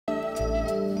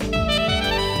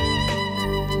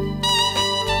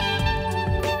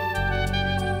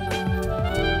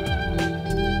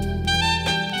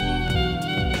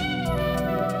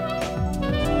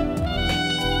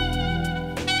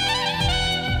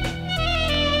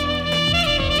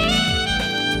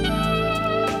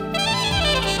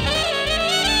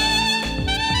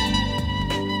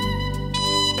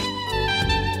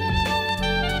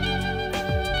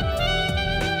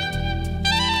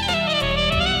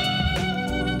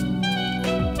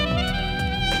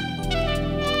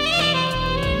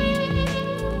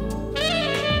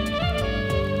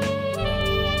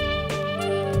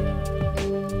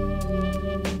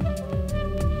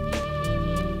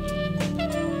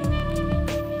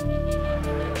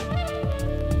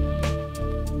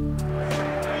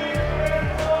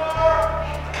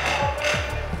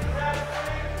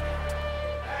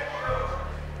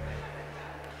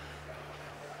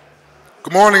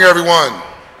Good morning, everyone.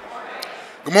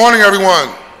 Good morning,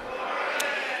 everyone.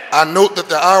 I note that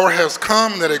the hour has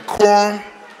come that a quorum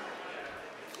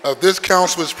of this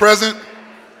council is present.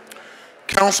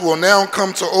 Council will now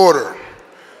come to order.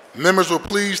 Members will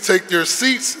please take their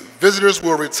seats. Visitors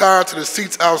will retire to the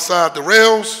seats outside the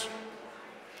rails.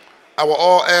 I will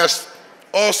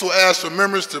also ask for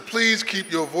members to please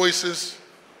keep your voices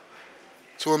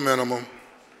to a minimum.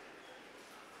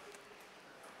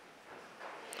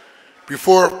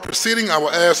 Before proceeding, I will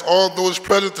ask all those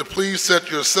present to please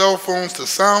set your cell phones to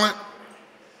silent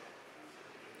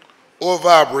or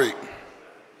vibrate.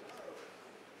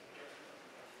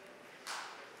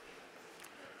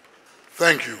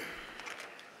 Thank you.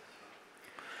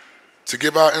 To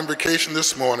give our invocation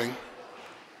this morning,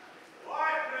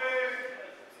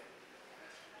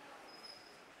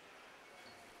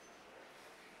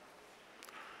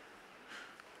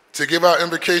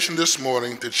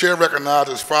 the chair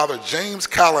recognizes Father James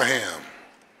Callahan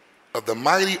of the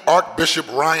mighty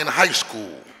Archbishop Ryan High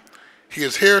School. He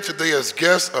is here today as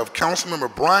guest of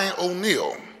Councilmember Brian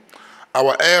O'Neill. I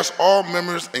will ask all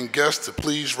members and guests to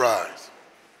please rise.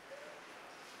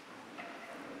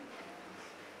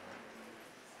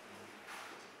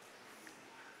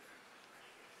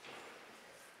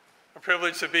 A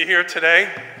privilege to be here today,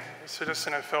 a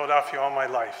citizen of Philadelphia all my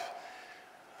life.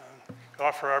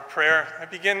 Offer our prayer. I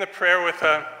begin the prayer with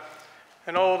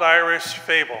an old Irish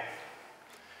fable.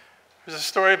 There's a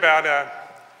story about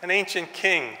an ancient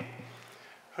king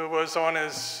who was on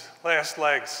his last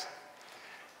legs.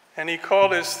 And he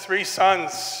called his 3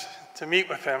 sons to meet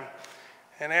with him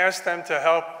and asked them to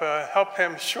help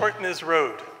him shorten his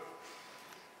road.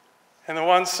 And the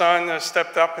one son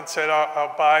stepped up and said,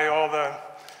 I'll buy all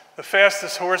the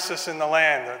fastest horses in the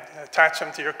land, attach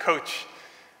them to your coach,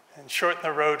 and shorten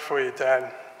the road for you,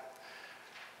 Dad.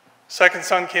 Second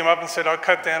son came up and said, I'll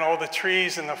cut down all the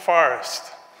trees in the forest,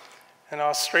 and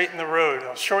I'll straighten the road,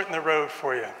 I'll shorten the road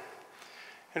for you.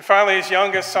 And finally, his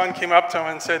youngest son came up to him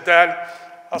and said, Dad,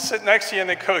 I'll sit next to you in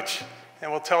the coach,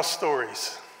 and we'll tell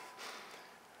stories.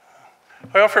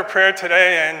 I offer prayer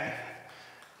today and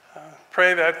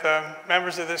pray that the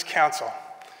members of this council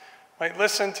might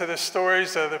listen to the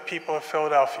stories of the people of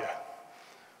Philadelphia,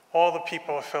 all the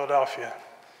people of Philadelphia.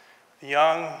 The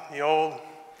young, the old,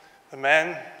 the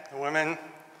men, the women,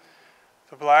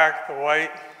 the black, the white,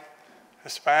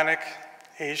 Hispanic,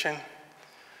 Asian.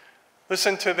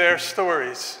 Listen to their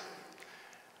stories.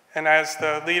 And as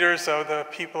the leaders of the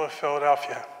people of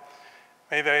Philadelphia,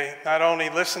 may they not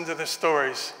only listen to the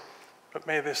stories, but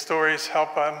may the stories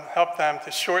help them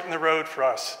to shorten the road for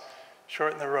us,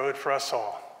 shorten the road for us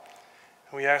all.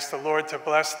 And we ask the Lord to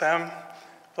bless them,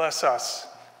 bless us,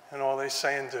 and all they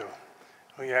say and do.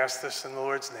 We ask this in the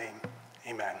Lord's name.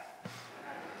 Amen.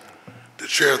 The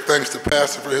chair thanks the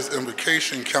pastor for his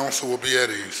invocation. Council will be at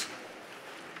ease.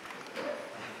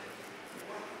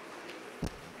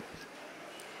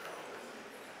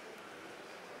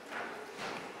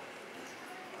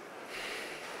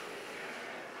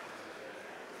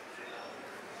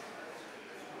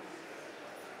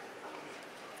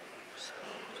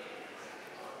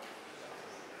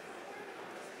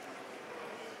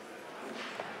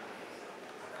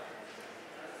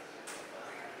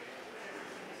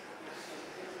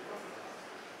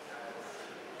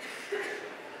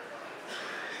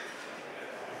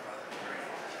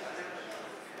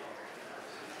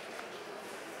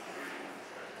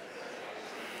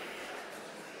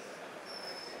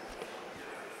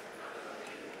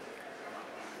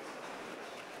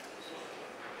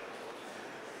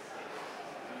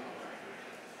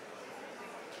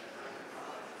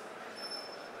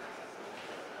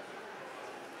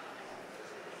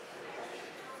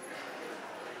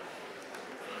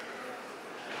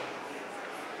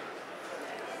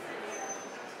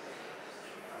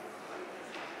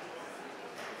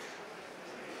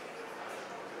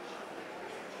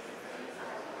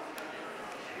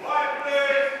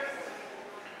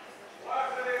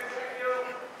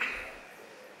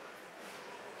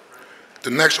 The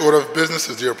next order of business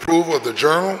is the approval of the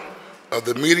journal of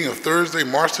the meeting of Thursday,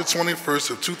 March the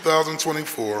 21st of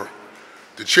 2024.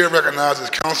 The chair recognizes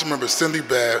Councilmember Cindy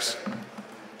Bass.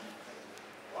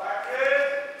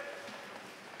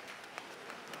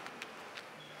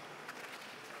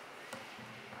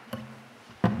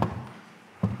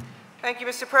 Thank you,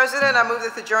 Mr. President. I move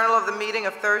that the journal of the meeting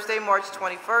of Thursday, March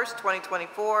 21st,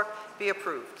 2024 be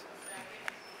approved.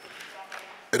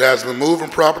 It has been moved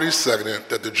and properly seconded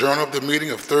that the journal of the meeting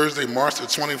of Thursday, March the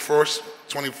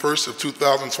 21st of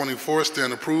 2024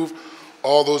 stand approved.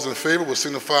 All those in favor will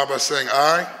signify by saying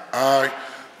aye. Aye.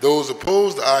 Those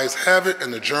opposed, the ayes have it,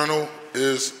 and the journal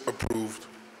is approved.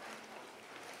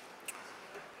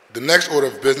 The next order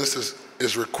of business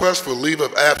is request for leave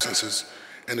of absences,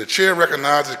 and the chair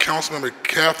recognizes Councilmember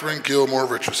Catherine Gilmore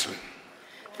Richardson.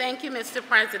 Thank you, Mr.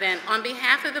 President. On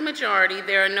behalf of the majority,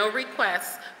 there are no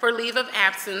requests for leave of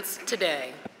absence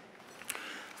today.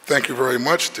 Thank you very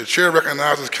much. The chair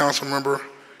recognizes Councilmember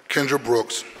Kendra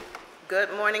Brooks.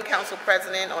 Good morning, Council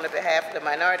President. On behalf of the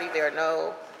minority, there are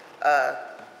no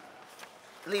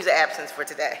leaves of absence for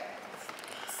today.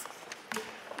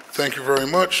 Thank you very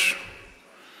much.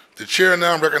 The chair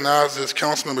now recognizes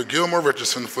Councilmember Gilmore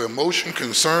Richardson for a motion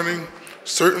concerning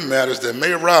certain matters that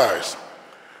may arise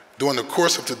during the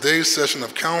course of today's session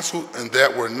of council and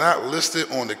that were not listed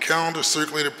on the calendar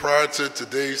circulated prior to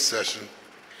today's session.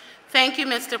 Thank you,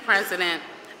 Mr. President.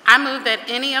 I move that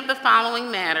any of the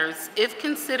following matters, if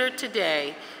considered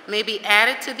today, may be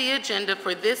added to the agenda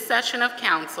for this session of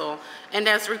council and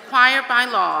as required by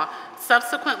law,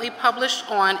 subsequently published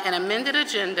on an amended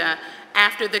agenda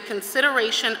after the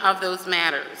consideration of those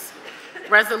matters.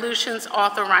 Resolutions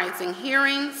authorizing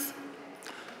hearings.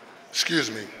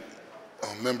 Excuse me,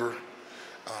 member.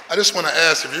 I just want to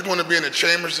ask, if you're going to be in the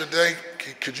chambers today,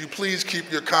 could you please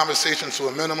keep your conversation to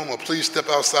a minimum, or please step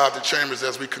outside the chambers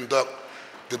as we conduct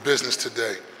the business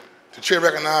today. The chair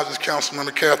recognizes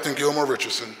Councilmember Catherine Gilmore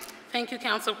Richardson. Thank you,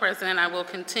 Council President. I will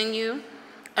continue.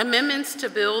 Amendments to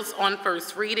bills on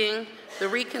first reading, the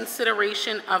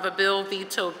reconsideration of a bill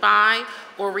vetoed by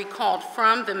or recalled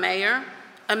from the mayor,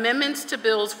 amendments to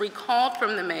bills recalled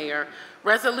from the mayor,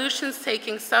 resolutions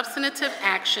taking substantive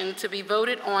action to be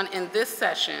voted on in this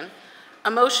session,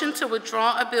 a motion to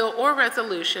withdraw a bill or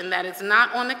resolution that is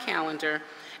not on the calendar,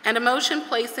 and a motion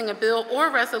placing a bill or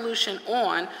resolution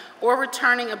on or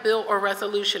returning a bill or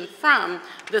resolution from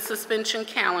the suspension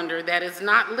calendar that is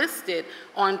not listed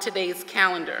on today's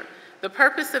calendar. The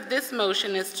purpose of this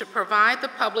motion is to provide the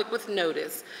public with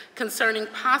notice concerning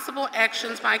possible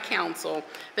actions by council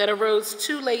that arose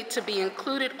too late to be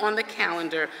included on the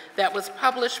calendar that was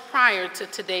published prior to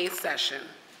today's session.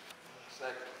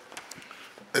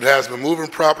 It has been moved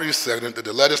and properly seconded that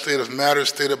the legislative matters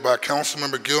stated by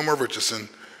Councilmember Gilmore Richardson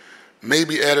may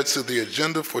be added to the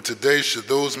agenda for today should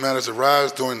those matters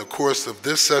arise during the course of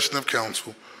this session of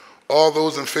council. All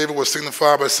those in favor will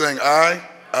signify by saying aye.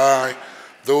 Aye.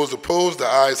 Those opposed, the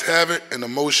ayes have it, and the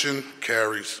motion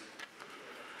carries.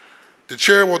 The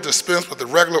chair will dispense with the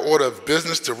regular order of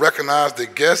business to recognize the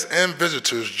guests and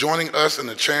visitors joining us in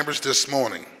the chambers this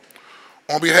morning.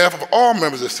 On behalf of all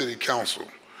members of City Council,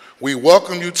 we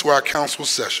welcome you to our council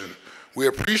session. We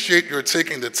appreciate your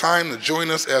taking the time to join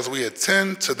us as we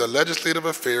attend to the legislative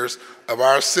affairs of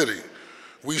our city.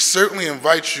 We certainly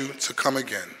invite you to come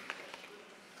again.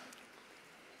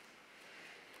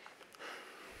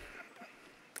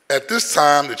 At this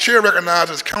time, the chair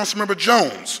recognizes Councilmember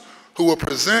Jones, who will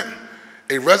present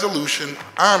a resolution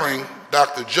honoring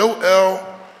Dr. Joelle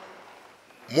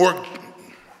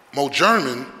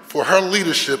Mojerman for her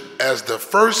leadership as the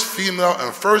first female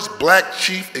and first black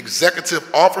chief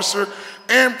executive officer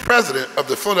and president of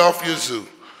the Philadelphia Zoo.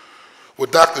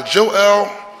 With Dr. Joelle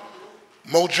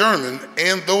Mojerman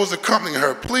and those accompanying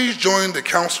her, please join the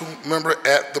council member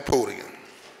at the podium.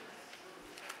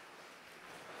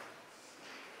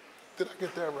 Did I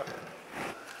get that right? Okay,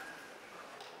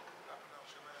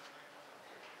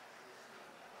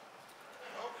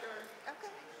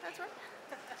 that's right.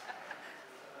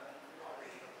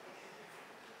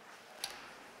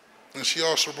 And she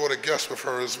also brought a guest with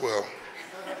her as well.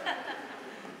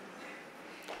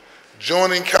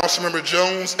 Joining Councilmember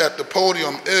Jones at the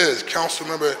podium is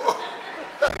Councilmember,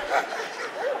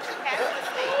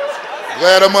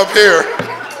 glad I'm up here.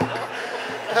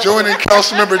 Joining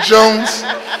Councilmember Jones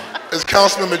is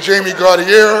Councilmember Jamie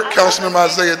Gaudier, Councilmember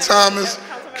Isaiah Thomas,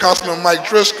 Councilmember Mike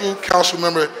Driscoll,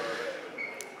 Councilmember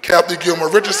Cathy Gilmore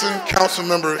Richardson,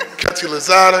 Councilmember Ketty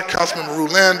Lozada, Councilmember Rue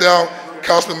Landau,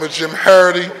 Councilmember Jim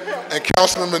Harity, and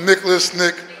Councilmember Nicholas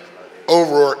Nick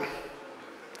O'Rourke.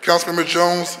 Councilmember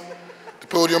Jones, the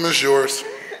podium is yours.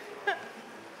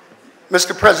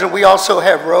 Mr. President, we also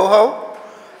have Rojo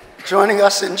joining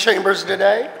us in chambers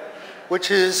today,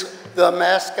 which is the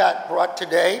mascot brought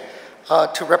today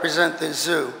to represent the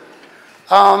zoo.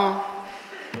 I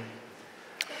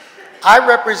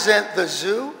represent the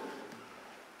zoo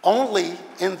only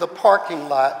in the parking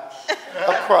lot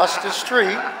across the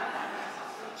street.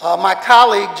 My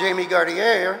colleague, Jamie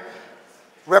Gaudier,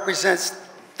 represents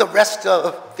the rest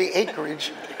of the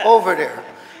acreage over there.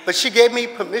 But she gave me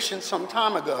permission some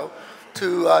time ago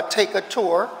to take a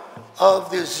tour of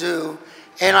the zoo,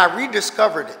 and I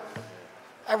rediscovered it.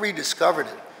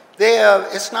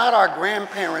 It's not our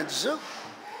grandparents' zoo.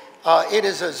 It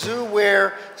is a zoo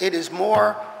where it is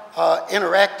more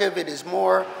interactive, it is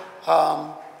more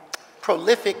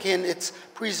prolific in its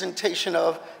presentation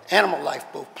of animal life,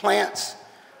 both plants,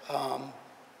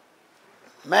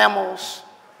 mammals,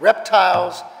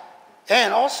 reptiles,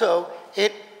 and also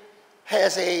it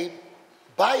has a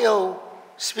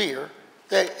biosphere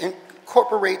that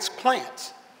incorporates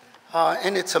plants.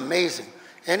 And it's amazing.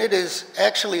 And it is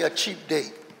actually a cheap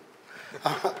date.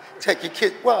 Take your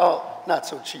kid, well, not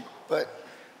so cheap, but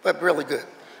really good.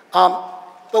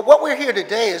 But what we're here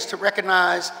today is to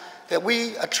recognize that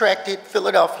we attracted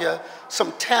Philadelphia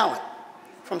some talent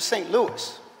from St.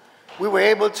 Louis. We were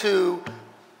able to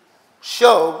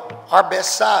show our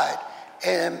best side,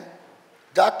 and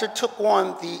Doctor took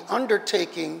on the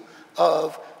undertaking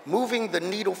of moving the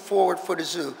needle forward for the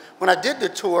zoo. When I did the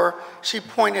tour, she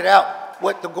pointed out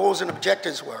what the goals and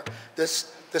objectives were. The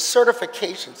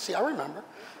certifications, see, I remember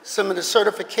some of the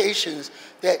certifications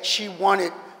that she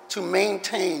wanted to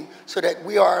maintain so that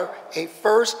we are a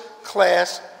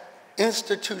first-class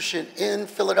institution in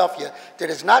Philadelphia that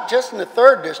is not just in the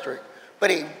 3rd District,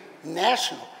 but a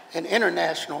national and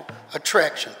international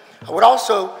attraction. I would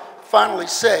also finally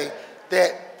say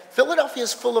that Philadelphia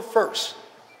is full of firsts,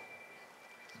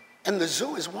 and the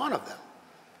zoo is one of them.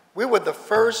 We were the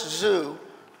first zoo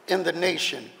in the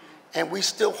nation, and we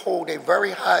still hold a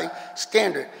very high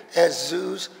standard as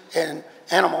zoos and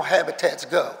animal habitats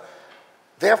go.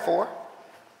 Therefore,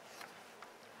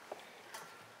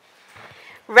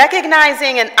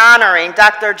 recognizing and honoring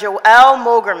Dr. Joelle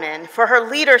Mogerman for her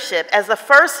leadership as the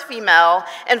first female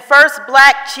and first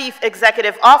Black Chief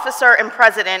Executive Officer and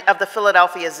President of the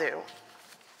Philadelphia Zoo.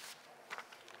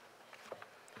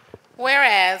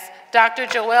 Whereas Dr.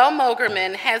 Joelle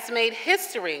Mogerman has made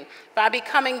history by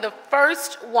becoming the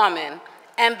first woman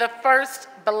and the first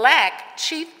Black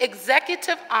Chief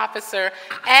Executive Officer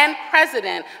and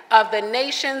President of the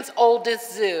nation's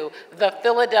oldest zoo, the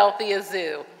Philadelphia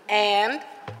Zoo. And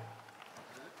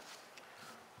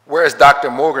whereas Dr.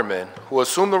 Mogerman, who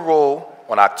assumed the role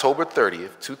on October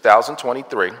 30th,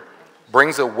 2023,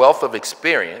 brings a wealth of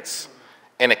experience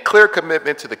and a clear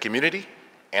commitment to the community,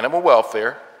 animal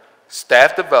welfare,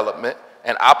 staff development,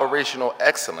 and operational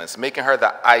excellence, making her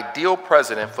the ideal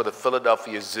president for the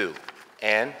Philadelphia Zoo.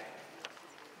 And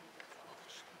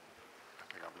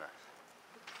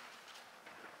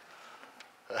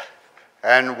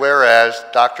whereas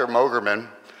Dr. Mogerman's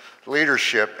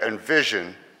leadership and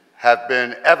vision have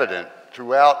been evident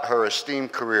throughout her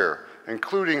esteemed career,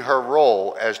 including her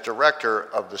role as director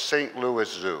of the St.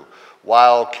 Louis Zoo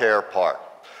Wild Care Park,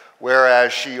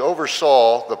 whereas she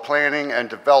oversaw the planning and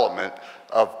development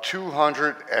of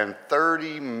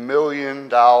 $230 million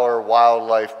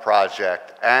wildlife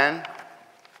project, and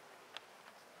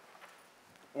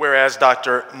whereas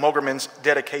Dr. Mogerman's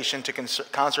dedication to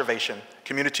conservation,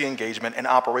 community engagement, and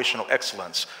operational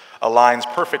excellence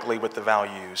aligns perfectly with the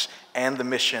values and the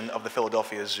mission of the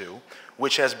Philadelphia Zoo,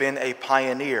 which has been a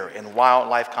pioneer in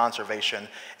wildlife conservation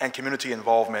and community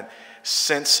involvement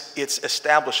since its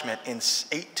establishment in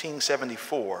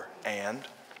 1874, and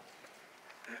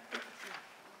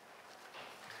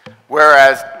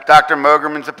whereas Dr.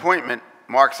 Mogerman's appointment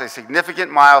marks a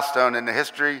significant milestone in the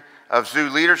history of zoo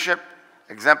leadership,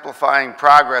 exemplifying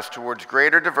progress towards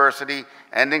greater diversity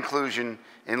and inclusion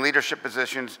in leadership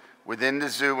positions within the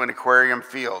zoo and aquarium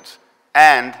fields,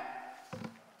 and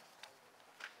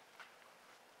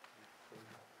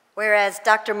whereas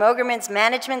Dr. Mogerman's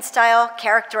management style,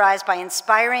 characterized by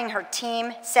inspiring her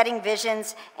team, setting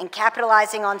visions, and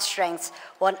capitalizing on strengths,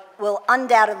 will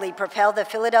undoubtedly propel the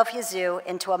Philadelphia Zoo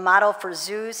into a model for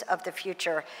zoos of the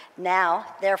future. Now,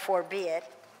 therefore be it.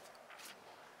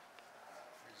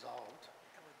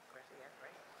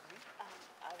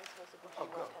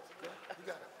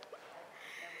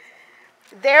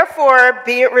 Therefore,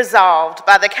 be it resolved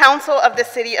by the Council of the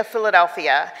City of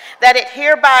Philadelphia that it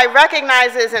hereby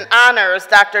recognizes and honors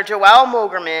Dr. Joelle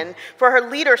Mogerman for her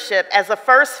leadership as the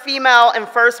first female and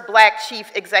first Black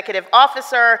Chief Executive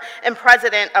Officer and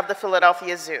President of the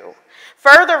Philadelphia Zoo.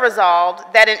 Further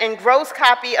resolved that an engrossed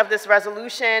copy of this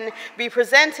resolution be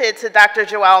presented to Dr.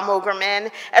 Joelle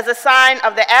Mogerman as a sign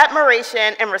of the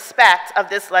admiration and respect of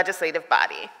this legislative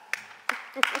body.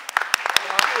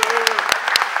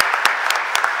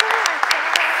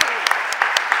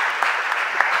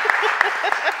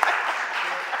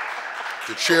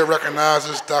 The chair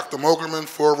recognizes Dr. Mogerman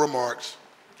for remarks.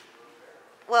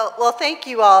 Well, thank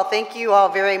you all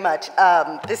very much.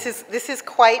 This is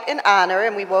quite an honor,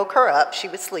 and we woke her up. She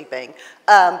was sleeping.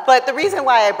 But the reason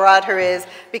why I brought her is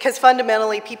because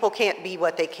fundamentally people can't be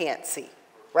what they can't see,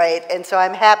 right? And so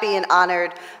I'm happy and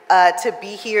honored to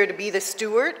be here to be the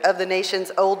steward of the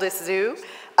nation's oldest zoo.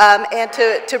 and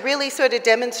to really sort of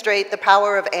demonstrate the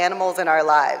power of animals in our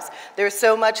lives. There's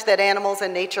so much that animals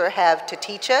and nature have to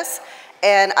teach us,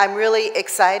 and I'm really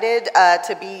excited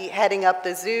to be heading up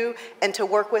the zoo and to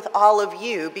work with all of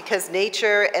you, because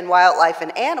nature and wildlife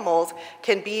and animals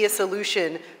can be a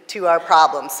solution to our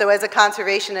problems. So as a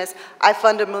conservationist, I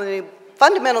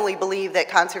fundamentally believe that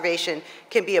conservation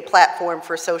can be a platform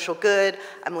for social good.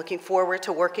 I'm looking forward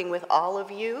to working with all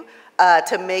of you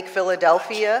to make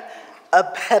Philadelphia a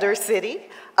better city,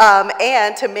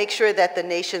 and to make sure that the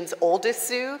nation's oldest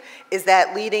zoo is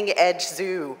that leading edge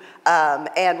zoo.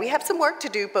 And we have some work to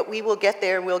do, but we will get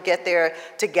there, and we'll get there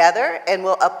together, and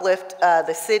we'll uplift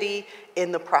the city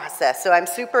in the process. So I'm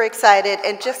super excited,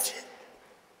 and just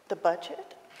the budget.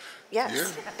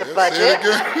 Yes, the budget.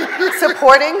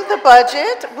 Supporting the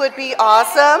budget would be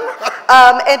awesome.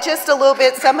 And just a little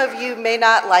bit, some of you may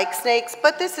not like snakes,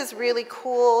 but this is really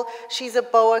cool. She's a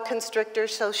boa constrictor,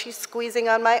 so she's squeezing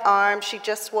on my arm. She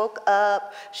just woke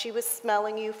up. She was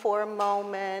smelling you for a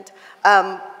moment.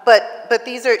 But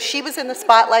these are, she was in the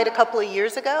spotlight a couple of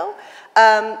years ago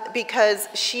because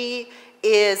she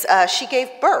gave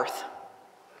birth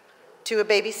to a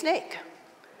baby snake,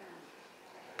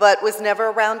 but was never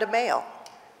around a male.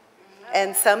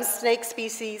 And some snake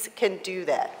species can do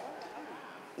that.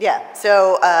 Yeah,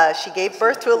 so she gave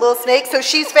birth to a little snake, so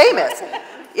she's famous.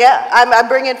 Yeah, I'm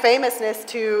bringing famousness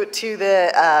to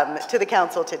the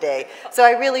council today. So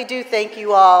I really do thank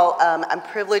you all. I'm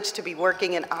privileged to be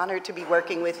working and honored to be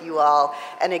working with you all.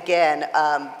 And again,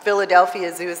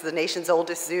 Philadelphia Zoo is the nation's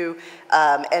oldest zoo,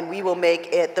 and we will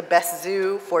make it the best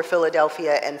zoo for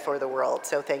Philadelphia and for the world.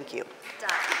 So thank you.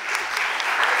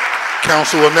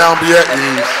 Council will now be at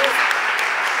ease.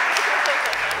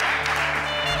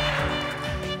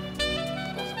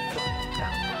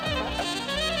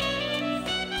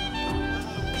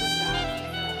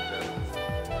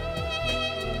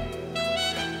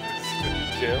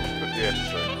 Jim? Yeah,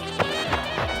 sure.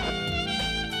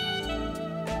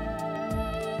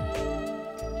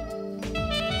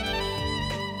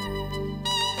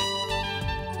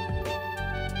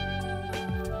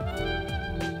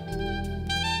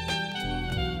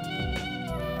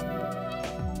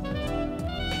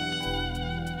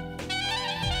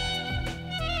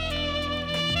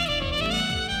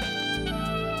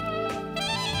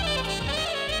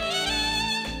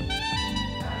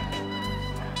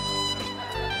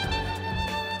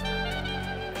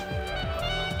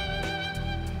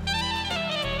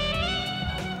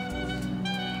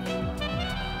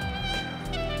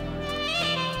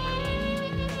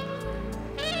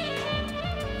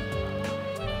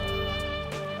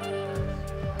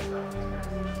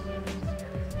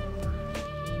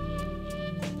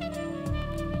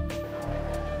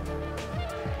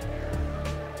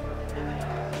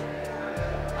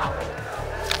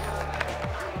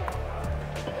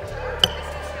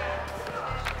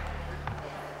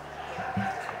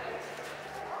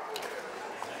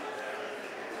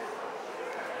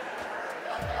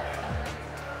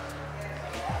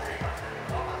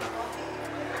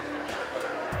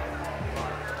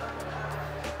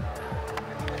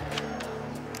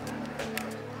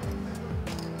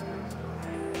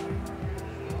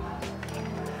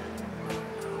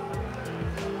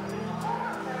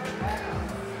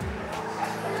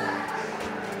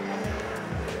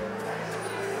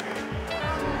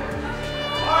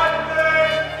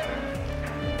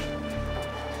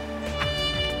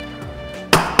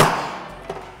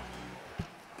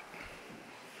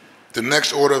 The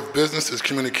next order of business is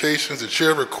communications. The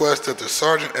chair requests that the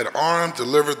sergeant at arms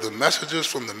deliver the messages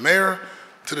from the mayor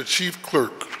to the chief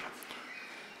clerk.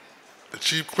 The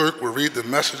chief clerk will read the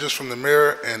messages from the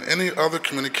mayor and any other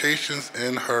communications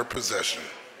in her possession.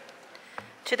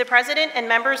 To the President and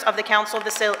members of the Council of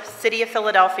the City of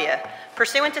Philadelphia,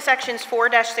 pursuant to Sections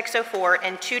 4-604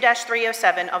 and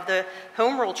 2-307 of the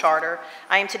Home Rule Charter,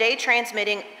 I am today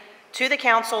transmitting to the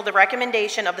Council the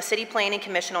recommendation of the City Planning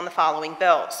Commission on the following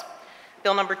bills.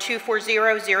 Bill number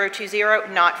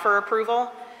 240020, not for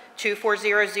approval.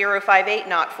 240058,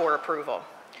 not for approval.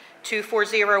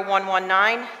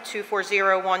 240119,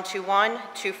 240121,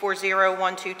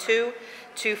 240122,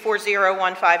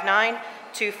 240159,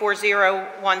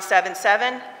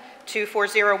 240177,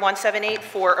 240178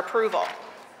 for approval.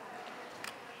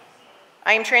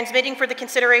 I am transmitting for the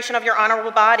consideration of your honorable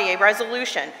body a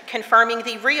resolution confirming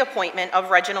the reappointment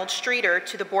of Reginald Streeter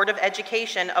to the Board of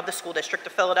Education of the School District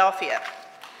of Philadelphia.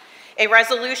 A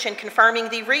resolution confirming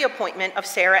the reappointment of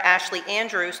Sarah Ashley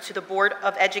Andrews to the Board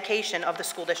of Education of the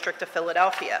School District of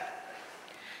Philadelphia.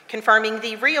 Confirming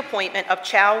the reappointment of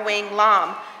Chow Wing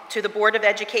Lam to the Board of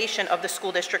Education of the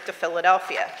School District of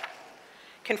Philadelphia.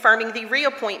 confirming the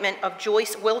reappointment of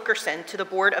Joyce Wilkerson to the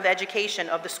Board of Education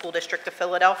of the School District of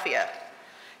Philadelphia,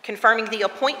 confirming the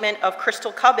appointment of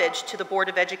Crystal Cubbage to the Board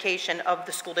of Education of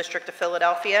the School District of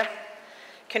Philadelphia,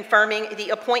 confirming the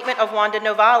appointment of Wanda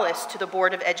Novalis to the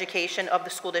Board of Education of the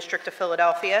School District of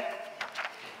Philadelphia,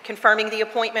 confirming the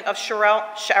appointment of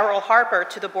Cheryl Harper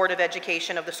to the Board of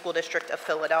Education of the School District of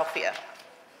Philadelphia,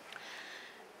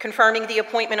 confirming the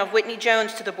appointment of Whitney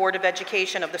Jones to the Board of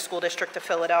Education of the School District of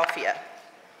Philadelphia,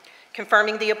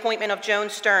 confirming the appointment of Joan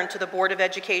Stern to the Board of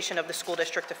Education of the School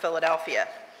District of Philadelphia.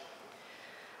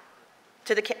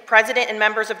 To the President and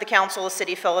members of the Council of the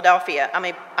City of Philadelphia,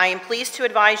 I am pleased to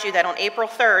advise you that on April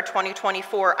 3rd,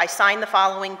 2024, I signed the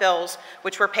following bills,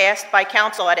 which were passed by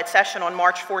Council at its session on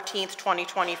March 14th,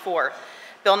 2024.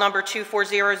 Bill number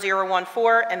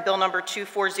 240014 and Bill number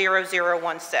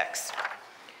 240016.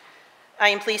 I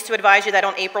am pleased to advise you that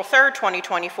on April 3rd,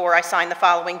 2024, I signed the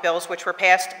following bills, which were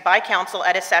passed by Council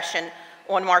at its session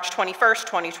on March 21st,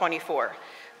 2024.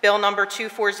 Bill number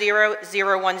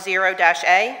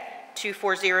 240010-A,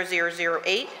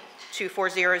 240008,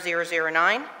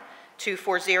 240009,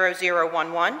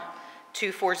 240011,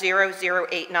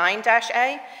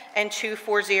 240089-A, and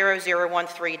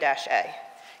 240013-A.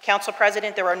 Council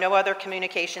President, there are no other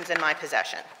communications in my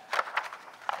possession.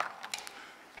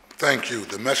 Thank you.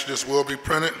 The messages will be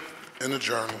printed in the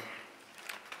journal.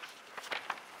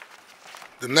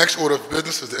 The next order of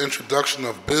business is the introduction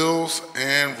of bills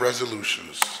and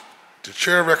resolutions. The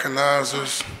chair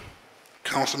recognizes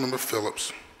Councilmember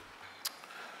Phillips.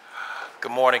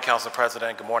 Good morning, Council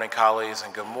President. Good morning, colleagues,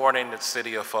 and good morning to the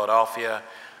City of Philadelphia.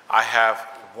 I have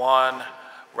one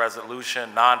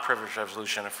resolution, non-privileged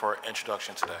resolution, for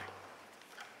introduction today.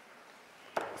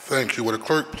 Thank you. Would the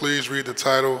clerk please read the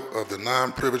title of the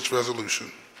non-privileged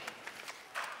resolution?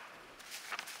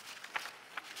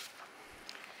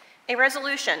 A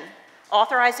resolution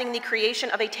authorizing the creation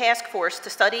of a task force to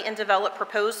study and develop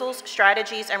proposals,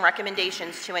 strategies, and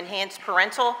recommendations to enhance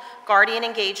parental, guardian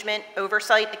engagement,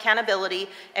 oversight, accountability,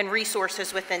 and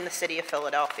resources within the City of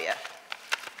Philadelphia.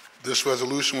 This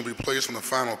resolution will be placed on the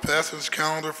final passage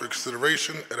calendar for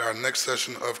consideration at our next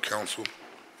session of Council.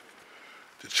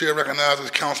 The chair recognizes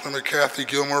Councilmember Kathy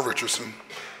Gilmore Richardson.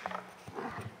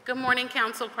 Good morning,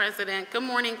 Council President. Good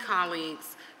morning,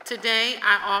 colleagues. Today,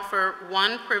 I offer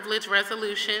one privilege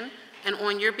resolution, and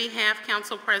on your behalf,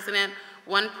 Council President,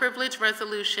 one privilege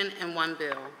resolution and one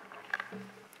bill.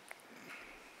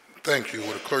 Thank you.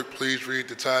 Would the clerk please read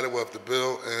the title of the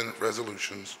bill and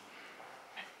resolutions?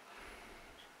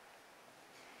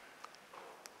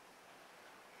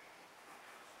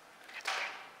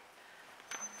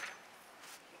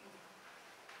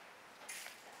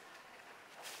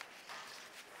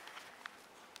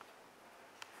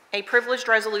 A privileged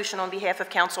resolution on behalf of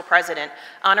Council President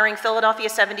honoring Philadelphia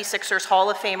 76ers Hall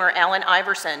of Famer Allen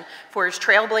Iverson for his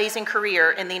trailblazing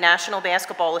career in the National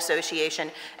Basketball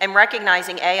Association and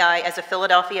recognizing AI as a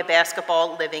Philadelphia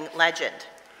basketball living legend.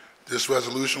 This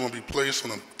resolution will be placed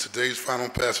on today's final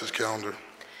passage calendar.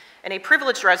 And a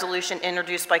privileged resolution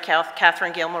introduced by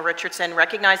Catherine Gilmore Richardson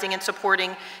recognizing and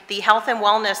supporting the health and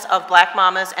wellness of Black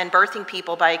mamas and birthing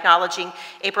people by acknowledging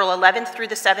April 11th through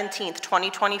the 17th,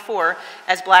 2024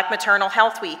 as Black Maternal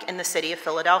Health Week in the City of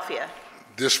Philadelphia.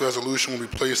 This resolution will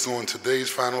be placed on today's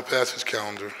final passage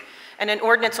calendar. And an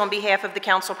ordinance on behalf of the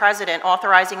Council President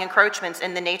authorizing encroachments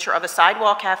in the nature of a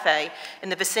sidewalk cafe in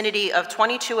the vicinity of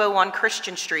 2201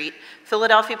 Christian Street,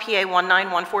 Philadelphia, PA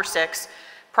 19146,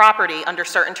 property under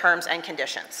certain terms and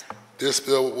conditions. This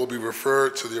bill will be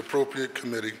referred to the appropriate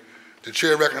committee. The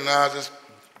chair recognizes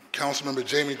Councilmember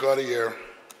Jamie Gaudier.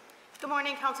 Good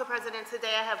morning, Council President.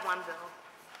 Today I have one bill.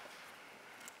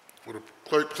 Would the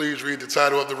clerk please read the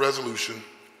title of the resolution?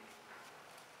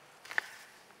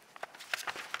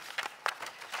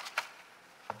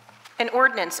 An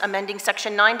ordinance amending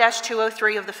Section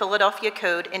 9-203 of the Philadelphia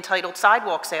Code entitled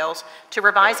Sidewalk Sales to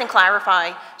revise and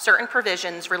clarify certain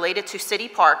provisions related to city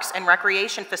parks and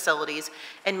recreation facilities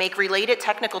and make related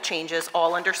technical changes,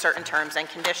 all under certain terms and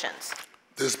conditions.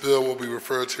 This bill will be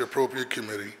referred to the appropriate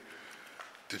committee.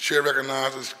 The chair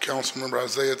recognizes Councilmember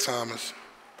Isaiah Thomas.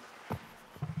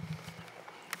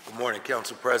 Good morning,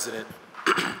 Council President.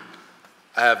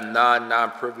 I have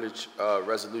non-privileged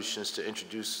resolutions to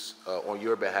introduce on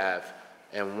your behalf,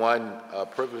 and one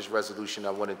privileged resolution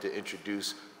I wanted to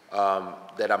introduce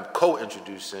that I'm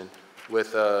co-introducing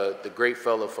with the great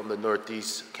fellow from the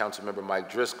Northeast, Councilmember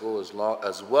Mike Driscoll, as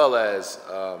well as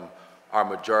our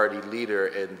majority leader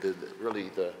and really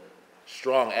the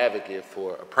strong advocate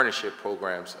for apprenticeship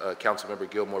programs, Councilmember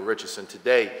Gilmore Richardson.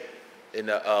 Today, in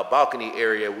the balcony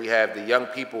area, we have the young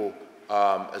people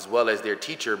as well as their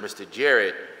teacher, Mr.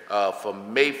 Jarrett, for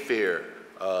Mayfair.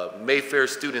 Mayfair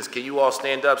students, can you all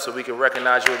stand up so we can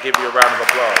recognize you and give you a round of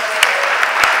applause?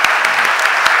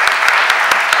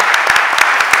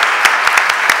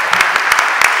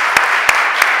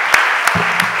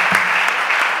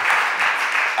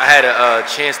 I had a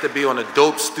chance to be on the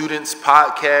Dope Students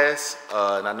podcast,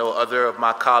 and I know other of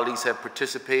my colleagues have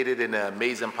participated in the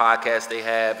amazing podcast they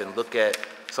have and look at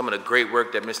some of the great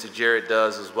work that Mr. Jarrett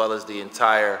does, as well as the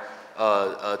entire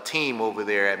team over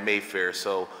there at Mayfair.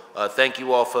 So thank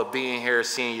you all for being here,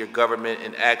 seeing your government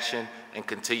in action, and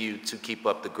continue to keep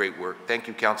up the great work. Thank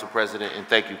you, Council President, and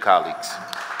thank you, colleagues.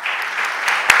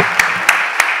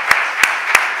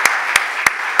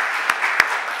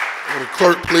 Will the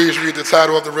clerk please read the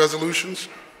title of the resolutions?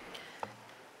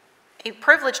 A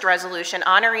privileged resolution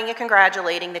honoring and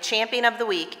congratulating the champion of the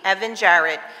week, Evan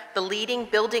Jarrett, the leading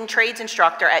building trades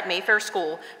instructor at Mayfair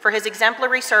School, for his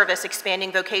exemplary service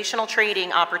expanding vocational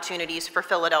training opportunities for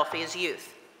Philadelphia's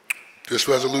youth. This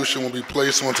resolution will be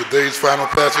placed on today's final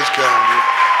passage calendar.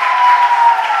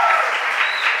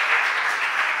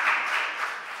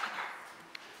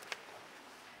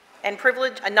 And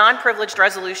non-privileged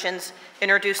resolutions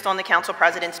introduced on the Council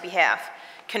President's behalf.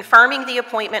 Confirming the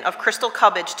appointment of Crystal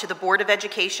Cubbage to the Board of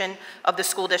Education of the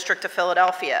School District of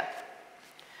Philadelphia.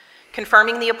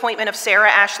 Confirming the appointment of Sarah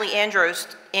Ashley Andrews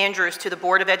to the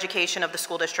Board of Education of the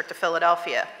School District of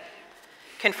Philadelphia.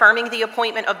 Confirming the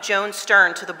appointment of Joan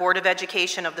Stern to the Board of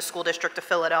Education of the School District of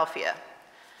Philadelphia.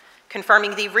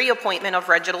 Confirming the reappointment of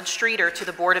Reginald Streeter to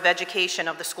the Board of Education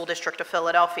of the School District of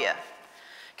Philadelphia.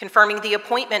 Confirming the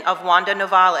appointment of Wanda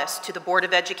Novales to the Board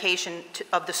of Education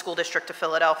of the School District of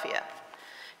Philadelphia.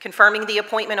 Confirming the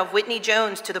appointment of Whitney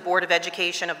Jones to the Board of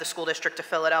Education of the School District of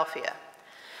Philadelphia.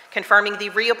 Confirming the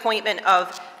reappointment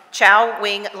of Chow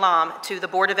Wing Lam to the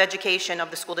Board of Education of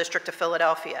the School District of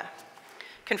Philadelphia.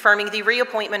 Confirming the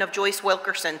reappointment of Joyce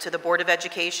Wilkerson to the Board of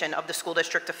Education of the School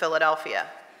District of Philadelphia.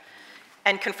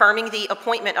 And confirming the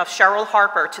appointment of Cheryl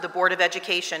Harper to the Board of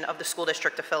Education of the School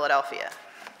District of Philadelphia.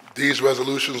 These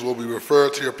resolutions will be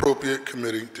referred to the appropriate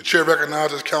committee. The chair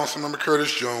recognizes Councilmember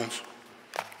Curtis Jones.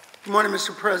 Good morning,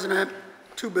 Mr. President.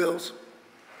 Two bills.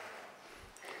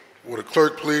 Will the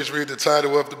clerk please read the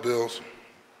title of the bills?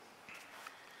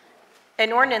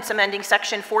 An ordinance amending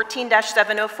Section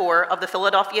 14-704 of the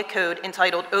Philadelphia Code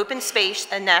entitled Open Space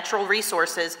and Natural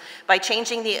Resources by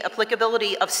changing the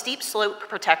applicability of steep slope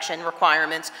protection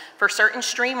requirements for certain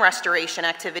stream restoration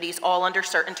activities, all under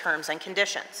certain terms and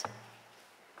conditions.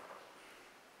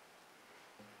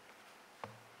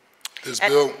 This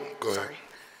bill, go ahead. Sorry.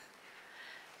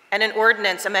 And an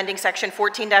ordinance amending Section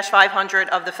 14-500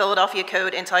 of the Philadelphia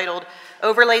Code entitled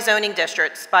Overlay Zoning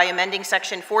Districts by amending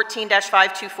Section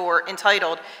 14-524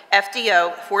 entitled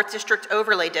FDO, 4th District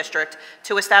Overlay District,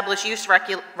 to establish use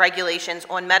regulations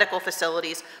on medical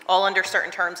facilities, all under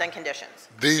certain terms and conditions.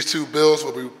 These two bills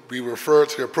will be referred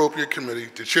to the appropriate committee.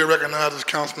 The chair recognizes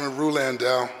Councilman Rue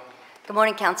Landau. Good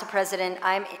morning, Council President.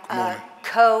 I'm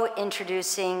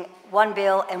co-introducing one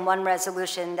bill and one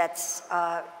resolution that's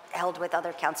held with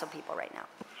other council people right now.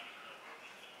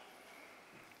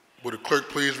 Would the clerk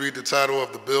please read the title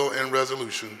of the bill and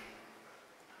resolution?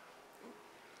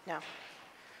 No. You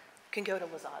can go to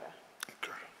Lozada.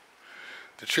 Okay.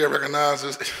 The chair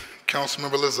recognizes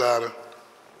Councilmember Lozada.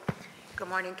 Good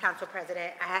morning, Council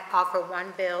President. I offer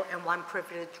one bill and one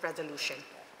privileged resolution.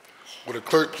 Would the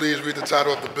clerk please read the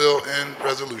title of the bill and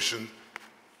resolution?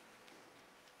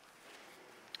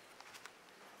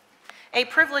 A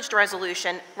privileged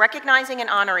resolution recognizing and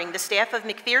honoring the staff of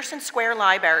McPherson Square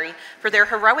Library for their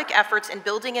heroic efforts in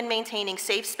building and maintaining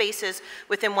safe spaces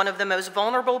within one of the most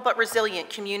vulnerable but resilient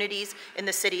communities in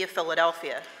the city of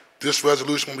Philadelphia. This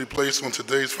resolution will be placed on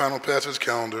today's final passage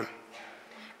calendar.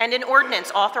 And an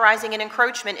ordinance authorizing an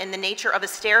encroachment in the nature of a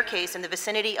staircase in the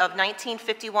vicinity of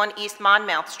 1951 East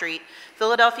Monmouth Street,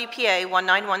 Philadelphia, PA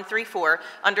 19134,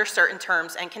 under certain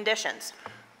terms and conditions.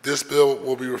 This bill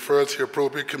will be referred to the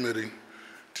appropriate committee.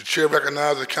 The chair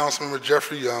recognizes Councilmember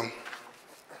Jeffrey Young.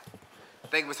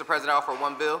 Thank you, Mr. President. I offer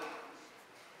one bill.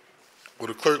 Will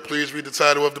the clerk please read the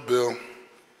title of the bill?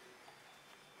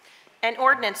 An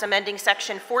ordinance amending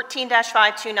Section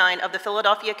 14-529 of the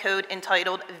Philadelphia Code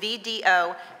entitled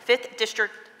VDO, 5th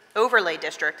District Overlay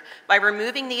District, by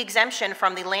removing the exemption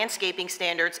from the landscaping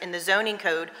standards in the zoning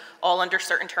code, all under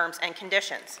certain terms and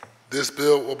conditions. This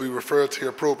bill will be referred to the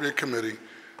appropriate committee.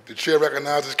 The chair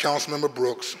recognizes Councilmember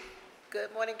Brooks.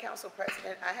 Good morning, Council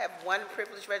President. I have one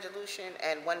privileged resolution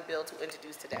and one bill to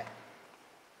introduce today.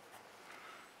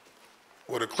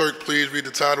 Will the clerk please read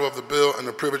the title of the bill and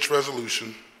the privileged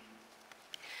resolution?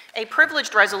 A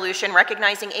privileged resolution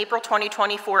recognizing April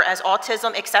 2024 as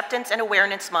Autism Acceptance and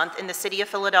Awareness Month in the City of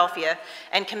Philadelphia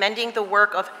and commending the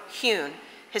work of HUNE,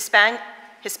 Hispanos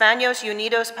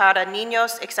Unidos para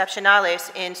Niños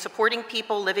Excepcionales, in supporting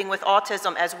people living with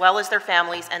autism as well as their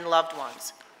families and loved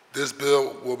ones. This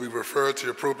bill will be referred to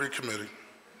the appropriate committee.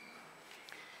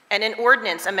 And an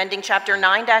ordinance amending Chapter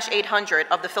 9-800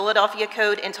 of the Philadelphia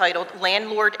Code entitled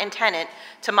Landlord and Tenant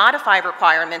to modify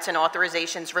requirements and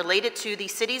authorizations related to the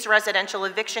city's residential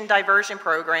eviction diversion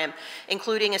program,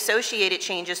 including associated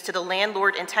changes to the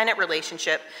landlord and tenant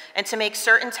relationship, and to make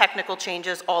certain technical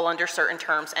changes, all under certain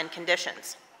terms and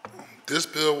conditions. This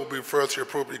bill will be referred to the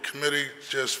appropriate committee.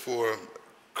 Just for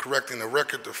correcting the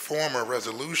record, the former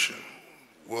resolution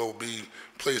will be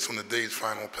placed on the day's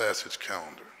final passage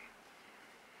calendar.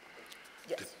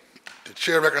 Yes. The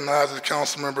chair recognizes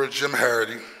Councilmember Jim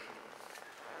Harity.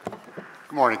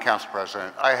 Good morning, Council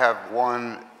President. I have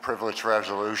one privileged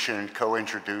resolution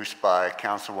co-introduced by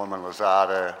Councilwoman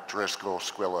Lozada, Driscoll,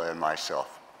 Squilla, and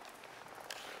myself.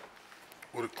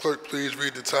 Will the clerk please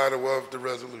read the title of the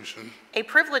resolution? A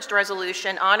privileged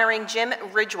resolution honoring Jim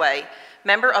Ridgway,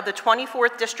 member of the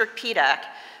 24th District PDAC,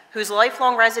 whose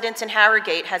lifelong residence in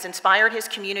Harrogate has inspired his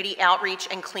community outreach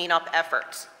and cleanup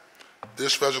efforts.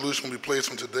 This resolution will be placed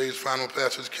on today's final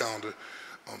passage calendar.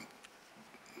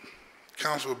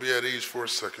 Council will be at ease for a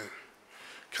second.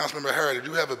 Councilmember Harry,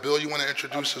 do you have a bill you want to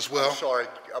introduce as well? I'm sorry,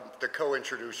 the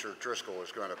co-introducer, Driscoll,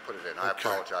 is going to put it in. I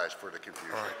apologize for the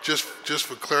confusion. All right, just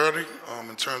for clarity,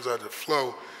 in terms of the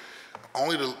flow,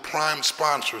 only the prime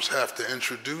sponsors have to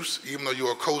introduce, even though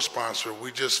you're a co-sponsor.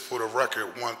 We just, for the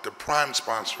record, want the prime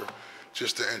sponsor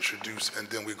just to introduce, and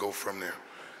then we go from there.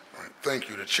 All right, thank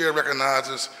you. The chair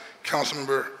recognizes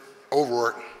Councilmember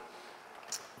O'Rourke.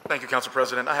 Thank you, Council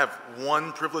President. I have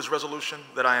one privileged resolution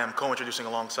that I am co-introducing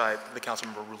alongside the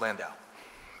Councilmember Rulandau.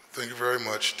 Thank you very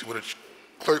much. Would the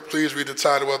clerk please read the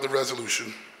title of the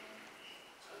resolution?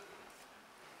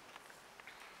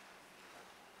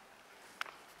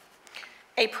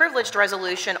 A privileged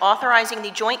resolution authorizing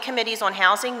the Joint Committees on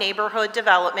Housing, Neighborhood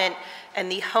Development, and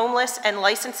the Homeless, and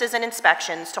Licenses and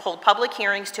Inspections to hold public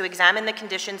hearings to examine the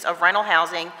conditions of rental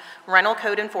housing, rental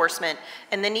code enforcement,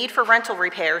 and the need for rental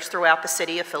repairs throughout the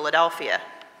city of Philadelphia.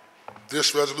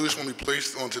 This resolution will be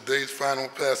placed on today's final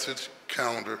passage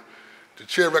calendar. The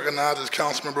chair recognizes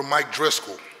Councilmember Mike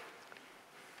Driscoll.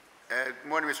 Good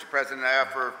morning, Mr. President. I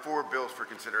offer 4 bills for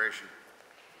consideration.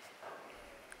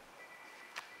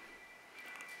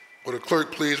 Will the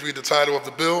clerk please read the title of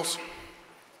the bills?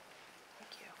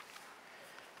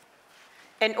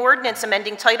 An ordinance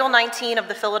amending Title 19 of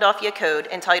the Philadelphia Code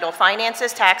entitled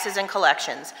Finances, Taxes, and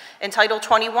Collections, and Title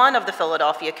 21 of the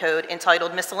Philadelphia Code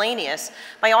entitled Miscellaneous,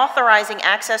 by authorizing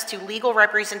access to legal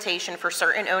representation for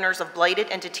certain owners of blighted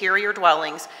and deteriorated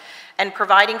dwellings, and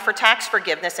providing for tax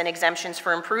forgiveness and exemptions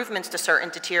for improvements to certain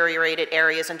deteriorated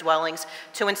areas and dwellings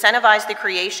to incentivize the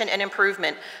creation and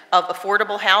improvement of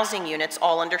affordable housing units,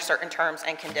 all under certain terms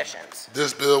and conditions.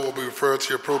 This bill will be referred to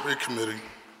the appropriate committee.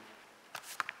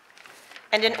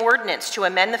 And an ordinance to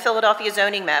amend the Philadelphia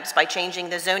zoning maps by changing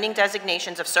the zoning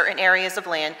designations of certain areas of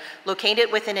land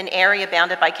located within an area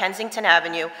bounded by Kensington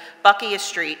Avenue, Buckia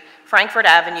Street, Frankfort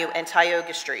Avenue, and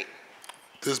Tioga Street.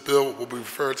 This bill will be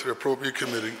referred to the appropriate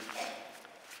committee.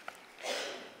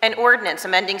 An ordinance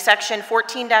amending Section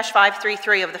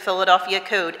 14-533 of the Philadelphia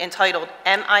Code entitled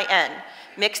MIN,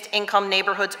 Mixed Income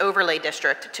Neighborhoods Overlay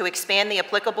District, to expand the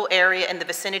applicable area in the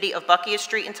vicinity of Buckia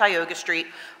Street and Tioga Street,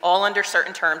 all under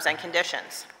certain terms and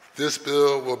conditions. This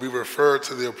bill will be referred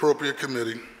to the appropriate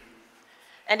committee.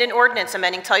 And an ordinance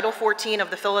amending Title 14 of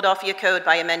the Philadelphia Code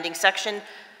by amending Section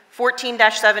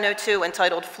 14-702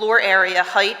 entitled Floor Area,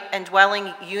 Height, and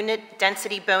Dwelling Unit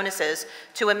Density Bonuses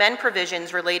to amend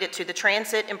provisions related to the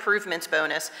Transit Improvements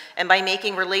Bonus, and by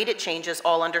making related changes,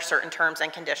 all under certain terms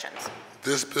and conditions.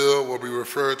 This bill will be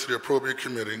referred to the appropriate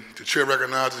committee. The chair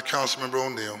recognizes Councilmember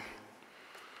O'Neill.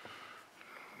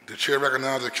 The chair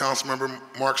recognizes Councilmember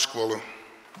Mark Squilla.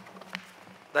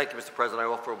 Thank you, Mr. President.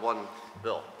 I offer one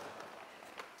bill.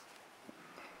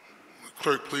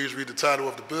 Clerk, please read the title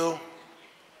of the bill.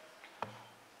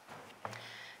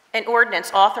 An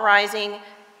ordinance authorizing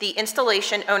the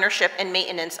installation, ownership, and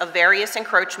maintenance of various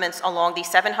encroachments along the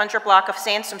 700 block of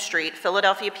Sansom Street,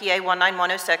 Philadelphia, PA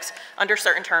 19106, under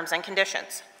certain terms and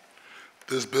conditions.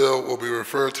 This bill will be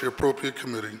referred to the appropriate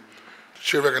committee. The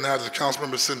chair recognizes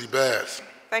Councilmember Cindy Bass.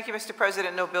 Thank you, Mr.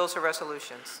 President. No bills or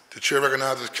resolutions. The chair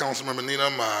recognizes Councilmember Nina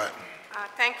Ahmad.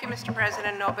 Thank you, Mr.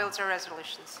 President. No bills or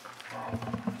resolutions.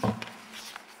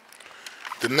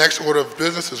 The next order of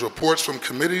business is reports from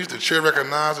committees. The chair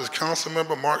recognizes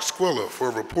Councilmember Mark Squilla for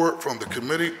a report from the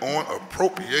Committee on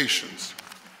Appropriations.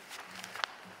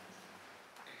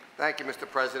 Thank you, Mr.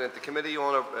 President. The committee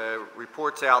on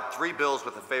reports out 3 bills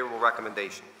with a favorable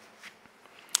recommendation.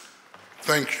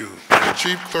 Thank you. Will the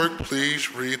Chief Clerk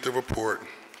please read the report?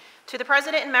 To the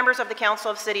President and members of the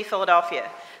Council of the City of Philadelphia,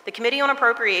 the Committee on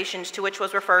Appropriations, to which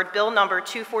was referred Bill Number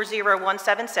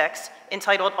 240176,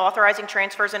 entitled Authorizing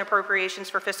Transfers and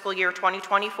Appropriations for Fiscal Year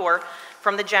 2024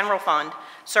 from the General Fund,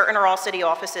 certain or all city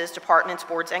offices, departments,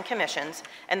 boards, and commissions,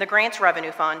 and the Grants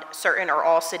Revenue Fund, certain or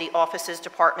all city offices,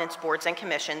 departments, boards, and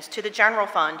commissions, to the General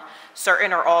Fund,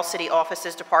 certain or all city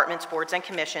offices, departments, boards, and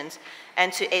commissions,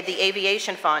 and to the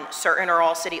Aviation Fund, certain or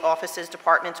all city offices,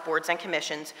 departments, boards, and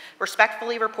commissions,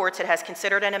 respectfully reports it has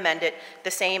considered and amended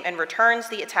the same and returns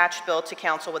the attached bill to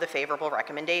council with a favorable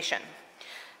recommendation.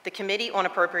 The Committee on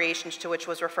Appropriations, to which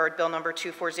was referred Bill Number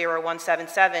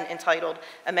 240177, entitled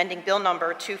Amending Bill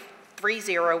Number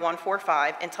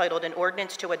 230145, entitled An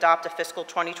Ordinance to Adopt a Fiscal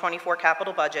 2024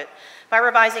 Capital Budget by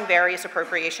revising various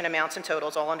appropriation amounts and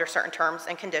totals, all under certain terms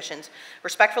and conditions,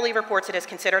 respectfully reports it has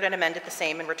considered and amended the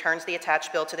same and returns the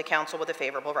attached bill to the council with a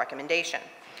favorable recommendation.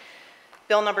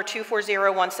 Bill Number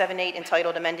 240178,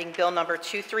 entitled Amending Bill Number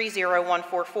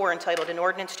 230144, entitled An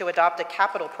Ordinance to Adopt a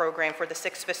Capital Program for the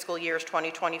 6 fiscal years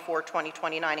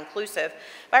 2024-2029 inclusive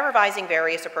by revising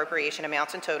various appropriation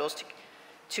amounts and totals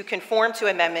to conform to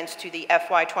amendments to the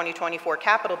FY 2024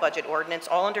 Capital Budget Ordinance,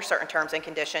 all under certain terms and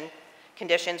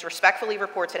conditions, respectfully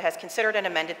reports it has considered and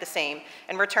amended the same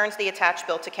and returns the attached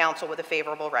bill to council with a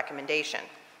favorable recommendation.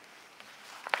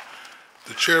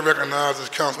 The chair recognizes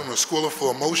Councilmember Squilla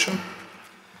for a motion.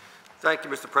 Thank you,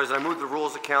 Mr. President. I move the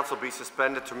rules of council be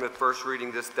suspended to permit first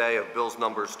reading this day of bills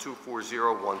numbers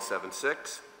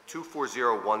 240176,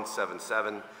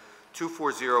 240177,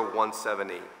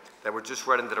 240178 that were just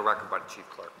read into the record by the Chief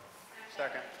Clerk.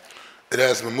 Second. It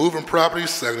has been moved and properly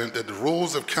seconded that the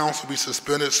rules of council be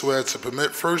suspended so as to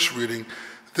permit first reading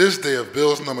this day of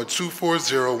bills number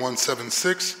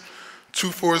 240176,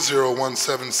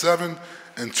 240177,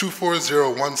 and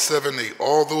 240178.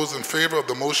 All those in favor of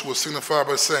the motion will signify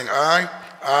by saying aye.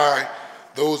 Aye.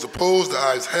 Those opposed, the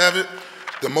ayes have it.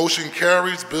 The motion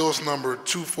carries. Bills number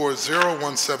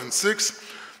 240176,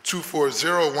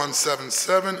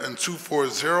 240177, and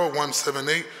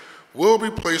 240178 will be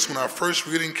placed on our first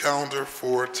reading calendar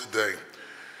for today.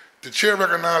 The chair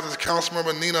recognizes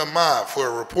Councilmember Nina Ahmad for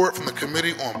a report from the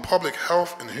Committee on Public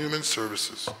Health and Human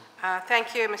Services.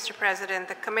 Thank you, Mr. President.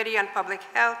 The Committee on Public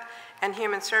Health and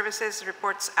Human Services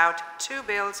reports out 2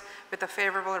 bills with a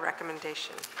favorable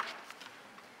recommendation.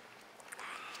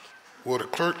 Will the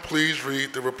clerk please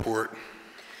read the report?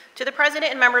 To the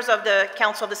President and members of the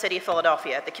Council of the City of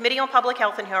Philadelphia, the Committee on Public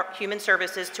Health and Human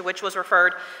Services, to which was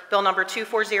referred Bill Number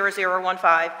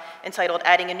 240015, entitled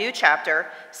Adding a New Chapter,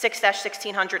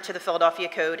 6-1600 to the Philadelphia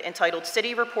Code, entitled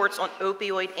City Reports on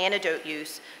Opioid Antidote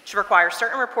Use, to require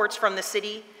certain reports from the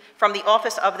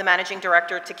Office of the Managing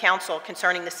Director to Council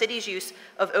concerning the city's use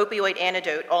of opioid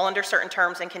antidote, all under certain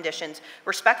terms and conditions,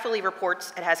 respectfully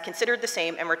reports it has considered the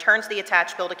same and returns the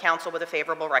attached bill to Council with a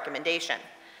favorable recommendation.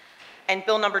 And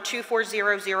Bill Number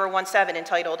 240017,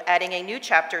 entitled Adding a New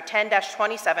Chapter,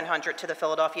 10-2700 to the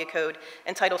Philadelphia Code,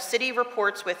 entitled City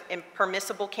Reports with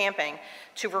Impermissible Camping,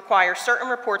 to require certain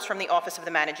reports from the Office of the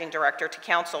Managing Director to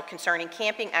Council concerning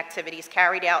camping activities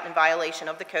carried out in violation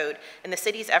of the code and the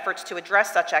city's efforts to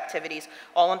address such activities,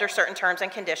 all under certain terms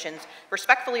and conditions,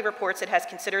 respectfully reports it has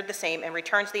considered the same and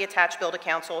returns the attached bill to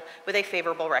Council with a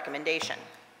favorable recommendation.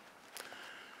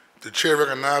 The chair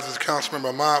recognizes Councilmember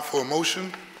Ahmad for a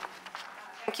motion.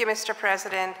 Thank you, Mr.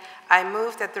 President. I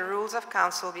move that the rules of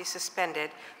council be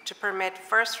suspended to permit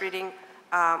first reading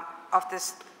of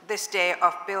this day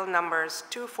of bill numbers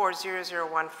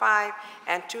 240015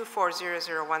 and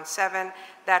 240017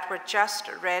 that were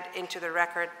just read into the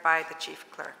record by the Chief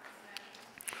Clerk.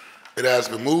 It has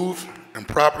been moved and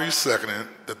properly seconded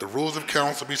that the rules of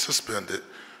council be suspended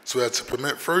so as to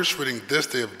permit first reading this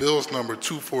day of bills number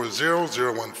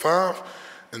 240015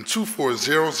 and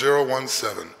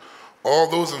 240017. All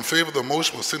those in favor of the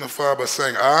motion will signify by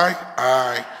saying aye.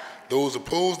 Aye. Those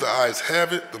opposed, the ayes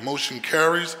have it. The motion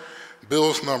carries.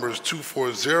 Bills numbers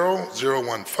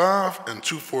 240015 and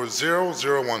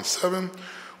 240017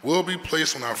 will be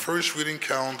placed on our first reading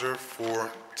calendar for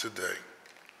today.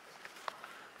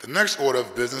 The next order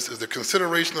of business is the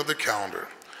consideration of the calendar.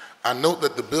 I note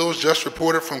that the bills just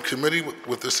reported from committee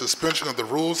with the suspension of the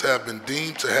rules have been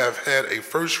deemed to have had a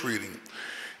first reading.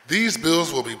 These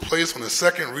bills will be placed on the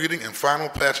second reading and final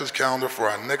passage calendar for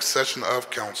our next session of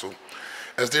council.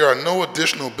 As there are no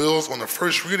additional bills on the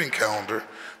first reading calendar,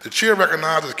 the chair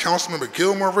recognizes Councilmember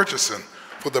Gilmore Richardson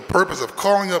for the purpose of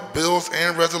calling up bills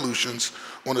and resolutions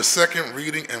on the second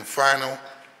reading and final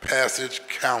passage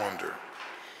calendar.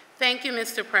 Thank you,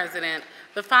 Mr. President.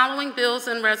 The following bills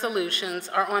and resolutions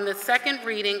are on the second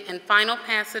reading and final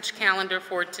passage calendar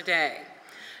for today.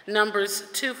 Numbers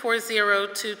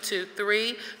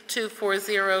 240223,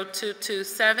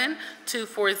 240227,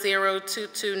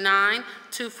 240229,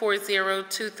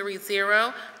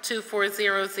 240230,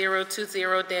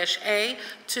 240020-A,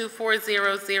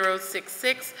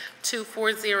 240066,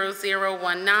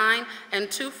 240019,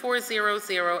 and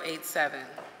 240087.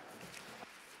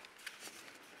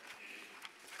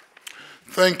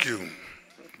 Thank you.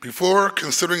 Before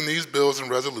considering these bills and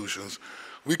resolutions,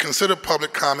 we consider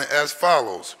public comment as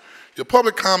follows. Your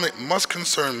public comment must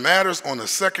concern matters on the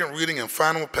second reading and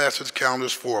final passage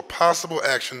calendars for possible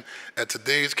action at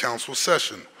today's council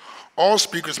session. All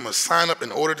speakers must sign up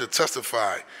in order to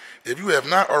testify. If you have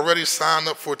not already signed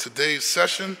up for today's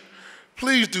session,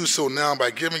 please do so now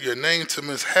by giving your name to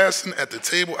Ms. Hassan at the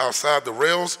table outside the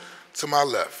rails to my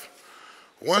left.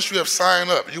 Once you have signed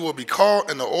up, you will be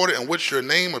called in the order in which your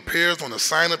name appears on the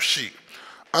sign-up sheet.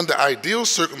 Under ideal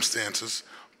circumstances,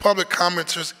 public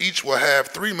commenters each will have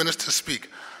 3 minutes to speak.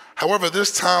 However,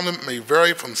 this time limit may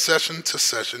vary from session to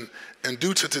session, and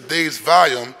due to today's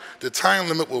volume, the time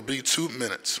limit will be 2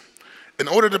 minutes. In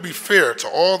order to be fair to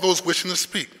all those wishing to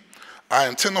speak, I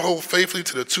intend to hold faithfully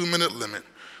to the 2-minute limit.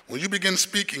 When you begin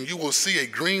speaking, you will see a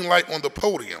green light on the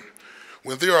podium.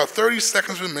 When there are 30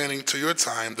 seconds remaining to your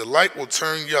time, the light will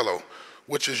turn yellow,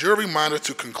 which is your reminder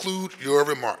to conclude your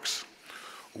remarks.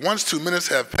 Once 2 minutes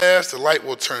have passed, the light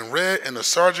will turn red and the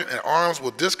sergeant at arms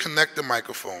will disconnect the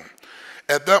microphone.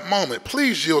 At that moment,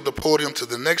 please yield the podium to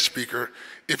the next speaker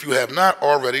if you have not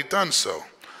already done so.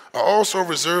 I also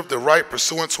reserve the right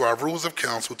pursuant to our rules of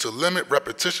council to limit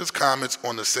repetitious comments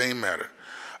on the same matter.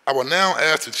 I will now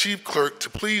ask the chief clerk to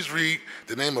please read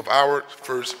the name of our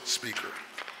first speaker.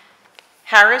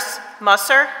 Harris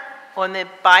Musser on the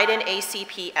Biden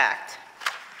ACP Act.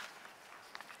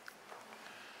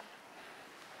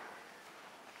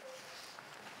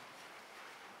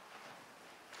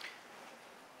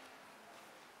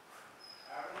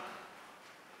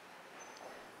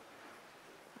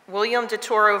 William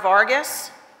DeToro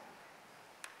Vargas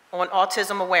on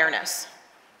autism awareness.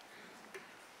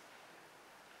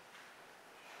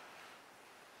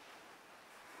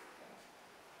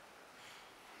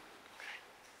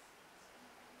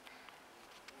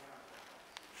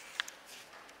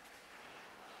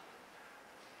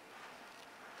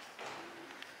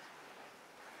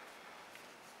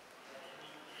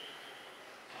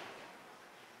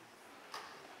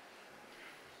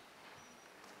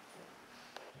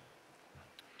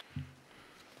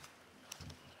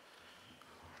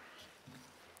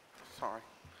 Sorry.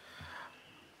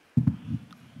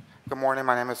 Good morning,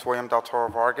 my name is William Del Toro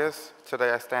Vargas. Today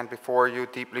I stand before you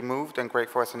deeply moved and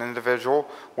grateful as an individual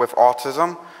with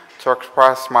autism to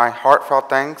express my heartfelt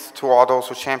thanks to all those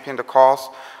who champion the cause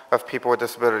of people with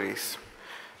disabilities.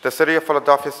 The City of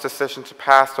Philadelphia's decision to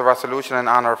pass the resolution in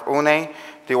honor of UNE,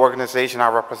 the organization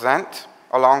I represent,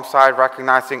 alongside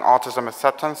recognizing Autism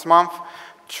Acceptance Month,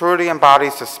 truly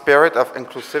embodies the spirit of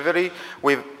inclusivity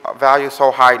we value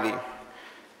so highly.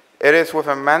 It is with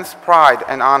immense pride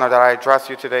and honor that I address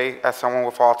you today as someone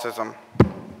with autism.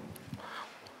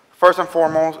 First and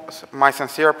foremost, my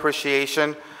sincere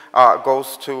appreciation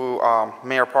goes to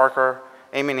Mayor Parker,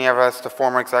 Amy Nieves, the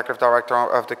former Executive Director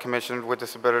of the Commission with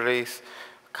Disabilities,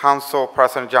 Council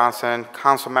President Johnson,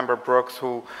 Council Member Brooks,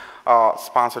 who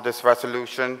sponsored this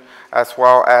resolution, as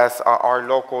well as our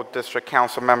local District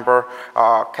Council Member,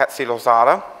 Ketsi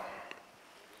Lozada,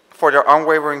 for their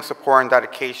unwavering support and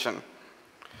dedication.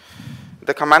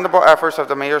 The commendable efforts of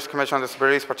the Mayor's Commission on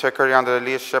Disabilities, particularly under the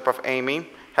leadership of Amy,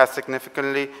 has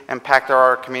significantly impacted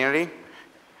our community.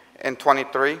 In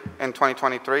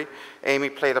 2023, Amy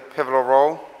played a pivotal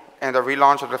role in the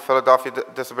relaunch of the Philadelphia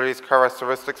Disabilities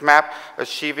Characteristics Map,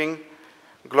 achieving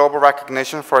global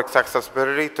recognition for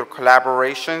accessibility through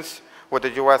collaborations with the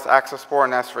U.S. Access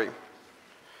Board and ESRI.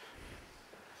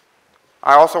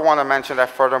 I also want to mention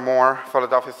that furthermore,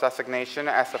 Philadelphia's designation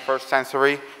as the first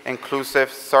sensory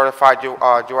inclusive certified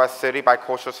U.S. city by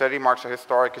Coastal City marks a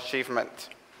historic achievement.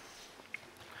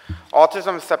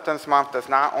 Autism Acceptance Month does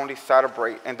not only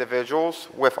celebrate individuals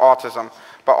with autism,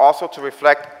 but also to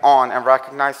reflect on and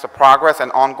recognize the progress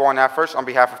and ongoing efforts on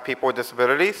behalf of people with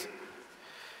disabilities.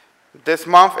 This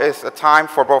month is a time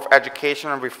for both education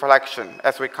and reflection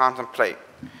as we contemplate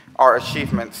our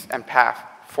achievements and path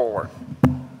forward.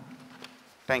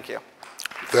 Thank you.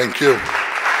 Thank you.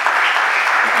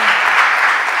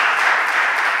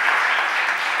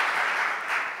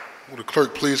 Will the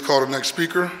clerk please call the next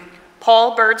speaker?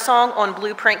 Paul Birdsong on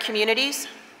Blueprint Communities.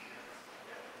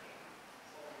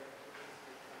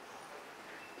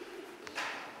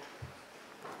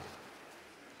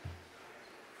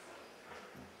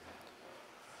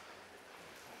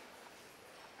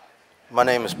 My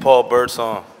name is Paul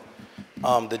Birdsong.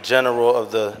 I'm the general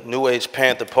of the New Age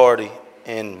Panther Party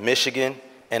in Michigan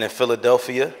and in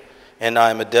Philadelphia, and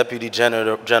I'm a deputy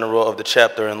general of the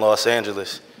chapter in Los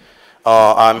Angeles.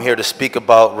 I'm here to speak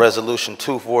about Resolution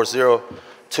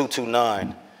 240229.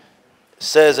 It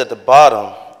says at the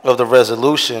bottom of the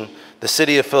resolution, the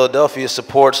City of Philadelphia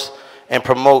supports and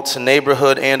promotes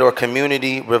neighborhood and or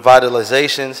community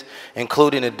revitalizations,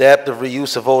 including adaptive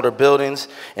reuse of older buildings,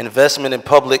 investment in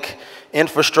public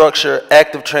infrastructure,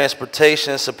 active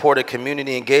transportation, supported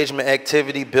community engagement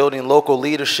activity, building local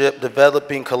leadership,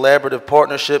 developing collaborative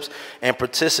partnerships, and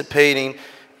participating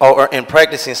in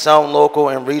practicing sound local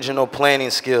and regional planning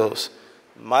skills.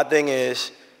 My thing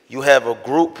is, you have a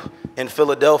group in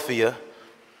Philadelphia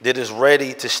that is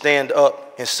ready to stand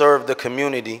up and serve the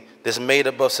community that's made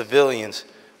up of civilians.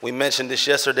 We mentioned this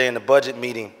yesterday in the budget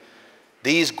meeting.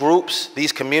 These groups,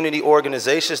 these community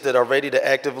organizations that are ready to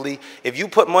actively, if you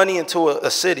put money into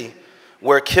a city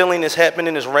where killing is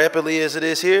happening as rapidly as it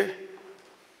is here,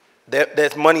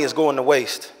 that money is going to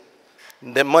waste.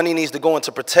 That money needs to go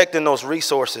into protecting those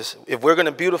resources. If we're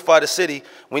gonna beautify the city,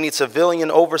 we need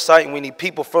civilian oversight and we need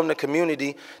people from the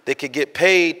community that could get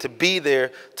paid to be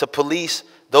there to police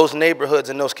those neighborhoods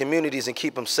and those communities and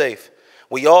keep them safe.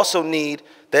 We also need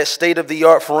that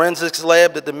state-of-the-art forensics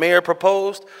lab that the mayor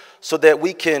proposed so that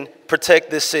we can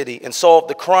protect this city and solve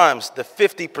the crimes, the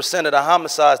 50% of the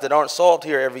homicides that aren't solved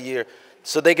here every year,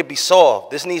 so they could be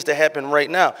solved. This needs to happen right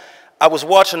now. I was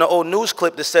watching an old news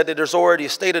clip that said that there's already a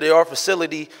state-of-the-art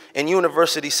facility in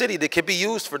University City that could be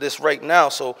used for this right now.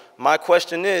 So my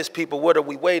question is, people, what are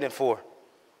we waiting for?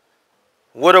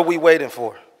 What are we waiting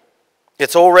for?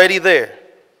 It's already there.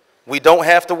 We don't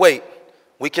have to wait.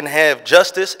 We can have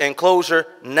justice and closure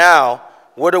now.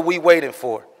 What are we waiting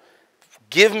for?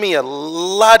 Give me a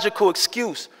logical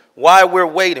excuse why we're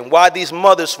waiting, why these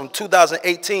mothers from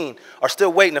 2018 are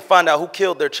still waiting to find out who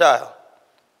killed their child.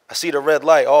 I see the red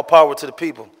light. All power to the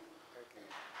people.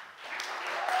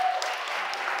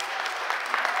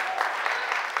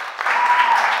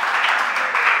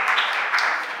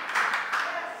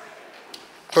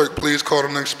 Clerk, please call the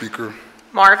next speaker.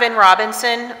 Marvin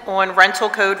Robinson on rental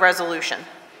code resolution.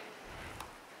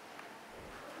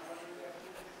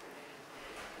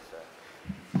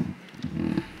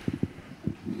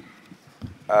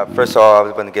 First of all, I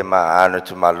was going to give my honor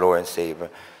to my Lord and Savior,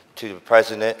 to the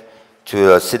President, to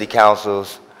the City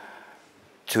Councils,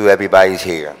 to everybody's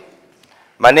here.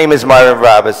 My name is Marvin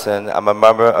Robinson. I'm a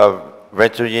member of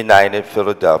Rental United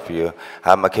Philadelphia.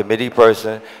 I'm a committee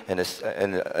person and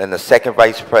the second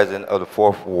vice president of the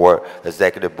 4th Ward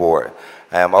Executive Board.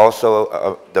 I am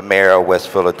also the mayor of West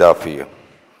Philadelphia,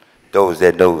 those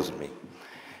that knows me.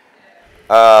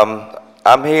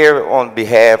 I'm here on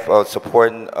behalf of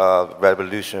supporting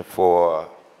Revolution for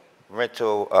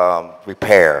rental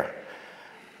repair.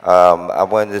 I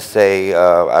wanted to say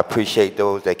I appreciate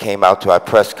those that came out to our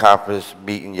press conference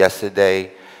meeting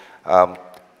yesterday.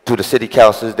 To the city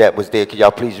councilors that was there, could y'all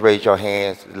please raise your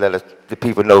hands and let the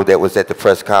people know that was at the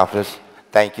press conference.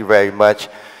 Thank you very much.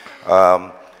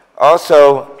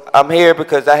 Also, I'm here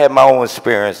because I have my own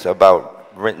experience about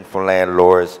renting from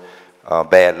landlords,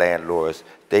 bad landlords.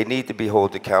 They need to be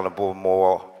held accountable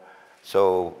more.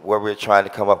 So where we're trying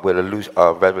to come up with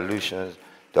a resolution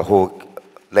to hold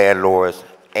landlords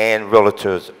and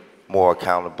realtors more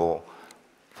accountable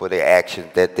for their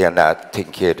actions that they're not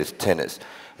taking care of the tenants.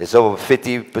 It's over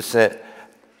 50%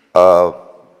 of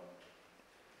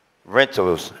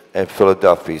rentals in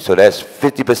Philadelphia. So that's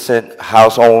 50%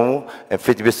 house owned and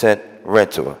 50%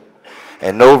 rental.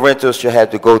 And no rentals should have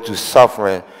to go through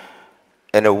suffering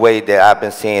in a way that I've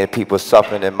been seeing people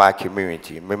suffering in my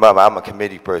community. Remember, I'm a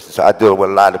committee person, so I deal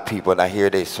with a lot of people and I hear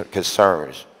their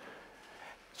concerns.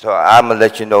 So I'm gonna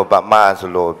let you know about mine a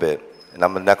little bit. And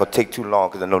I'm not gonna take too long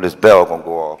because I know this bell gonna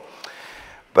go off.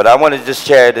 But I wanna just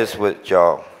share this with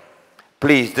y'all.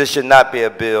 Please, this should not be a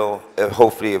bill,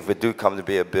 hopefully if it do come to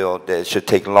be a bill, that it should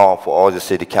take long for all the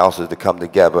city councils to come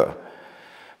together.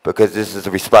 Because this is a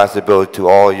responsibility to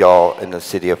all y'all in the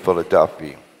city of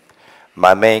Philadelphia.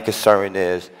 My main concern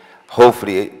is,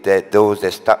 hopefully, that those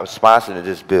that stop sponsoring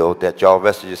this bill, that y'all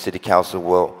rest of your city council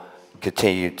will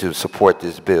continue to support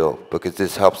this bill, because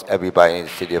this helps everybody in the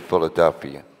city of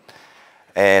Philadelphia.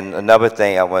 And another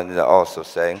thing I wanted to also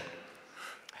say,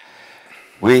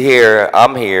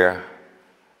 I'm here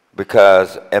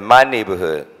because in my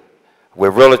neighborhood, where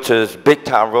realtors,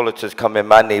 big-time realtors come in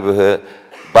my neighborhood,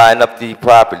 buying up these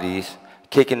properties,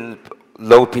 kicking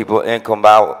low people income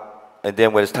out, and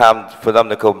then when it's time for them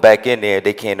to go back in there,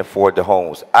 they can't afford the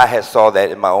homes. I had saw that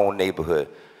in my own neighborhood,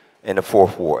 in the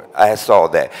 4th Ward. I had saw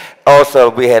that. Also,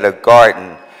 we had a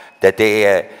garden that they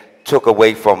had took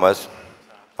away from us.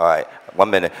 All right, 1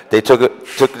 minute. They took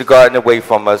the garden away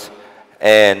from us,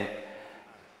 and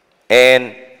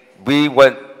we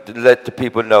want to let the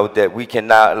people know that we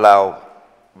cannot allow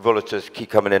villagers keep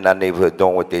coming in our neighborhood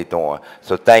doing what they're doing.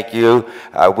 So thank you.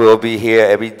 I will be here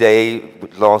every day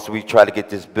as long as we try to get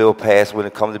this bill passed when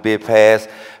it comes to being passed,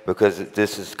 because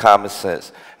this is common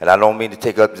sense. And I don't mean to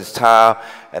take up this time,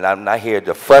 and I'm not here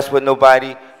to fuss with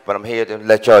nobody, but I'm here to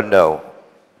let y'all know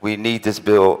we need this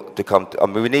bill to come to,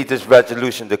 we need this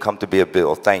resolution to come to be a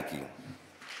bill. Thank you.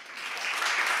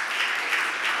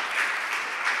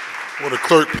 Will the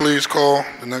clerk please call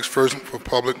the next person for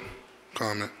public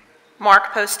comment?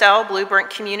 Mark Postel, Blueprint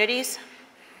Communities.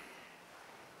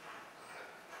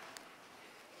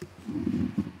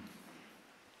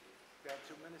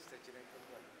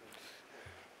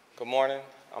 Good morning.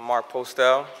 I'm Mark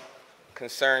Postel,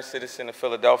 concerned citizen of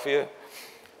Philadelphia.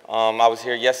 I was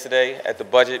here yesterday at the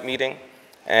budget meeting,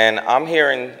 and I'm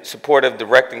here in support of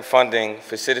directing funding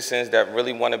for citizens that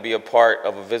really want to be a part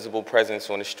of a visible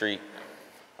presence on the street.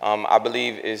 I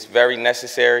believe it's very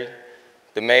necessary.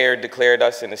 The mayor declared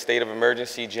us in a state of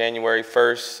emergency January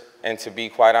 1st, and to be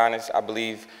quite honest, I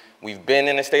believe we've been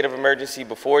in a state of emergency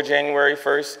before January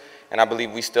 1st, and I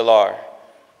believe we still are.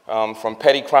 From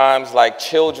petty crimes like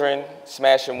children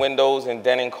smashing windows and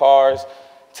denting cars,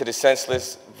 to the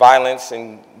senseless violence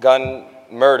and gun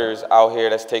murders out here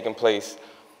that's taking place.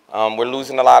 We're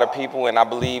losing a lot of people, and I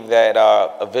believe that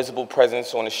a visible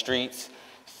presence on the streets,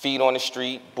 feet on the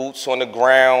street, boots on the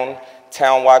ground,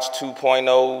 Town Watch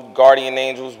 2.0, Guardian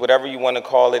Angels, whatever you want to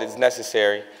call it, is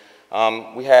necessary.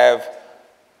 We have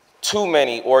too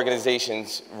many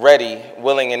organizations ready,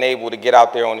 willing, and able to get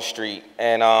out there on the street.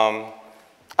 And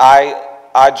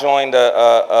I joined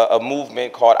a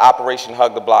movement called Operation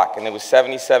Hug the Block, and it was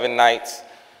 77 nights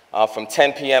from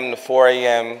 10 p.m. to 4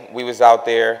 a.m. We was out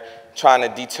there trying to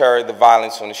deter the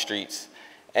violence on the streets.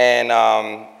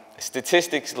 And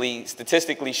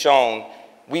statistically shown,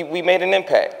 we made an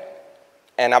impact.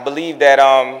 And I believe that,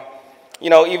 you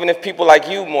know, even if people like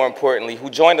you, more importantly, who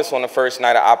joined us on the first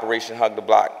night of Operation Hug the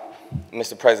Block,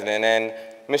 Mr. President, and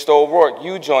Mr. O'Rourke,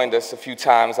 you joined us a few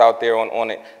times out there on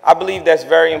it. I believe that's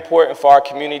very important for our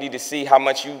community to see how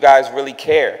much you guys really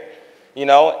care, you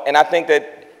know? And I think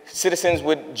that citizens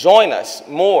would join us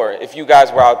more if you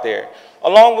guys were out there,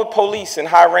 along with police and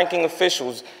high-ranking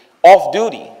officials off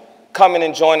duty, coming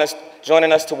and joining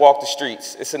us to walk the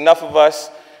streets. It's enough of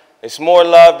us. It's more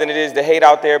love than it is the hate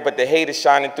out there, but the hate is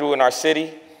shining through in our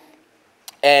city.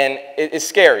 And it's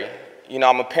scary. You know,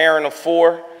 I'm a parent of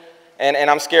 4, and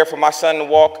I'm scared for my son to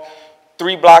walk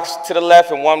 3 blocks to the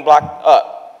left and 1 block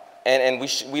up. And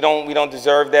we don't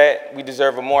deserve that. We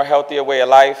deserve a more healthier way of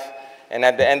life. And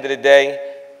at the end of the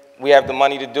day, we have the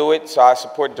money to do it, so I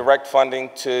support direct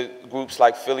funding to groups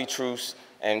like Philly Truce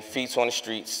and Feet on the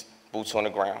Streets, Boots on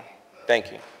the Ground.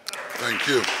 Thank you. Thank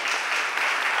you.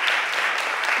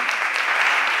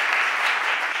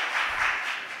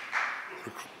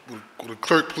 Will the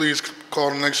clerk please call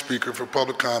the next speaker for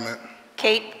public comment?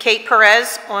 Kate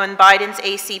Perez on Biden's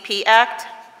ACP Act.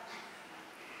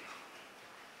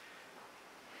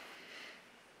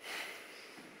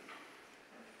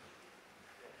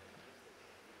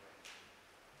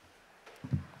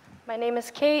 My name is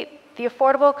Kate. The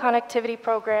Affordable Connectivity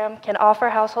Program can offer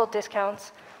household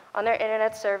discounts on their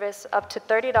internet service up to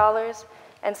 $30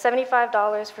 and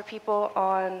 $75 for people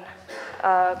on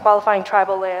qualifying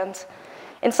tribal lands.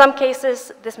 In some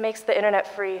cases, this makes the internet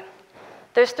free.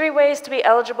 There's 3 ways to be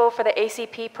eligible for the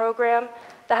ACP program.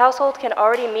 The household can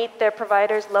already meet their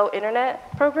provider's low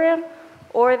internet program,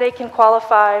 or they can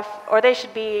qualify, or they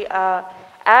should be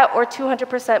at or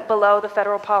 200% below the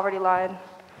federal poverty line.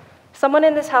 Someone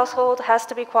in this household has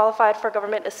to be qualified for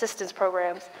government assistance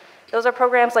programs. Those are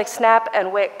programs like SNAP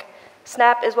and WIC.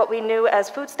 SNAP is what we knew as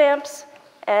food stamps,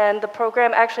 and the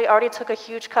program actually already took a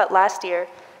huge cut last year,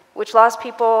 which lost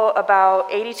people about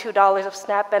 $82 of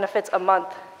SNAP benefits a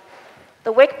month.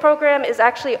 The WIC program is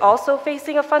actually also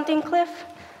facing a funding cliff,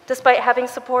 despite having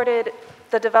supported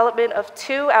the development of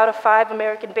 2 out of 5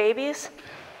 American babies.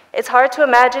 It's hard to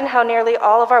imagine how nearly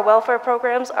all of our welfare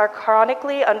programs are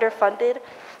chronically underfunded,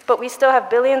 but we still have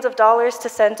billions of dollars to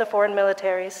send to foreign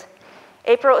militaries.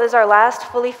 April is our last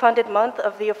fully funded month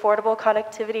of the Affordable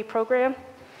Connectivity Program,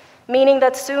 meaning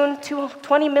that soon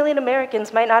 20 million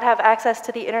Americans might not have access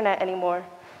to the internet anymore.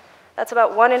 That's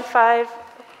about 1 in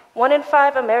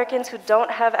 5 Americans who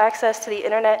don't have access to the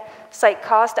internet cite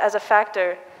cost as a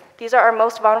factor. These are our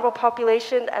most vulnerable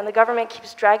population, and the government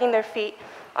keeps dragging their feet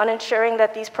on ensuring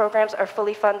that these programs are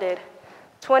fully funded.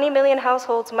 20 million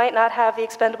households might not have the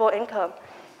expendable income,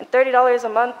 and $30 a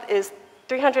month is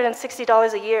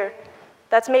 $360 a year.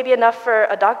 That's maybe enough for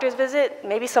a doctor's visit,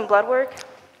 maybe some blood work.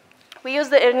 We use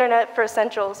the internet for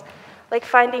essentials, like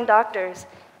finding doctors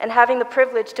and having the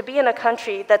privilege to be in a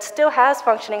country that still has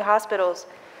functioning hospitals.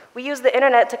 We use the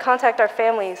internet to contact our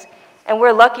families, and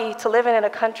we're lucky to live in a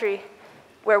country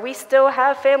where we still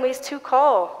have families to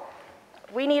call.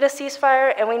 We need a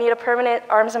ceasefire, and we need a permanent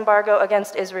arms embargo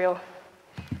against Israel.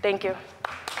 Thank you.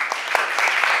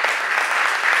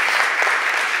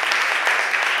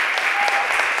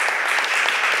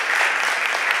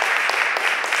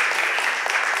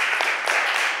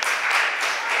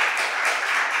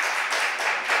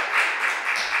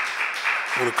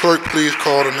 Will the clerk please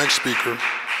call the next speaker?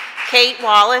 Kate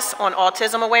Wallace on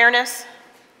autism awareness.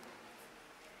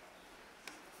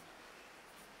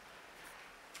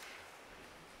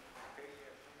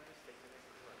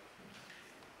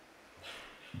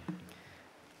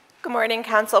 Good morning,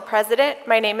 Council President.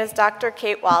 My name is Dr.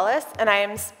 Kate Wallace, and I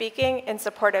am speaking in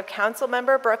support of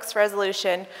Councilmember Brooks'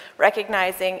 resolution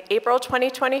recognizing April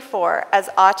 2024 as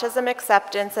Autism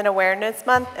Acceptance and Awareness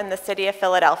Month in the City of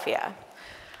Philadelphia.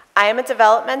 I am a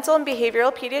developmental and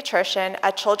behavioral pediatrician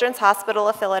at Children's Hospital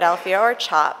of Philadelphia, or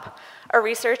CHOP, a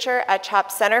researcher at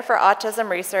CHOP's Center for Autism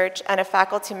Research, and a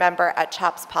faculty member at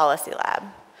CHOP's Policy Lab.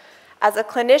 As a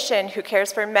clinician who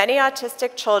cares for many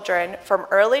autistic children from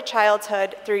early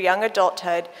childhood through young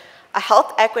adulthood, a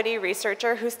health equity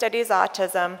researcher who studies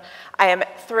autism, I am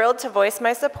thrilled to voice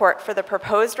my support for the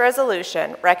proposed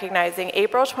resolution recognizing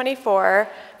April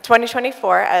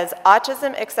 2024 as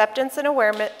Autism Acceptance and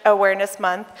Awareness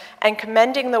Month and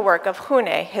commending the work of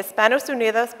JUNE, Hispanos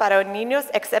Unidos para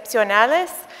Niños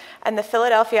Excepcionales, and the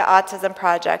Philadelphia Autism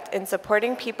Project in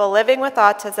supporting people living with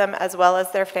autism as well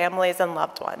as their families and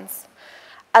loved ones.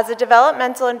 As a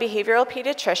developmental and behavioral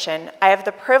pediatrician, I have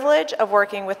the privilege of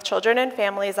working with children and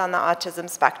families on the autism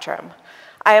spectrum.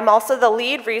 I am also the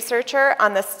lead researcher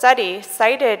on the study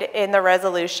cited in the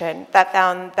resolution that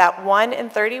found that 1 in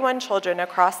 31 children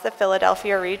across the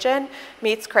Philadelphia region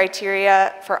meets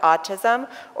criteria for autism,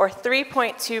 or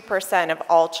 3.2% of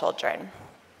all children.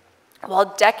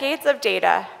 While decades of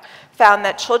data found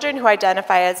that children who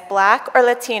identify as Black or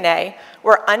Latine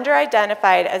were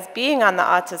under-identified as being on the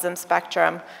autism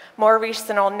spectrum, more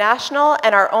recent national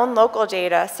and our own local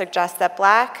data suggest that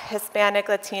Black, Hispanic,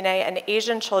 Latine, and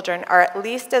Asian children are at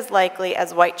least as likely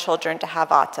as white children to have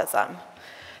autism.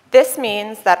 This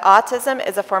means that autism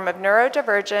is a form of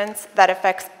neurodivergence that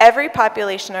affects every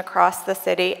population across the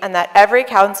city, and that every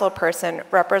council person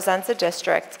represents a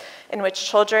district in which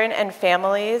children and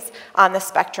families on the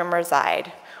spectrum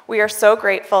reside. We are so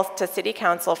grateful to City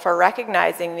Council for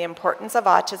recognizing the importance of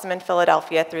autism in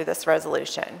Philadelphia through this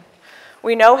resolution.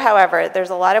 We know, however, there's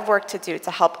a lot of work to do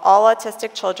to help all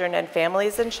autistic children and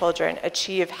families and children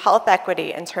achieve health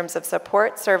equity in terms of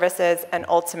support, services, and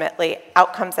ultimately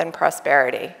outcomes and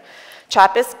prosperity.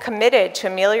 CHOP is committed to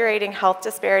ameliorating health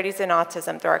disparities in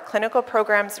autism through our clinical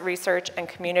programs, research, and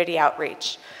community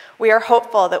outreach. We are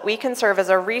hopeful that we can serve as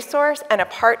a resource and a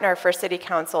partner for City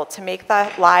Council to make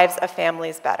the lives of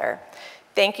families better.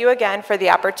 Thank you again for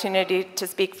the opportunity to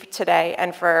speak today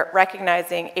and for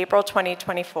recognizing April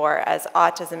 2024 as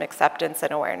Autism Acceptance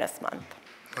and Awareness Month.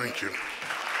 Thank you.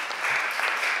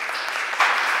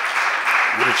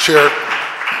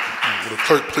 Will the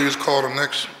clerk please call the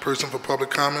next person for public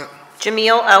comment?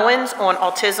 Jamil Owens on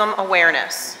autism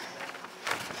awareness.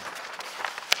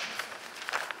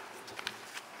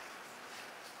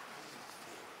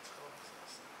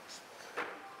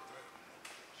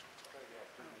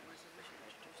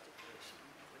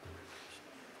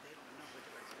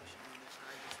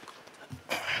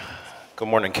 Good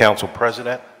morning, Council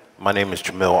President. My name is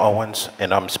Jamil Owens,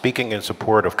 and I'm speaking in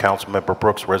support of Councilmember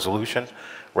Brooks' resolution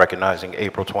recognizing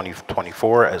April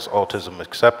 2024 as Autism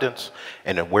Acceptance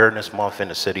and Awareness Month in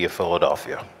the City of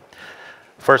Philadelphia.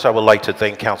 First, I would like to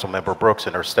thank Councilmember Brooks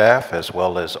and her staff, as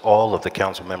well as all of the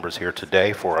council members here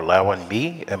today, for allowing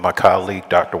me and my colleague,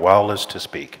 Dr. Wallace, to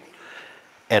speak.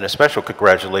 And a special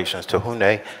congratulations to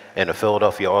JUNE and the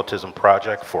Philadelphia Autism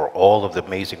Project for all of the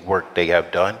amazing work they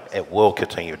have done and will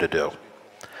continue to do.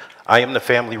 I am the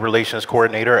Family Relations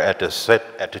Coordinator at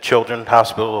the Children's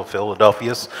Hospital of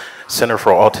Philadelphia's Center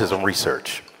for Autism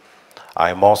Research.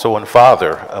 I am also a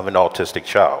father of an autistic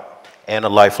child and a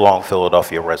lifelong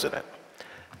Philadelphia resident.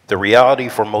 The reality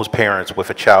for most parents with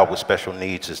a child with special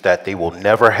needs is that they will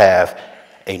never have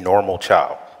a normal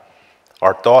child.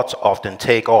 Our thoughts often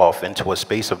take off into a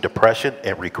space of depression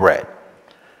and regret.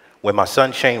 When my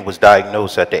son Shane was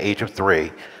diagnosed at the age of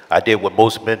 3, I did what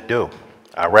most men do.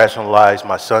 I rationalized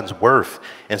my son's worth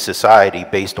in society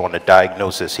based on the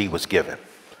diagnosis he was given.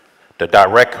 The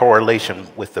direct correlation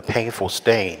with the painful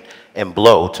stain and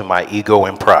blow to my ego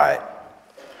and pride.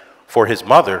 For his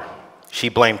mother, she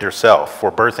blamed herself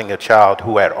for birthing a child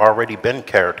who had already been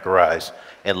characterized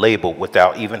and labeled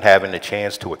without even having a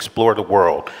chance to explore the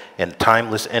world in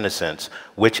timeless innocence,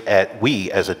 which we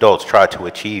as adults try to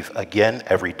achieve again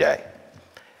every day.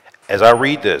 As I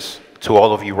read this to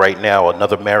all of you right now,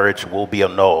 another marriage will be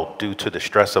annulled due to the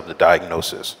stress of the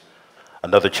diagnosis.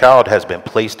 Another child has been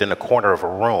placed in a corner of a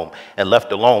room and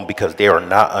left alone because they are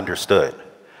not understood.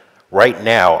 Right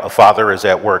now, a father is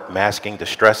at work masking the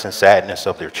stress and sadness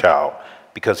of their child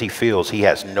because he feels he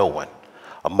has no one.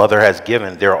 A mother has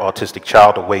given their autistic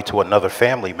child away to another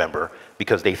family member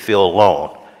because they feel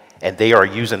alone, and they are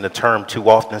using the term too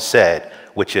often said,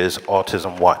 which is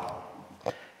Autism 1.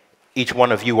 Each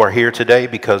one of you are here today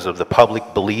because of the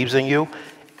public believes in you,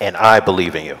 and I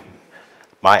believe in you.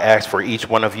 My ask for each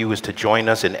one of you is to join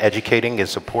us in educating and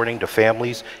supporting the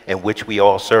families in which we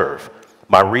all serve.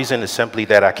 My reason is simply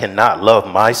that I cannot love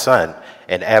my son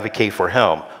and advocate for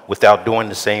him without doing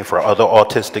the same for other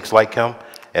autistics like him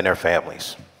and their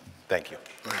families. Thank you.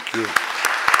 Thank you.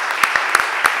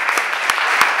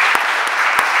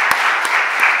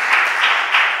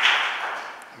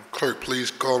 Clerk, please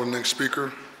call the next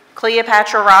speaker.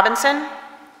 Cleopatra Robinson.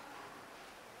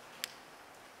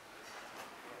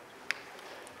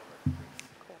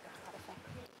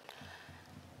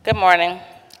 Good morning.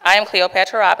 I am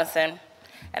Cleopatra Robinson,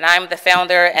 and I'm the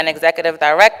founder and executive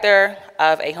director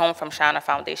of A Home from Shawna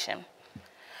Foundation,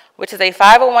 which is a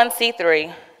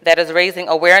 501c3 that is raising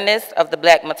awareness of the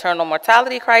Black maternal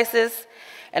mortality crisis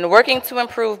and working to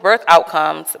improve birth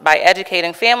outcomes by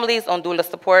educating families on doula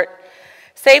support,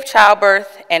 safe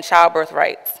childbirth, and childbirth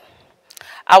rights.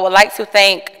 I would like to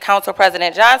thank Council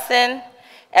President Johnson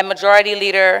and Majority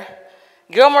Leader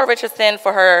Gilmore Richardson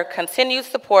for her continued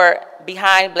support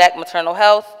behind Black maternal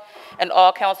health and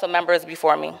all council members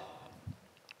before me.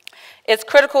 It's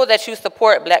critical that you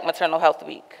support Black Maternal Health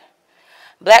Week.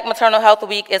 Black Maternal Health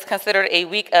Week is considered a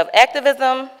week of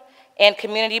activism and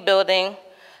community building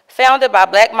founded by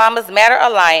Black Mamas Matter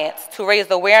Alliance to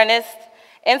raise awareness,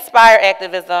 inspire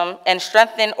activism, and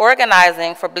strengthen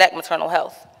organizing for Black maternal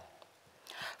health.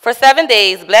 For 7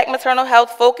 days, Black maternal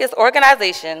health-focused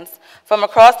organizations from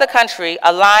across the country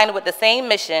align with the same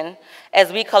mission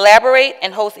as we collaborate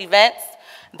and host events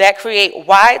that create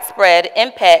widespread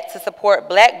impact to support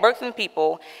Black birthing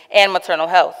people and maternal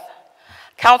health.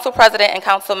 Council President and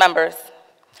council members,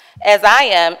 as I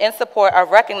am in support of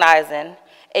recognizing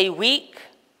a week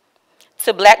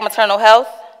to Black maternal health,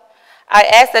 I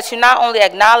ask that you not only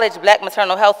acknowledge Black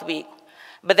Maternal Health Week,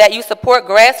 but that you support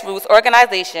grassroots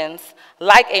organizations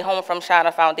like A Home from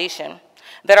Shawna Foundation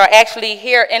that are actually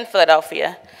here in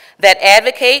Philadelphia that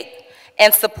advocate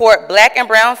and support Black and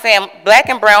brown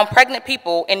pregnant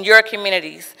people in your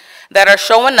communities that are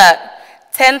showing up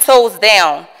 10 toes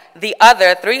down the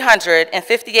other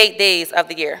 358 days of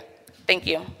the year. Thank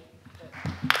you.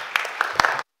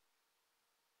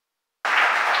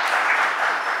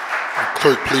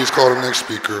 Clerk, please call the next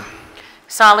speaker.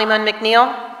 Solomon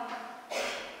McNeil.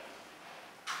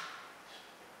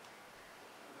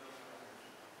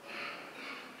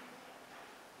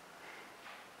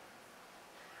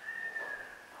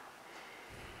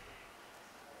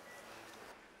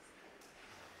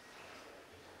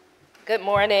 Good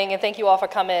morning, and thank you all for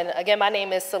coming. Again, my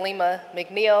name is Salima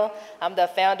McNeil. I'm the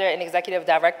founder and executive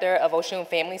director of Oshun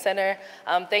Family Center.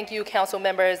 Thank you, council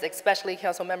members, especially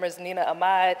council members Nina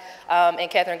Ahmad and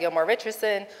Catherine Gilmore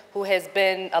Richardson, who has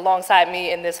been alongside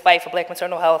me in this fight for Black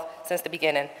maternal health since the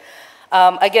beginning.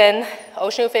 Again,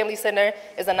 Oshun Family Center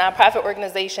is a nonprofit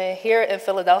organization here in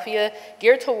Philadelphia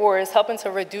geared towards helping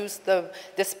to reduce the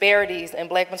disparities in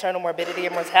Black maternal morbidity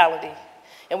and mortality.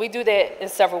 And we do that in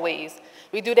several ways.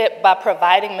 We do that by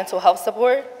providing mental health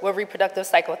support with reproductive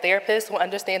psychotherapists who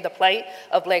understand the plight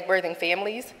of Black birthing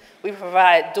families. We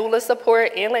provide doula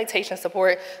support and lactation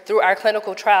support through our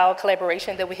clinical trial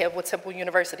collaboration that we have with Temple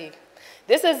University.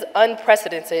 This is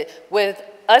unprecedented, with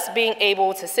us being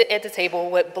able to sit at the table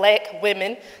with Black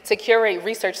women to curate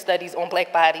research studies on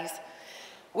Black bodies.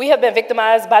 We have been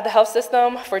victimized by the health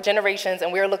system for generations,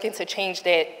 and we are looking to change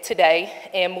that today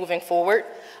and moving forward.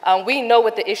 We know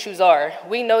what the issues are.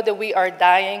 We know that we are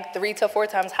dying 3 to 4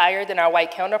 times higher than our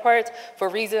white counterparts for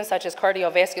reasons such as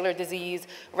cardiovascular disease,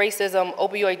 racism,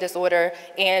 opioid disorder,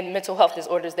 and mental health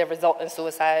disorders that result in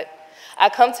suicide. I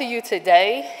come to you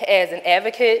today as an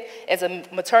advocate, as a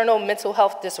maternal mental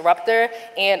health disruptor,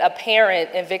 and a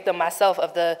parent and victim myself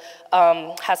of the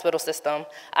hospital system.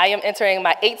 I am entering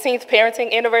my 18th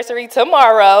parenting anniversary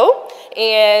tomorrow,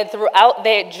 and throughout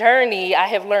that journey, I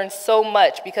have learned so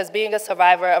much because being a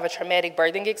survivor of a traumatic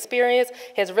birthing experience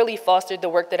has really fostered the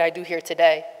work that I do here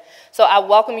today. So I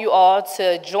welcome you all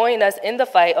to join us in the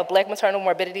fight of Black maternal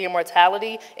morbidity and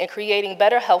mortality and creating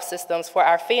better health systems for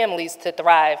our families to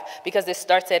thrive, because it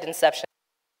starts at inception.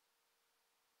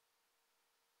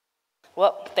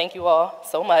 Well, thank you all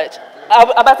so much. I'm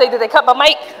about to say, did they cut my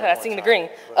mic? I seen the green.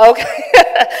 Okay.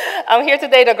 I'm here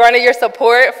today to garner your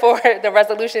support for the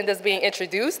resolution that's being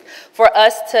introduced for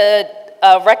us to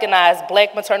recognize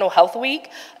Black Maternal Health Week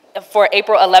for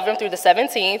April 11th through the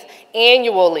 17th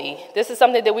annually. This is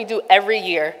something that we do every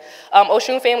year.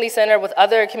 Oshun Family Center with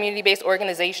other community-based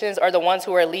organizations are the ones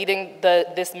who are leading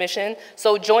this mission.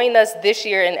 So join us this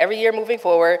year and every year moving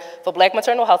forward for Black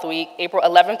Maternal Health Week, April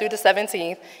 11th through the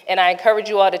 17th. And I encourage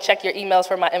you all to check your emails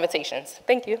for my invitations.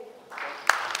 Thank you.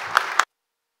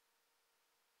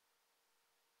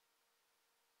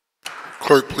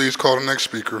 Clerk, please call the next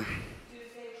speaker.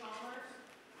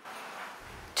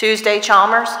 Tuesday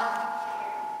Chalmers.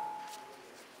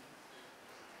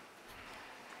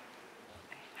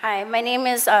 Hi, my name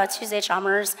is Tuesday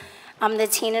Chalmers. I'm the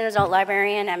teen and adult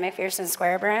librarian at McPherson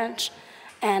Square Branch,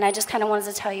 and I just kind of wanted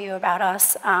to tell you about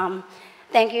us.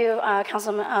 Thank you,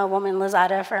 Councilwoman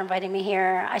Lozada, for inviting me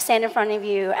here. I stand in front of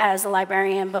you as a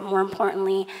librarian, but more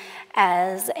importantly,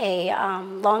 as a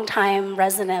longtime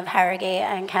resident of Harrogate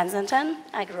and Kensington.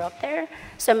 I grew up there.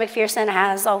 So McPherson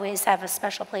has always have a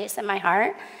special place in my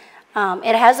heart.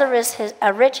 It has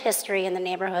a rich history in the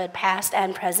neighborhood, past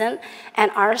and present,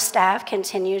 and our staff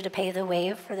continue to pave the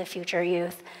way for the future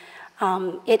youth.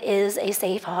 It is a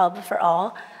safe hub for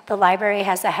all. The library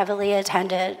has a heavily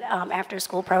attended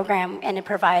after-school program, and it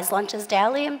provides lunches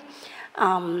daily.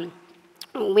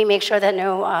 We make sure that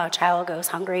no child goes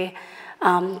hungry.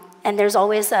 And there's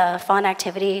always a fun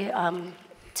activity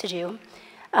to do.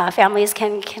 Families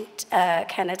can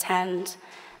attend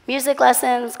music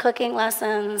lessons, cooking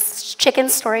lessons, chicken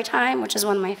story time, which is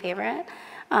one of my favorite,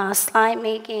 slime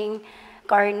making,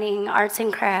 gardening, arts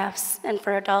and crafts. And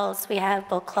for adults, we have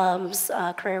book clubs,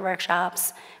 career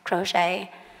workshops,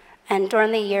 crochet. And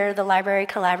during the year, the library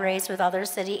collaborates with other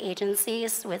city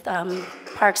agencies, with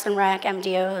Parks and Rec,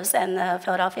 MDOs, and the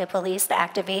Philadelphia Police to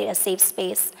activate a safe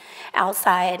space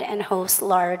outside and host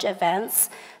large events,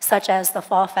 such as the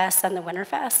Fall Fest and the Winter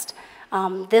Fest.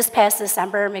 This past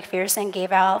December, McPherson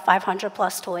gave out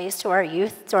 500+ toys to our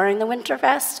youth during the Winter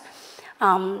Fest.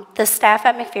 The staff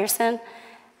at McPherson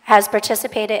has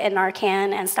participated in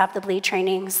Narcan and Stop the Bleed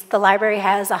trainings. The library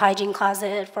has a hygiene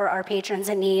closet for our patrons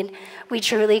in need. We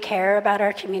truly care about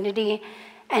our community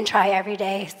and try every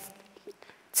day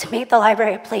to make the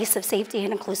library a place of safety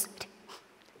and inclusivity.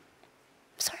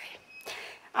 Sorry.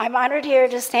 I'm honored here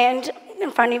to stand in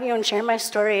front of you and share my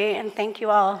story, and thank you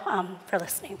all for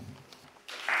listening.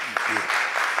 Thank you.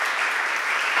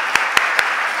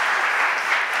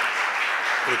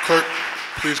 Will the clerk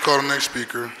please call the next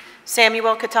speaker?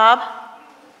 Samuel Katab.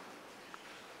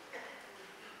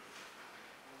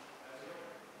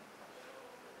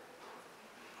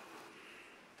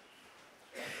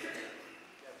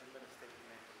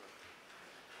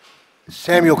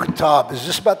 Samuel Katab, is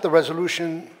this about the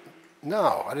resolution?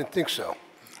 No, I didn't think so,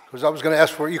 because I was going to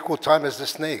ask for equal time as the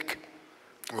snake.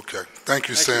 Okay, thank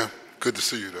you, Sam. Good to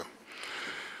see you, though.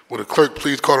 Will the clerk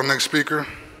please call the next speaker?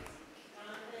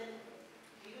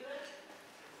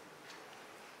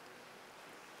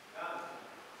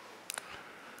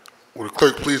 Will the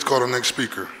clerk please call the next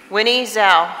speaker? Winnie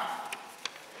Zhao.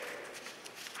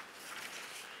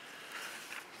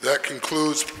 That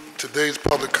concludes today's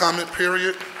public comment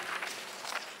period.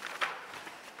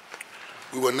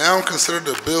 We will now consider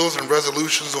the bills and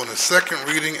resolutions on the second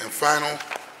reading and final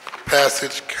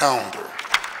passage calendar.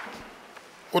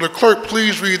 Will the clerk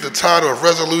please read the title of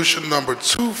resolution number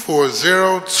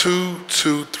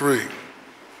 240223?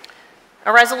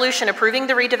 A resolution approving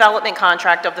the redevelopment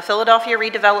contract of the Philadelphia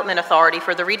Redevelopment Authority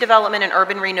for the redevelopment and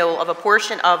urban renewal of a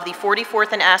portion of the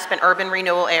 44th and Aspen urban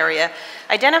renewal area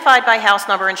identified by house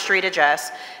number and street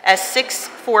address as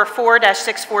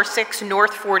 644-646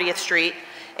 North 40th Street,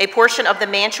 a portion of the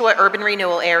Mantua urban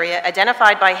renewal area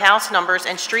identified by house numbers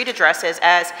and street addresses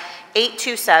as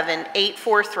 827,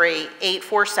 843,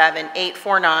 847,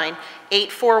 849,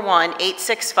 841,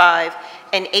 865,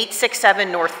 and 867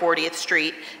 North 40th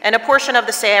Street, and a portion of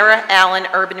the Sarah Allen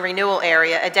urban renewal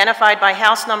area identified by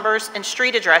house numbers and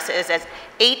street addresses as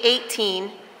 818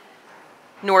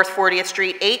 North 40th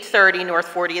Street, 830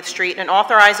 North 40th Street, and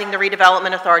authorizing the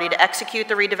redevelopment authority to execute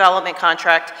the redevelopment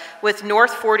contract with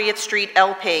North 40th Street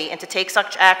LP and to take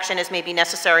such action as may be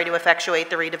necessary to effectuate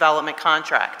the redevelopment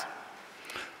contract.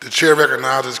 The chair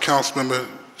recognizes Councilmember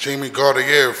Jamie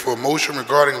Gaudier for a motion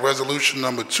regarding resolution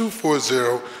number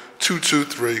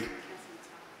 240223.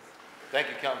 Thank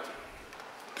you, Council.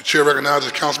 The chair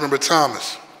recognizes Councilmember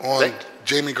Thomas. on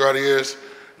Jamie Gautier's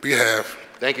behalf.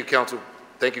 Thank you, Council.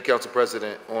 Thank you, Council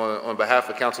President. On behalf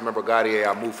of Councilmember Gautier,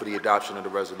 I move for the adoption of the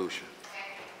resolution.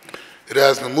 It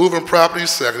has been moved and properly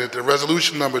seconded that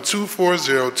resolution number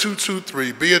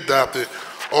 240223 be adopted.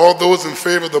 All those in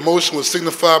favor of the motion will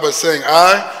signify by saying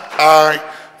aye. Aye.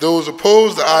 Those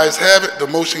opposed, the ayes have it. The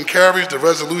motion carries. The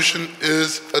resolution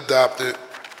is adopted.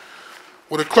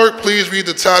 Will the clerk please read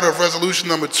the title of resolution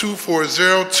number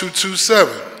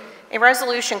 240227? A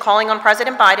resolution calling on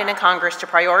President Biden and Congress to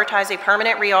prioritize a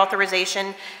permanent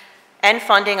reauthorization and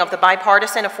funding of the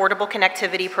Bipartisan Affordable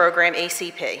Connectivity Program,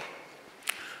 ACP.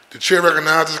 The chair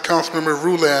recognizes Councilmember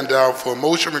Rue Landau for a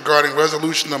motion regarding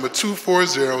resolution number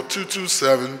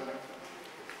 240227.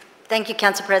 Thank you,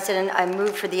 Council President. I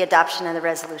move for the adoption of the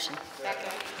resolution.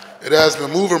 It has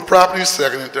been moved and properly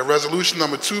seconded that resolution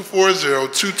number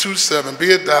 240227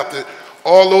 be adopted.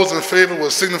 All those in favor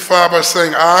will signify by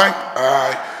saying aye.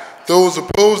 Aye. Those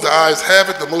opposed, the ayes have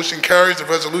it. The motion carries. The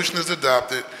resolution is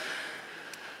adopted.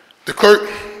 The clerk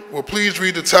will please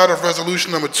read the title of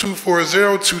resolution number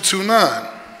 240229.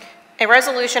 A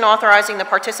resolution authorizing the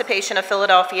participation of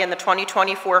Philadelphia in the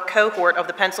 2024 cohort of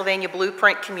the Pennsylvania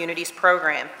Blueprint Communities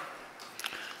Program.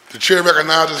 The chair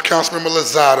recognizes Councilmember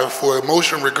Lozada for a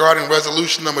motion regarding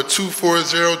resolution number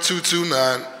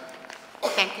 240229.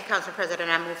 Thank you, Council President.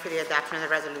 I move for the adoption of the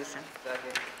resolution.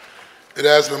 It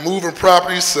has been moved and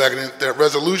properly seconded that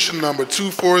resolution number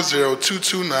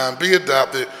 240229 be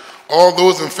adopted. All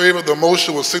those in favor of the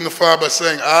motion will signify by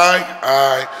saying aye.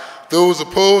 Aye. Those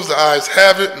opposed, the ayes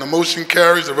have it, and the motion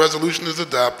carries. The resolution is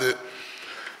adopted.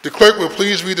 The clerk will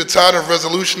please read the title of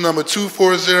resolution number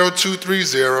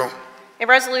 240230. A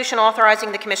resolution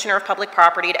authorizing the Commissioner of Public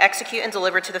Property to execute and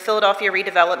deliver to the Philadelphia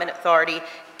Redevelopment Authority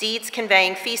deeds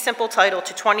conveying fee simple title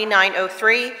to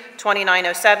 2903,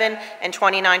 2907, and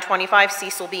 2925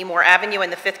 Cecil B. Moore Avenue in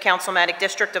the 5th Councilmanic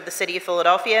District of the City of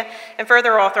Philadelphia, and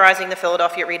further authorizing the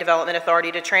Philadelphia Redevelopment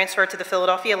Authority to transfer to the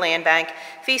Philadelphia Land Bank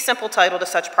fee simple title to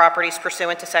such properties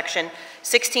pursuant to Section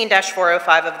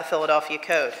 16-405 of the Philadelphia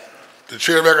Code. The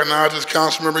chair recognizes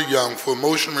Councilmember Young for a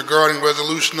motion regarding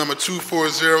resolution number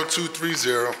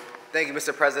 240230. Thank you,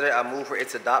 Mr. President. I move for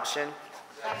its adoption.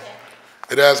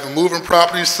 It has been moved and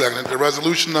properly seconded that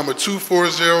resolution number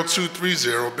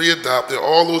 240230 be adopted.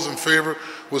 All those in favor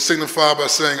will signify by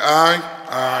saying aye.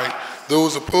 Aye.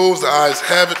 Those opposed, the ayes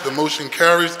have it. The motion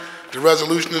carries. The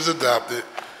resolution is adopted.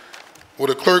 Will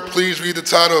the clerk please read the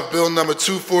title of bill number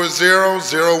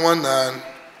 240019?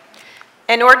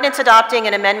 An ordinance adopting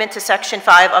an amendment to Section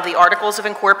 5 of the Articles of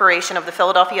Incorporation of the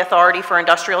Philadelphia Authority for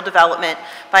Industrial Development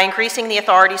by increasing the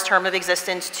authority's term of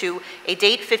existence to a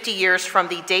date 50 years from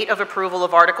the date of approval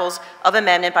of Articles of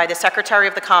Amendment by the Secretary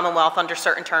of the Commonwealth under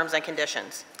certain terms and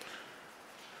conditions.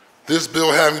 This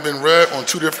bill having been read on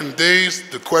 2 different days,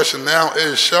 the question now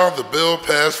is, shall the bill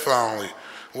pass finally?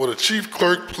 Will the chief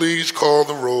clerk please call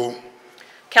the roll?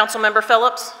 Councilmember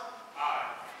Phillips? Aye.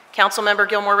 Councilmember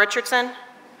Gilmore Richardson?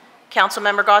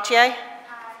 Councilmember Gautier? Aye.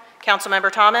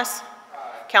 Councilmember Thomas? Aye.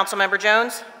 Councilmember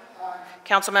Jones? Aye.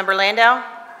 Councilmember Landau?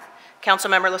 Aye.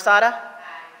 Councilmember Lozada? Aye.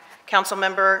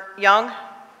 Councilmember Young? Aye.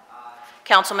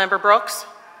 Councilmember Brooks? Aye.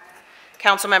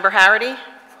 Councilmember Harity? Aye.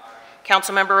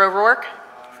 Councilmember O'Rourke?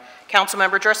 Aye.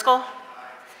 Councilmember Driscoll? Aye.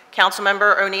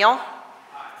 Councilmember O'Neill? Aye.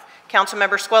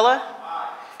 Councilmember Squilla? Aye.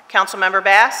 Councilmember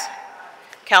Bass? Aye.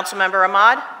 Councilmember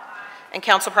Ahmad? Aye. And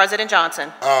Council President Johnson?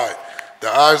 Aye. The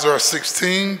ayes are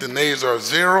 16, the nays are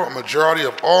 0. A majority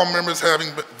of all members having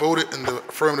voted in the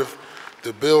affirmative,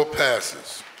 the bill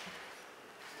passes.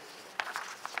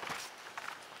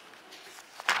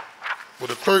 Will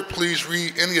the clerk please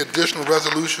read any additional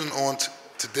resolution on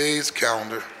today's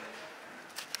calendar?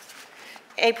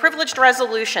 A privileged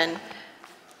resolution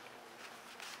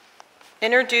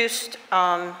introduced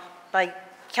by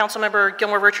Councilmember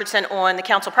Gilmore Richardson on the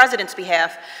Council President's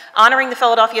behalf, honoring the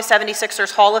Philadelphia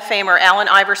 76ers Hall of Famer Allen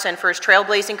Iverson for his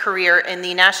trailblazing career in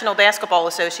the National Basketball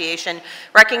Association,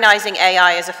 recognizing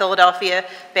AI as a Philadelphia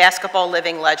basketball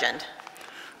living legend.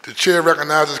 The chair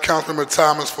recognizes Councilmember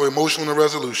Thomas for a motion on the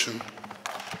resolution.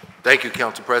 Thank you,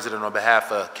 Council President. On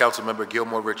behalf of Councilmember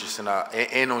Gilmore Richardson,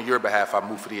 and on your behalf, I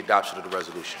move for the adoption of the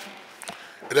resolution.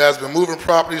 It has been moved and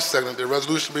properly seconded that the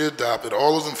resolution be adopted.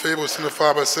 All those in favor will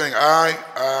signify by saying aye.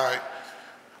 Aye.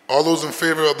 All those in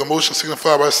favor of the motion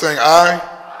signify by saying aye.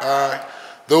 Aye.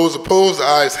 Those opposed, the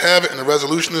ayes have it, and the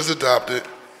resolution is adopted.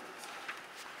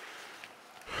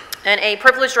 And a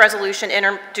privileged resolution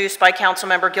introduced by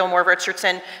Councilmember Gilmore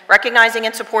Richardson, recognizing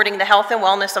and supporting the health and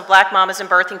wellness of Black mamas and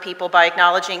birthing people by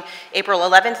acknowledging April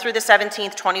 11th through the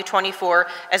 17th, 2024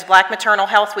 as Black Maternal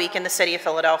Health Week in the City of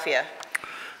Philadelphia.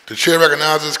 The chair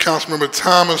recognizes Councilmember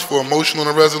Thomas for a motion on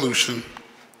the resolution.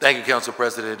 Thank you, Council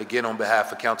President. Again, on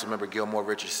behalf of Councilmember Gilmore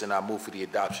Richardson, I move for the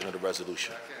adoption of the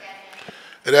resolution.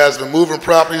 It has been moved and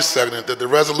properly seconded that the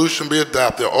resolution be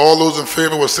adopted. All those in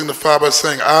favor will signify by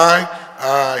saying aye.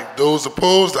 Aye. Those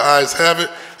opposed, the ayes have it,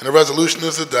 and the resolution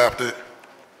is adopted.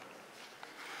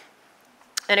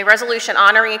 And a resolution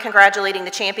honoring and congratulating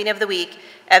the Champion of the Week,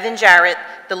 Evan Jarrett,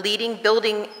 the leading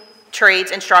building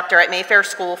trades instructor at Mayfair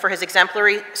School, for his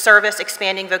exemplary service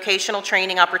expanding vocational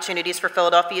training opportunities for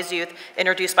Philadelphia's youth,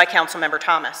 introduced by Councilmember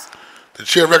Thomas. The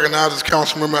chair recognizes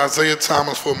Councilmember Isaiah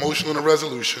Thomas for a motion on the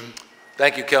resolution.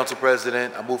 Thank you, Council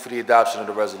President. I move for the adoption of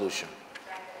the resolution.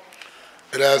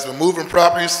 It has been moved and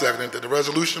properly seconded that the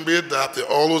resolution be adopted.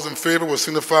 All those in favor will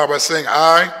signify by saying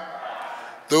aye.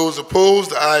 Those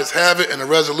opposed, the ayes have it, and the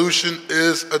resolution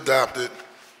is adopted.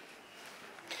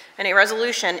 And a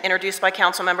resolution introduced by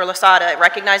Councilmember Lasada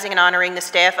recognizing and honoring the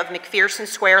staff of McPherson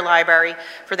Square Library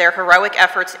for their heroic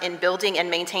efforts in building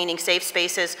and maintaining safe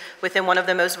spaces within one of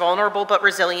the most vulnerable but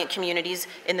resilient communities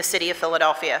in the city of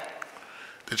Philadelphia.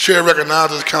 The chair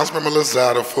recognizes Councilmember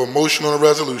Lozada for a motion on the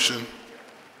resolution.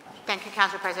 Thank you,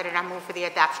 Council President. I move for the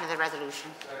adoption of the resolution.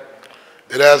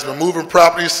 It has been moved and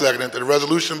properly seconded that the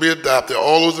resolution be adopted.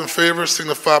 All those in favor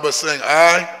signify by saying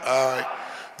aye. Aye.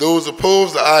 Those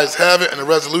opposed, the ayes have it, and the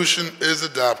resolution is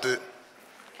adopted.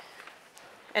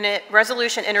 And a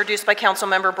resolution introduced by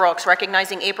Councilmember Brooks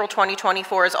recognizing April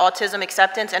 2024 as Autism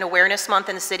Acceptance and Awareness Month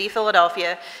in the city of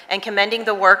Philadelphia and commending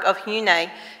the work of HUNE,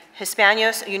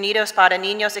 Hispanos Unidos para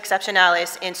Niños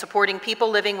Excepcionales, in supporting people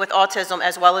living with autism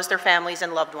as well as their families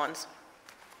and loved ones.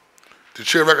 The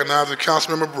chair recognizes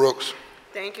Councilmember Brooks.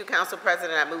 Thank you, Council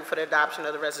President. I move for the adoption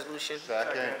of the resolution.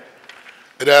 Second.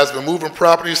 It has been moved and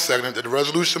properly seconded that the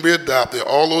resolution be adopted.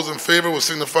 All those in favor will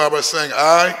signify by saying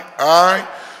aye. Aye.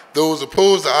 Those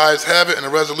opposed, the ayes have it, and the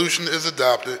resolution is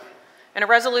adopted. And a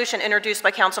resolution introduced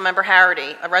by Councilmember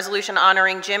Harity, a resolution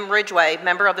honoring Jim Ridgway,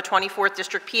 member of the 24th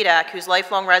District PDAC, whose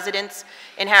lifelong residence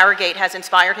in Harrogate has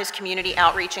inspired his community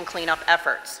outreach and cleanup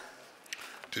efforts.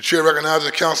 The chair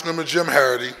recognizes Councilmember Jim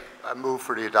Harity. I move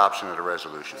for the adoption of the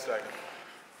resolution. Second.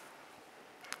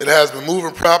 It has been moved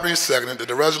and properly seconded that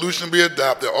the resolution be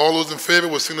adopted. All those in favor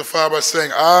will signify by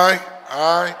saying aye.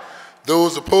 Aye.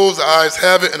 Those opposed, the ayes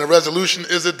have it, and the resolution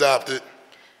is adopted.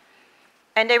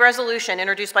 And a resolution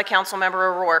introduced by Councilmember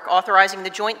O'Rourke authorizing the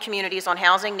joint communities on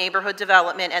housing, neighborhood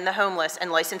development, and the homeless,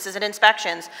 and licenses and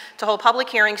inspections to hold public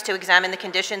hearings to examine the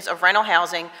conditions of rental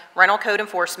housing, rental code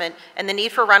enforcement, and the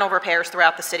need for rental repairs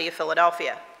throughout the city of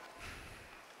Philadelphia.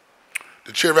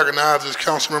 The chair recognizes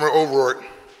Councilmember O'Rourke.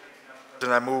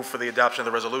 And I move for the adoption of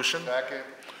the resolution. Second.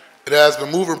 It has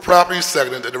been moved and properly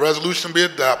seconded that the resolution be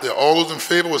adopted. All those in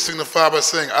favor will signify by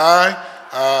saying aye.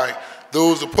 Aye.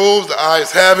 Those opposed, the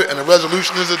ayes have it, and the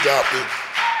resolution is adopted.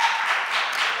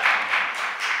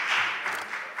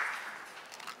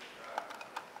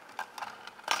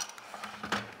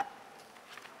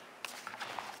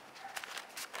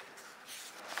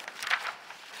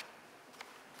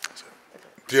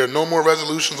 There are no more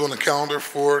resolutions on the calendar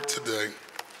for today.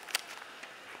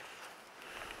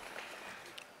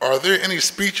 Are there any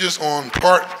speeches on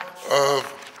part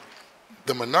of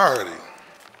the minority?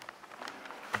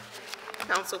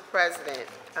 Council President,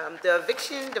 the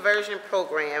eviction diversion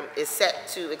program is set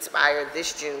to expire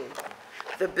this June.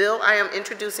 The bill I am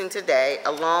introducing today,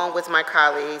 along with my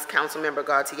colleagues, Councilmember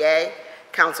Gautier,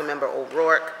 Councilmember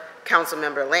O'Rourke,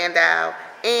 Councilmember Landau,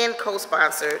 and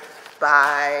co-sponsored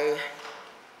by,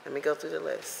 let me go through the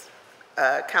list,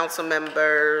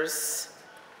 Councilmembers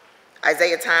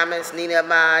Isaiah Thomas, Nina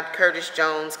Ahmad, Curtis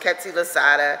Jones, Ketsi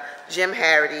Lasada, Jim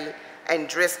Harity,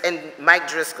 and Mike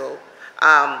Driscoll,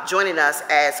 joining us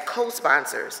as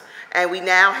co-sponsors. And we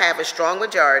now have a strong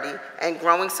majority and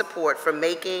growing support for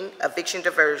making eviction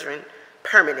diversion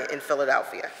permanent in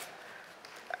Philadelphia.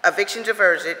 Eviction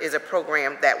diversion is a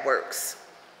program that works.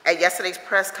 At yesterday's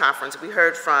press conference, we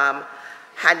heard from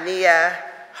Hania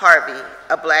Harvey,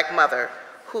 a black mother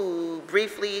whose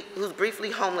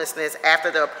briefly homelessness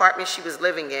after the apartment she was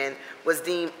living in was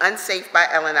deemed unsafe by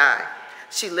L&I.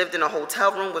 She lived in a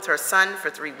hotel room with her son for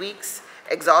 3 weeks,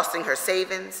 exhausting her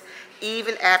savings.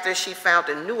 Even after she found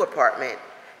a new apartment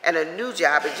and a new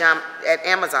job at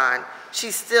Amazon,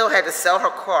 she still had to sell her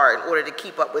car in order to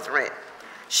keep up with rent.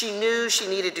 She knew she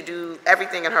needed to do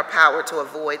everything in her power to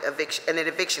avoid an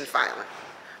eviction filing.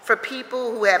 For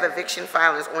people who have eviction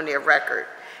filings on their record,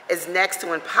 it's next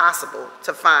to impossible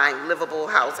to find livable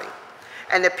housing.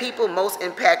 And the people most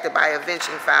impacted by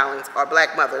eviction filings are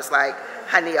black mothers like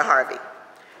Hania Harvey.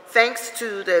 Thanks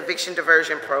to the eviction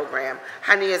diversion program,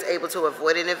 Hania is able to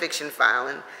avoid an eviction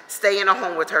filing, stay in a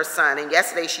home with her son, and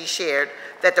yesterday she shared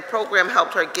that the program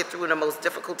helped her get through the most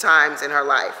difficult times in her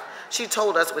life. She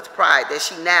told us with pride that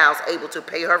she now is able to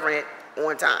pay her rent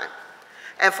on time.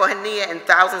 And for Hania and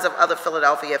thousands of other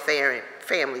Philadelphia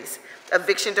families,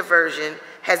 eviction diversion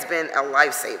has been a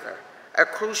lifesaver. A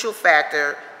crucial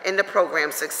factor in the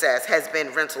program's success has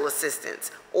been rental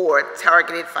assistance, or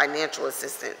targeted financial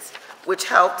assistance, which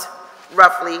helped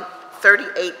roughly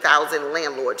 38,000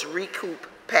 landlords recoup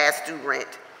past due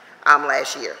rent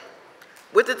last year.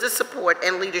 With the support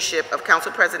and leadership of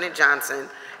Council President Johnson,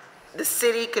 the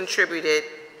city contributed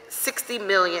 $60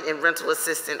 million in rental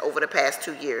assistance over the past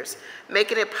 2 years,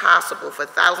 making it possible for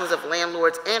thousands of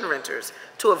landlords and renters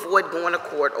to avoid going to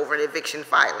court over an eviction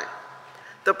filing.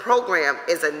 The program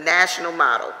is a national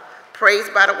model,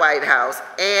 praised by the White House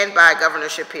and by Governor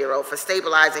Shapiro for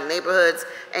stabilizing neighborhoods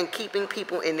and keeping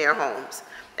people in their homes.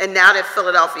 And now that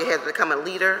Philadelphia has become a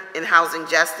leader in housing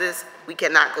justice, we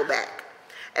cannot go back.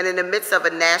 And in the midst of a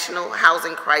national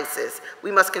housing crisis,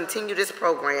 we must continue this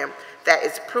program that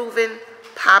is proven,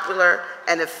 popular,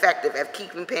 and effective at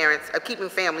keeping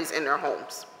families in their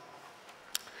homes.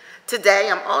 Today,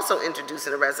 I'm also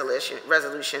introducing a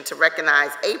resolution to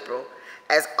recognize April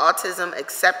as Autism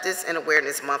Acceptance and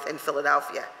Awareness Month in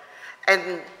Philadelphia,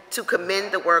 and to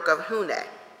commend the work of HUNE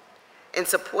in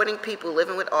supporting people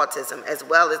living with autism as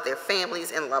well as their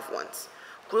families and loved ones.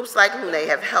 Groups like HUNE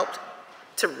have helped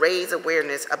to raise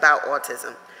awareness about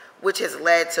autism, which has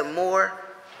led to more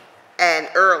and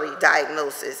early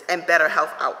diagnosis and better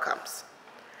health outcomes.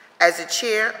 As the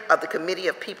chair of the Committee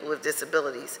of People with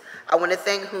Disabilities, I want to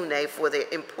thank HUNE for their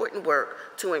important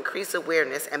work to increase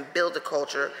awareness and build a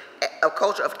culture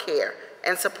of care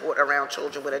and support around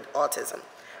children with autism.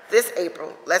 This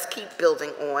April, let's keep building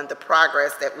on the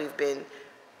progress that we've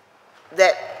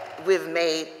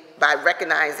made by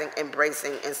recognizing,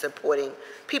 embracing, and supporting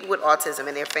people with autism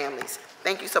and their families.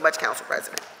 Thank you so much, Council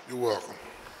President. You're welcome.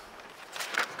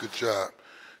 Good job.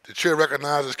 The chair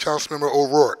recognizes Councilmember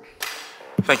O'Rourke.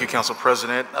 Thank you, Council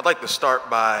President. I'd like to start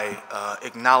by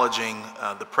acknowledging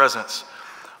the presence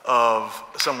of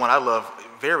someone I love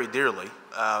very dearly.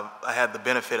 I had the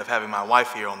benefit of having my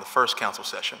wife here on the first council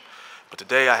session, but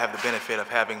today I have the benefit of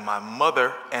having my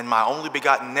mother and my only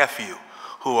begotten nephew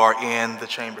who are in the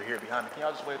chamber here behind me. Can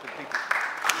y'all just wave to the people?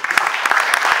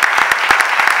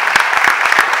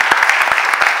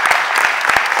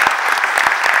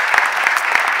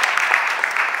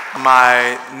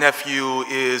 My nephew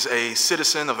is a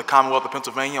citizen of the Commonwealth of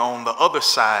Pennsylvania on the other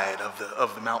side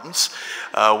of the mountains,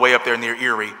 way up there near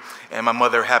Erie. And my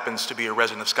mother happens to be a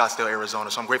resident of Scottsdale,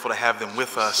 Arizona. So I'm grateful to have them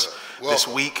with us this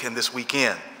week and this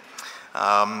weekend.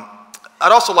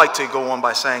 I'd also like to go on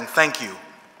by saying thank you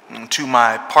to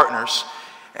my partners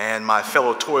and my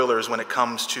fellow toilers when it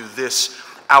comes to this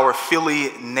Our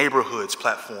Philly Neighborhoods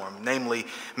platform, namely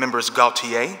members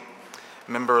Gautier,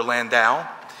 member Landau,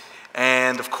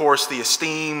 and of course the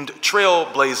esteemed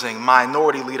trailblazing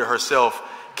minority leader herself,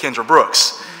 Kendra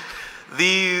Brooks.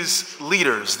 These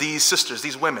leaders, these sisters,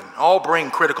 these women all bring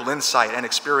critical insight and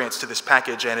experience to this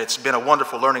package, and it's been a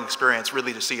wonderful learning experience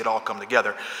really to see it all come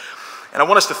together. And I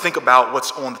want us to think about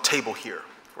what's on the table here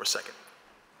for a second.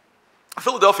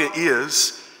 Philadelphia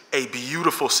is a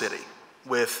beautiful city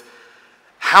with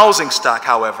housing stock,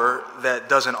 however, that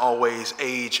doesn't always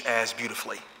age as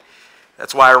beautifully.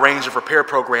 That's why a range of repair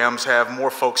programs have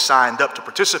more folks signed up to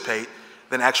participate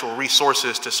than actual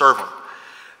resources to serve them.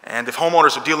 And if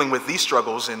homeowners are dealing with these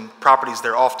struggles in properties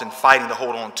they're often fighting to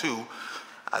hold on to,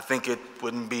 I think it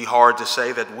wouldn't be hard to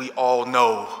say that we all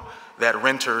know that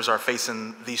renters are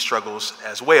facing these struggles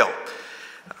as well.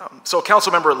 So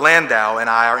Councilmember Landau and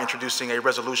I are introducing a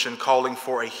resolution calling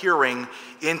for a hearing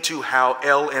into how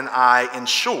LNI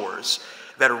ensures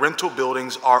that rental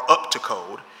buildings are up to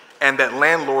code and that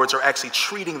landlords are actually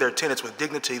treating their tenants with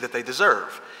dignity that they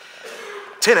deserve.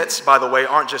 Tenants, by the way,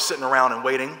 aren't just sitting around and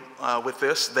waiting with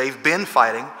this. They've been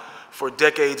fighting for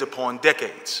decades upon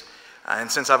decades. And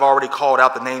since I've already called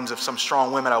out the names of some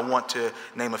strong women, I want to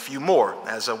name a few more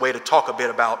as a way to talk a bit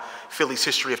about Philly's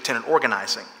history of tenant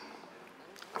organizing.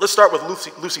 Let's start with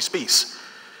Lucy Speece.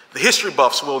 The history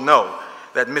buffs will know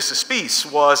that Mrs.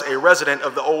 Speece was a resident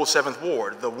of the old 7th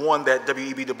Ward, the one that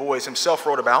W.E.B. Du Bois himself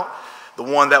wrote about, the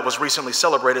one that was recently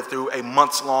celebrated through a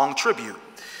months-long tribute.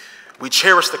 We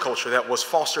cherish the culture that was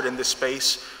fostered in this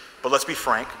space, but let's be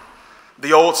frank,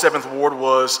 the old 7th Ward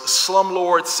was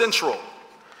slumlord central.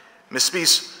 Ms.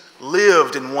 Speece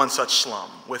lived in one such slum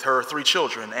with her 3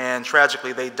 children, and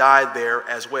tragically they died there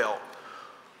as well.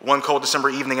 One cold December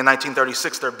evening in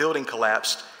 1936, their building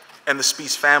collapsed, and the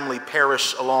Speece family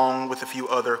perished along with a few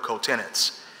other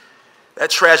co-tenants. That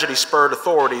tragedy spurred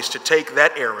authorities to take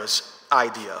that era's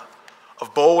idea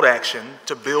of bold action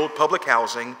to build public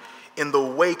housing in the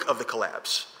wake of the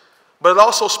collapse, But it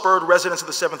also spurred residents of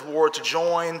the 7th Ward to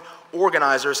join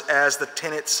organizers as the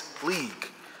Tenants League.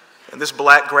 And this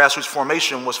black grassroots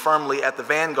formation was firmly at the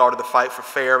vanguard of the fight for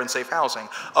fair and safe housing,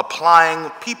 applying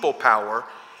people power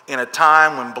in a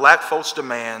time when black folks'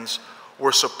 demands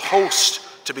were supposed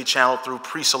to be channeled through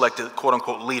pre-selected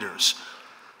quote-unquote leaders.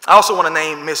 I also want to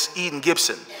name Miss Eden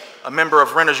Gibson, a member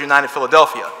of Renters United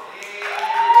Philadelphia,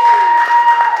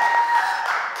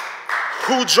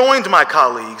 who joined my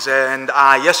colleagues and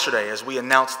I yesterday as we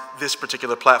announced this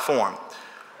particular platform.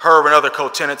 Her and other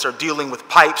co-tenants are dealing with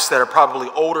pipes that are probably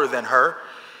older than her.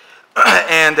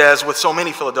 And as with so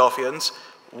many Philadelphians,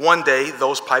 one day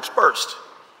those pipes burst.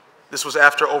 This was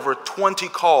after over 20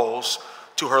 calls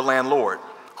to her landlord,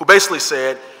 who basically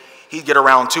said he'd get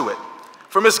around to it.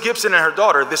 For Ms. Gibson and her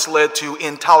daughter, this led to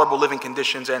intolerable living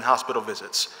conditions and hospital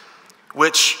visits.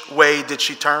 Which way did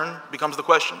she turn, becomes the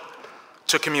question?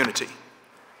 To community,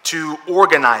 to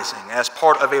organizing as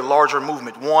part of a larger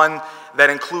movement, one that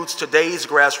includes today's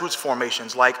grassroots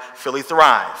formations like Philly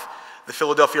Thrive, the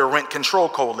Philadelphia Rent Control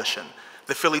Coalition,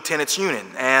 the Philly Tenants Union,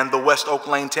 and the West Oak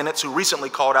Lane tenants who recently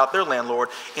called out their landlord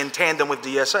in tandem with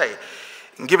DSA.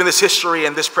 And given this history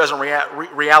and this present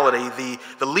reality,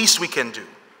 the least we can do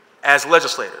as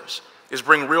legislators is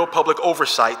bring real public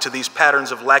oversight to these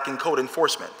patterns of lacking code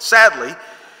enforcement. Sadly,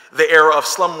 the era of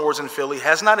slumlords in Philly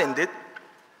has not ended.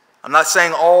 I'm not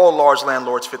saying all large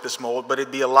landlords fit this mold, but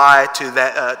it'd be a lie to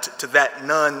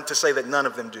say that none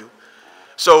of them do.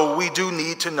 So we do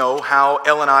need to know how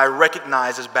L&I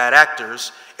recognizes bad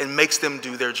actors and makes them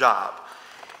do their job.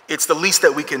 It's the least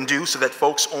that we can do so that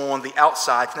folks on the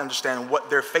outside can understand what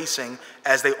they're facing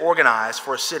as they organize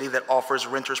for a city that offers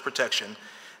renters protection,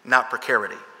 not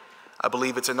precarity. I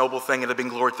believe it's a noble thing and it'll bring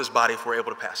glory to this body if we're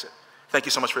able to pass it. Thank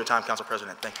you so much for your time, Council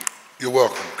President. Thank you. You're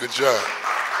welcome. Good job.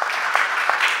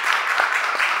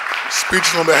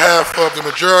 Speeches on behalf of the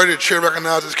majority, the chair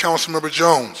recognizes Councilmember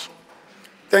Jones.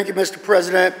 Thank you, Mr.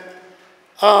 President.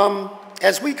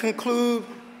 As we conclude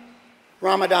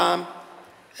Ramadan,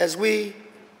 as we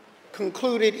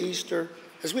concluded Easter,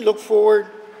 as we look forward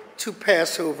to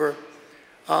Passover,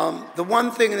 the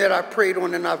one thing that I prayed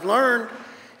on and I've learned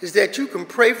is that you can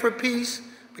pray for peace,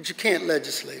 but you can't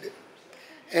legislate it.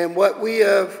 And what we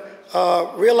have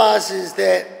realized is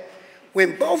that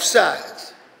when both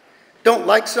sides don't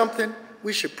like something,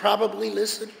 we should probably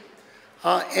listen,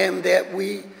 and that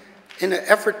we, in an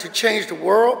effort to change the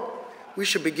world, we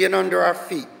should begin under our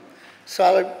feet. So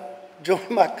I join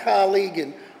my colleague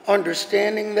in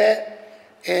understanding that,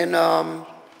 and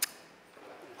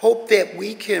hope that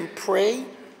we can pray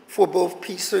for both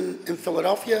peace in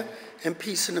Philadelphia and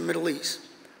peace in the Middle East.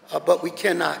 But we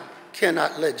cannot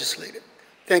legislate it.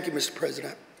 Thank you, Mr.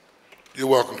 President. You're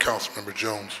welcome, Councilmember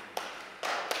Jones.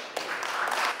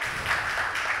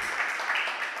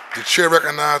 The chair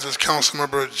recognizes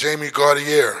Councilmember Jamie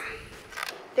Gaudier.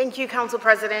 Thank you, Council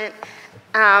President.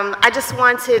 I just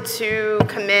wanted to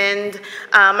commend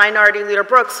Minority Leader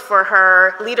Brooks for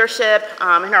her leadership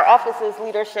and her office's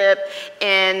leadership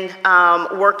in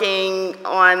working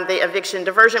on the eviction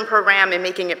diversion program and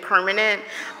making it permanent.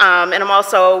 And I'm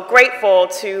also grateful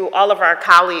to all of our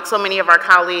colleagues, so many of our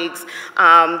colleagues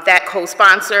that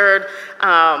co-sponsored.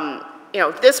 You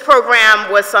know, this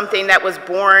program was something that was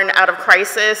born out of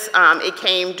crisis. It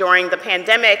came during the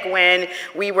pandemic when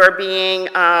we were being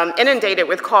inundated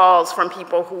with calls from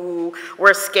people who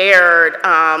were scared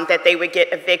that they would get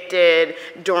evicted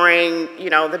during, you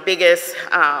know, the biggest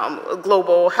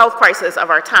global health crisis of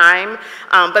our time.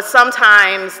 But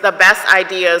sometimes the best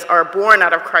ideas are born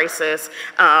out of crisis.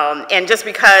 And just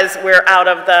because we're out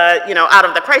of the, you know, out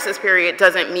of the crisis period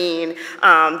doesn't mean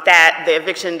that the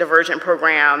eviction diversion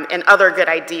program and other good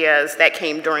ideas that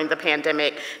came during the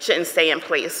pandemic shouldn't stay in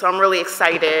place. So I'm really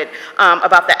excited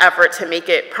about the effort to make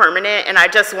it permanent. And I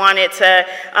just wanted to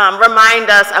remind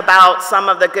us about some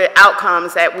of the good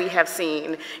outcomes that we have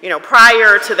seen. You know,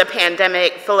 prior to the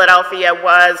pandemic, Philadelphia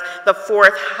was the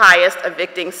 4th highest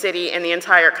evicting city in the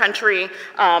entire country.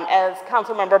 As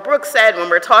Councilmember Brooks said, when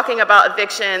we're talking about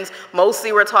evictions,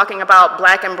 mostly we're talking about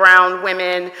Black and brown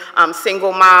women,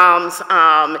 single moms,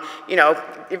 you know,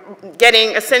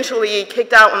 getting essentially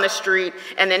kicked out on the street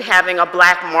and then having a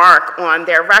black mark on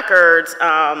their records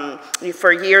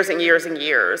for years and years and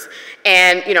years.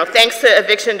 And, you know, thanks to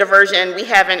eviction diversion, we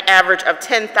have an average of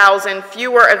 10,000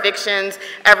 fewer evictions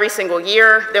every single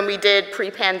year than we did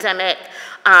pre-pandemic.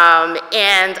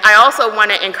 And I also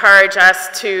want to encourage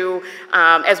us to,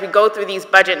 as we go through these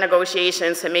budget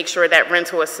negotiations, to make sure that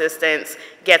rental assistance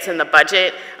gets in the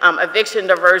budget. Eviction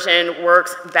diversion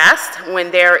works best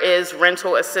when there is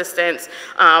rental assistance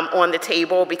on the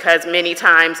table, because many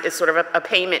times it's sort of a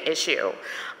payment issue.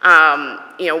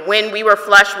 You know, when we were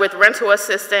flush with rental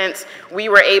assistance, we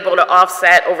were able to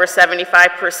offset over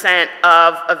 75%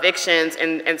 of evictions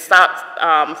and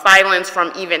stop filings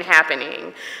from even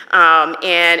happening.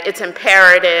 And it's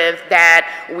imperative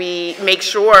that we make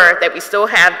sure that we still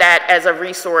have that as a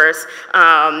resource.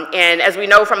 And as we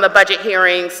know from the budget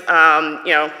hearings,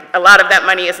 you know, a lot of that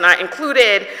money is not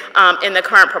included in the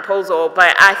current proposal,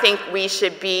 but I think we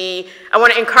should be, I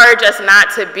want to encourage us not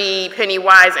to be penny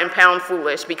wise and pound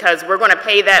foolish, because we're going to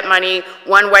pay that money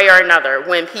one way or another.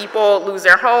 When people lose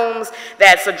their homes,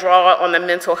 that's a draw on the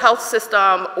mental health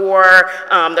system or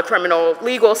the criminal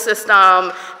legal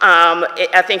system.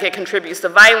 I think it contributes to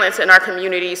violence in our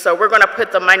community, so we're going to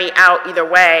put the money out either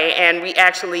way, and we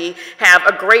actually have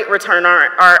a great return on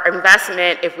our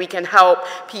investment if we can help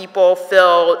people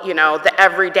fill, you know, the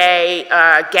everyday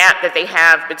gap that they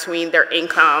have between their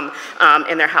income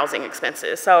and their housing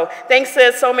expenses. So thanks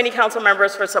to so many council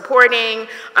members for supporting.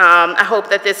 I hope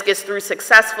that this gets through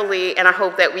successfully, and I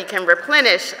hope that we can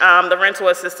replenish the rental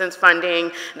assistance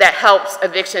funding that helps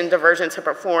eviction diversion to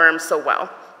perform so well.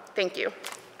 Thank you.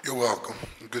 You're welcome.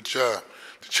 Good job.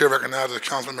 The chair recognizes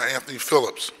Councilmember Anthony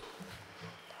Phillips.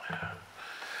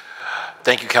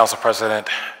 Thank you, Council President.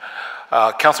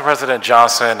 Council President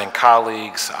Johnson and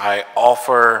colleagues, I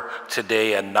offer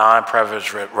today a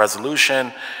non-privileged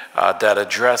resolution that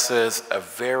addresses a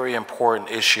very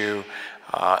important issue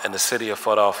in the city of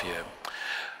Philadelphia.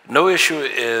 No issue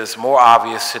is more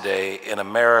obvious today in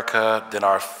America than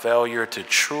our failure to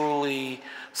truly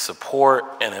support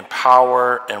and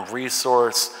empower and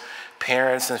resource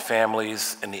parents and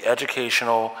families in the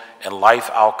educational and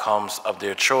life outcomes of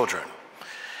their children.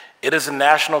 It is a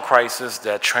national crisis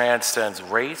that transcends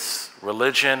race,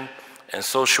 religion, and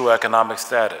socioeconomic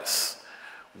status.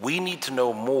 We need to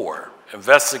know more,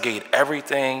 investigate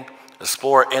everything,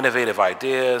 explore innovative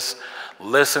ideas,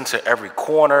 listen to every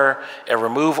corner, and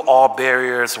remove all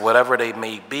barriers, whatever they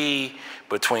may be,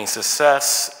 between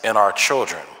success and our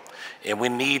children. And we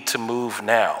need to move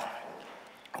now.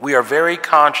 We are very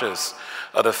conscious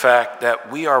of the fact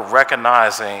that we are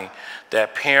recognizing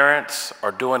that parents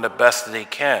are doing the best that they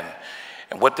can.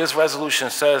 And what this resolution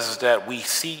says is that we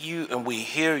see you and we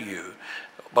hear you,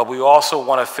 but we also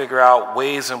want to figure out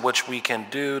ways in which we can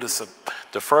do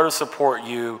to further support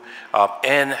you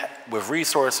and with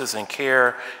resources and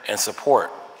care and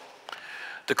support.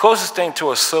 The closest thing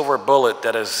to a silver bullet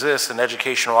that exists in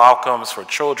educational outcomes for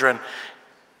children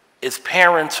is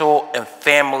parental and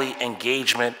family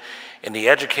engagement in the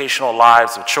educational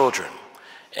lives of children.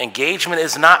 Engagement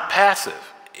is not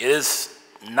passive. It is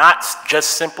not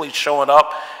just simply showing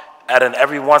up at an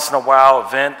every once in a while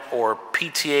event or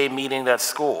PTA meeting at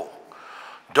school.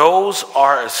 Those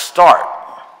are a start,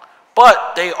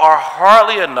 but they are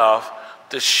hardly enough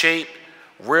to shape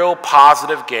real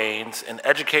positive gains in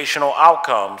educational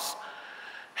outcomes,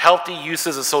 healthy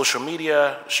uses of social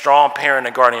media, strong parent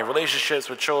and guardian relationships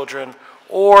with children,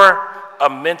 or a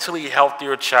mentally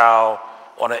healthier child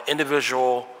on an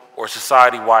individual or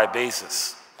society-wide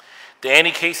basis. The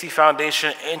Annie Casey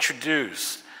Foundation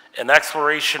introduced an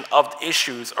exploration of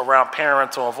issues around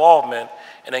parental involvement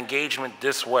and engagement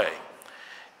this way.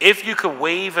 If you could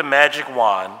wave a magic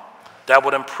wand that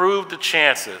would improve the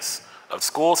chances of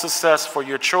school success for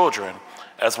your children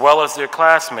as well as their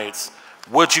classmates,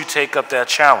 would you take up that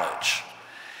challenge?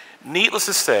 Needless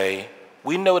to say,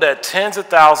 we know that tens of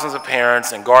thousands of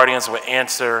parents and guardians will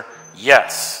answer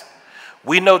yes.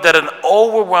 We know that an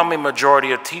overwhelming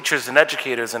majority of teachers and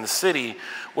educators in the city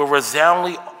will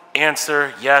resoundingly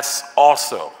answer yes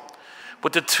also.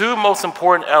 With the two most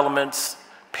important elements,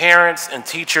 parents and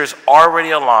teachers, already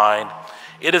aligned,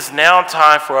 it is now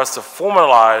time for us to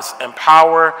formalize,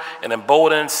 empower, and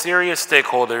embolden serious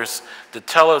stakeholders to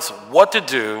tell us what to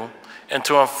do and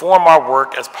to inform our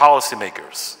work as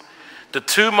policymakers. The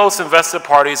two most invested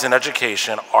parties in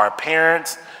education are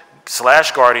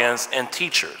parents/guardians and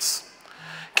teachers.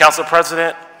 Council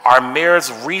President, our mayor's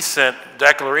recent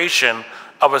declaration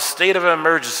of a state of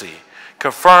emergency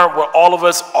confirmed what all of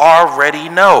us already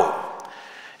know,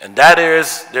 and that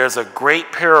is there's a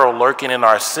great peril lurking in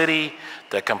our city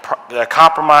that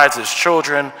compromises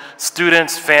children,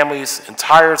 students, families,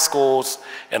 entire schools,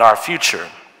 and our future.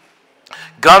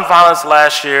 Gun violence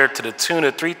last year to the tune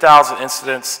of 3,000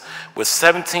 incidents, with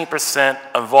 17%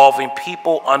 involving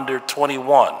people under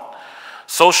 21.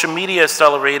 Social media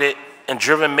accelerated and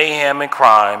driven mayhem and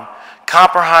crime,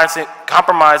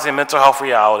 compromising mental health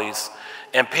realities,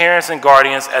 and parents and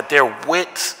guardians at their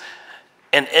wits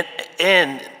and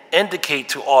end indicate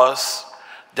to us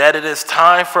that it is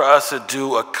time for us to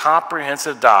do a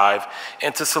comprehensive dive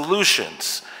into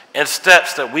solutions and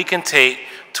steps that we can take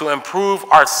to improve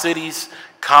our city's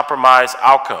compromised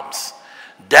outcomes.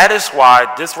 That is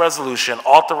why this resolution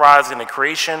authorizing the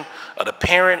creation of the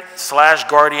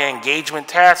Parent/Guardian Engagement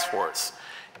Task Force.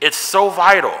 It's so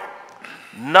vital.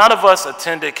 None of us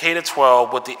attended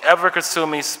K-12 with the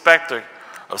ever-consuming specter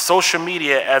of social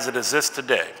media as it exists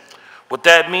today. What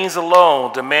that means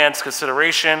alone demands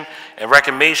consideration and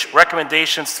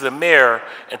recommendations to the mayor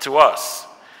and to us.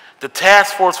 The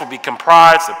task force will be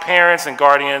comprised of parents and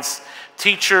guardians,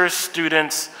 teachers,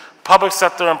 students, public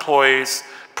sector employees,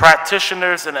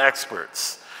 practitioners, and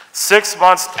experts. 6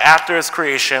 months after its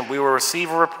creation, we will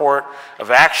receive a report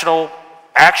of actionable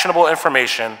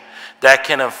information that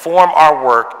can inform our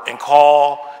work and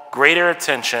call greater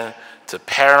attention to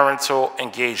parental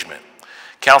engagement.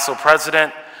 Council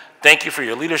President, thank you for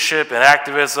your leadership and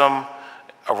activism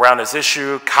around this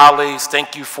issue. Colleagues,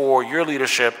 thank you for your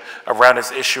leadership around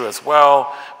this issue as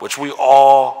well, which we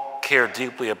all care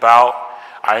deeply about.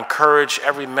 I encourage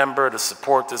every member to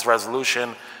support this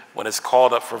resolution when it's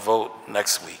called up for vote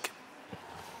next week.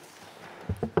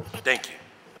 Thank you.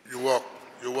 You're welcome.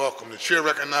 You're welcome. The chair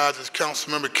recognizes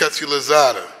Councilmember Ketsi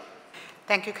Lozada.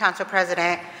 Thank you, Council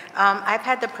President. I've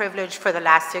had the privilege for the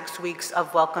last 6 weeks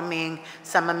of welcoming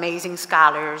some amazing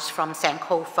scholars from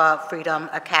Sankofa Freedom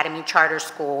Academy Charter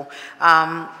School.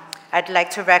 I'd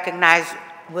like to recognize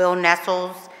Will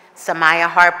Nestles, Samaya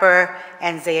Harper,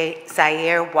 and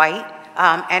Zaire White,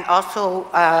 and also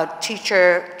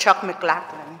teacher Chuck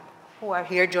McLaughlin, who are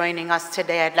here joining us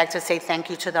today. I'd like to say thank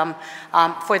you to them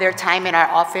for their time in our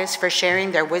office, for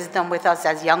sharing their wisdom with us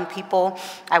as young people.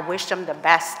 I wish them the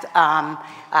best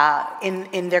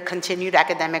in their continued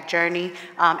academic journey,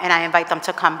 and I invite them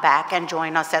to come back and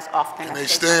join us as often as they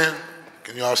stand?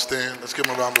 Can you all stand? Let's give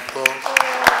them a round of applause.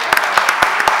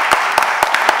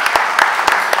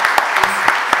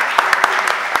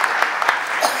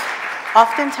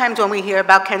 Oftentimes when we hear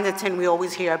about Kensington, we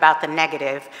always hear about the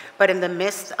negative, but in the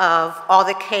midst of all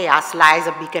the chaos lies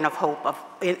a beacon of hope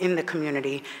in the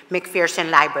community, McPherson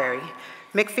Library.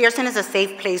 McPherson is a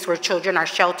safe place where children are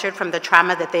sheltered from the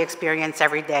trauma that they experience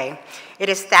every day. It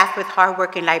is staffed with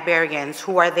hardworking librarians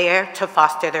who are there to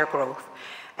foster their growth.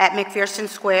 At McPherson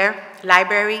Square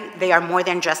Library, they are more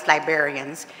than just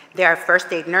librarians. They are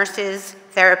first aid nurses,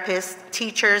 therapists,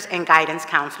 teachers, and guidance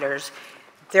counselors.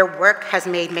 Their work has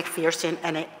made McPherson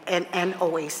an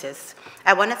oasis.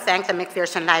 I want to thank the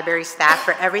McPherson Library staff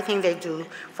for everything they do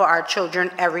for our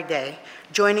children every day.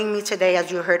 Joining me today, as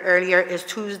you heard earlier, is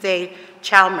Tuesday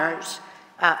Chalmers,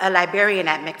 a librarian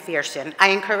at McPherson. I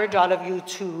encourage all of you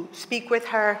to speak with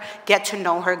her, get to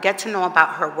know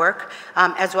about her work,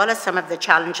 as well as some of the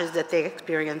challenges that they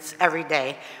experience every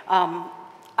day.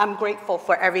 I'm grateful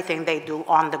for everything they do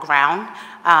on the ground.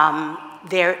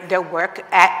 Their work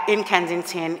in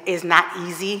Kensington is not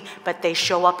easy, but they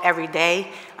show up every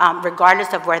day,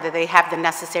 regardless of whether they have the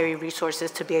necessary resources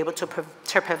to be able to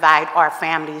provide our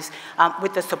families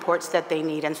with the supports that they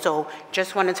need. And so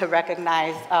just wanted to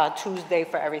recognize Tuesday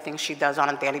for everything she does on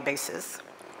a daily basis.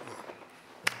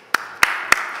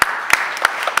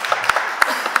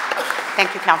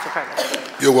 Thank you, Council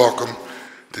President. You're welcome.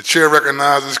 The chair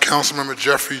recognizes Councilmember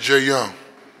Jeffrey J. Young.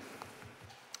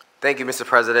 Thank you, Mr.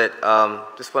 President.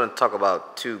 Just want to talk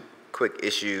about two quick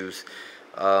issues.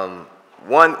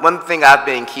 One thing I've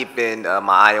been keeping my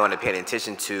eye on and paying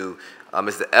attention to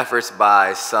is the efforts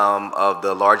by some of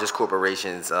the largest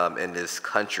corporations in this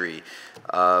country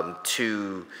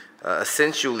to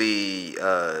essentially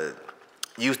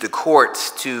use the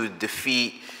courts to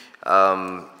defeat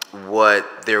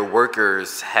what their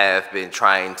workers have been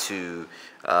trying to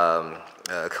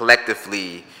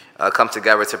collectively come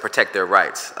together to protect their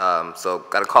rights. So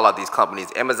got to call out these companies,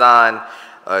 Amazon,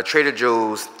 Trader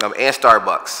Joe's, and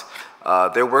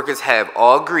Starbucks. Their workers have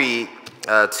all agreed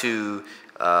to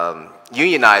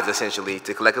unionize, essentially,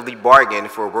 to collectively bargain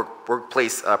for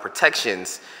workplace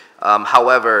protections.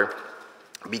 However,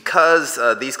 because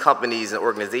these companies and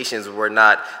organizations were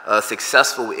not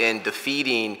successful in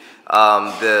defeating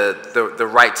the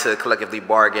right to collectively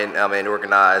bargain and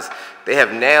organize, they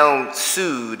have now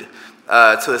sued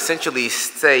to essentially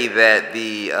say that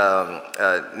the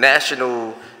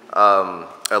National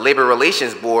Labor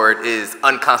Relations Board is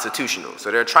unconstitutional.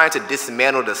 So they're trying to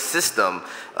dismantle the system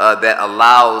that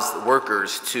allows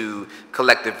workers to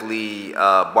collectively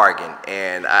bargain.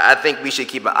 And I think we should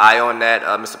keep an eye on that,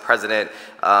 Mr. President,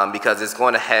 because it's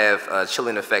going to have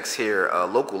chilling effects here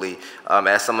locally,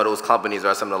 as some of those companies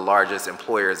are some of the largest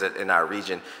employers in our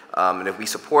region. And if we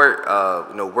support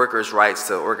workers' rights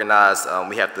to organize,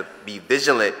 we have to be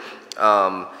vigilant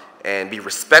and be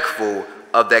respectful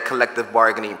of that collective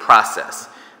bargaining process.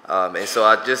 And so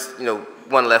I just,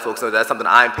 want to let folks know that's something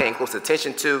I'm paying close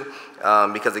attention to,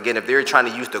 because again, if they're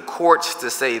trying to use the courts to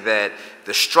say that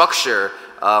the structure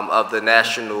of the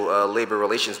National Labor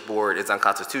Relations Board is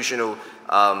unconstitutional,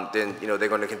 then they're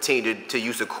going to continue to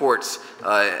use the courts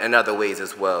in other ways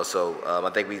as well. So I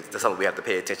think that's something we have to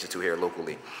pay attention to here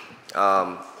locally.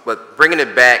 But bringing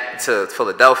it back to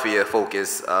Philadelphia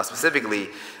focus specifically,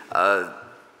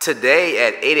 today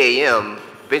at 8 a.m.,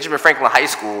 Benjamin Franklin High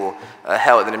School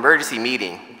held an emergency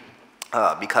meeting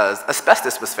because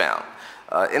asbestos was found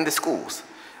in the schools.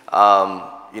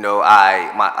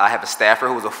 I have a staffer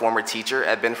who was a former teacher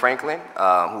at Ben Franklin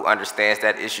who understands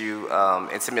that issue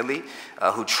intimately,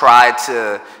 who tried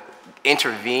to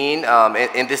intervene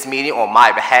in this meeting on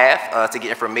my behalf to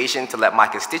get information to let my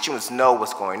constituents know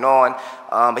what's going on,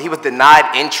 but he was denied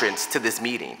entrance to this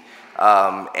meeting.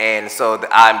 And so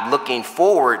I'm looking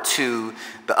forward to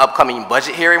the upcoming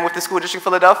budget hearing with the School District of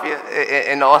Philadelphia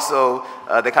and also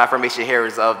the confirmation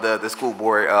hearings of the school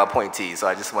board appointees. So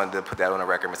I just wanted to put that on the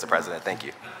record, Mr. President. Thank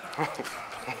you.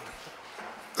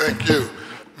 Thank you,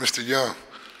 Mr. Young.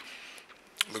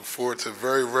 Look forward to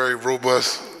very, very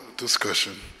robust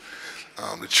discussion.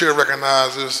 The chair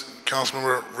recognizes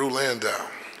Councilmember Rue Landau.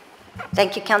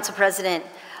 Thank you, Council President.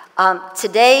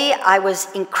 Today, I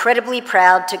was incredibly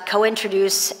proud to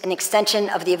co-introduce an extension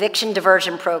of the eviction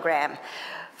diversion program.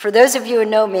 For those of you who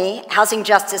know me, housing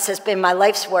justice has been my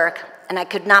life's work, and I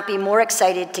could not be more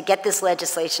excited to get this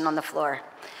legislation on the floor.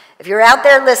 If you're out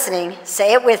there listening,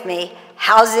 say it with me,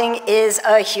 housing is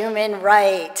a human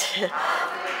right.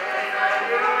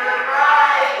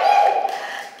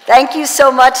 Thank you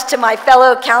so much to my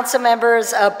fellow council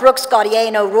members, Brooks, Gaudier,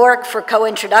 and O'Rourke for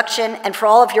co-introduction and for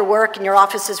all of your work and your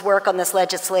office's work on this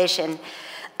legislation.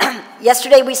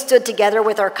 Yesterday, we stood together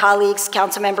with our colleagues,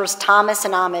 council members Thomas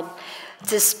and Ahmed,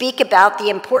 to speak about the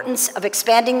importance of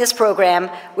expanding this program,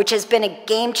 which has been a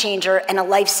game changer and a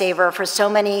lifesaver for so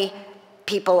many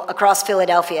people across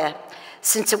Philadelphia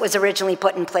since it was originally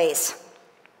put in place.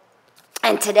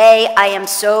 And today, I am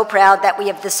so proud that we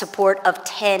have the support of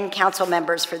 10 council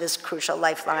members for this crucial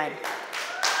lifeline.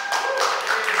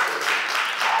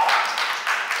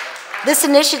 This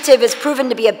initiative has proven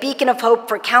to be a beacon of hope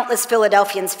for countless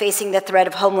Philadelphians facing the threat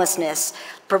of homelessness,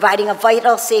 providing a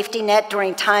vital safety net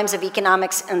during times of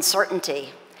economic uncertainty.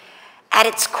 At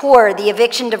its core, the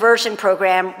eviction diversion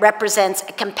program represents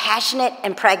a compassionate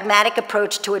and pragmatic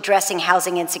approach to addressing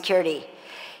housing insecurity.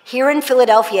 Here in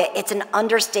Philadelphia, it's an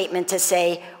understatement to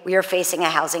say we are facing a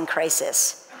housing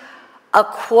crisis. A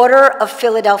quarter of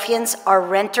Philadelphians are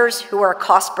renters who are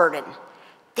cost burdened.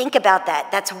 Think about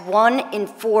that. That's 1 in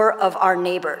 4 of our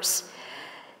neighbors.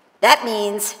 That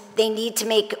means they need to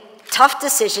make tough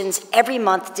decisions every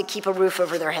month to keep a roof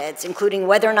over their heads, including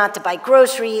whether or not to buy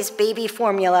groceries, baby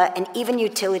formula, and even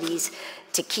utilities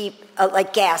to keep,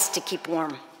 like gas, to keep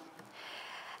warm.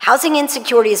 Housing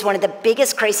insecurity is one of the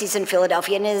biggest crises in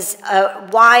Philadelphia and is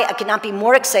why I could not be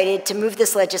more excited to move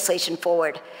this legislation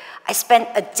forward. I spent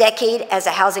a decade as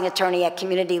a housing attorney at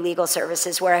Community Legal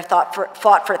Services, where I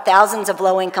fought for thousands of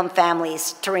low-income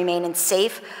families to remain in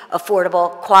safe, affordable,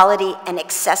 quality, and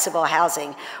accessible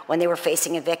housing when they were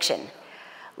facing eviction.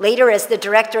 Later, as the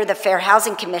director of the Fair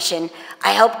Housing Commission,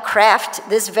 I helped craft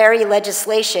this very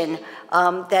legislation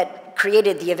that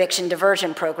created the eviction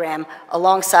diversion program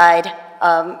alongside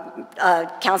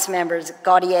council members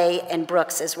Gaudier and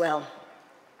Brooks as well.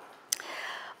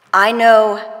 I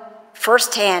know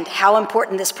firsthand how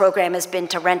important this program has been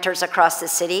to renters across the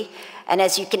city, and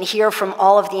as you can hear from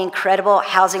all of the incredible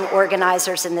housing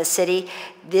organizers in the city,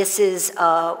 this is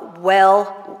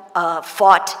well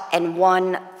fought and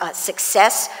won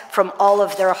success from all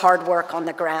of their hard work on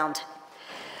the ground.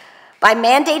 By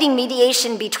mandating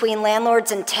mediation between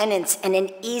landlords and tenants in an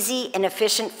easy and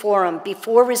efficient forum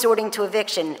before resorting to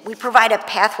eviction, we provide a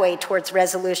pathway towards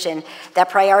resolution that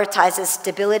prioritizes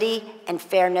stability and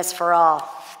fairness for all.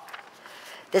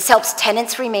 This helps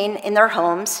tenants remain in their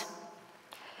homes,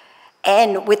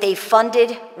 and with a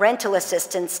funded rental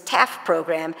assistance TAF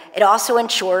program, it also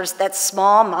ensures that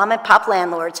small mom-and-pop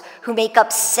landlords, who make up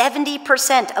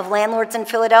 70% of landlords in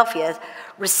Philadelphia,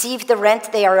 receive the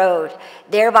rent they are owed,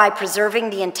 thereby preserving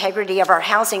the integrity of our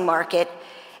housing market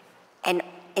and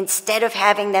instead of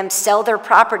having them sell their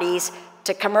properties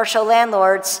to commercial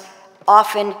landlords,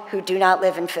 often who do not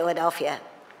live in Philadelphia.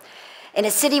 In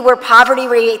a city where poverty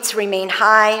rates remain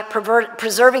high,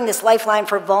 preserving this lifeline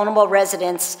for vulnerable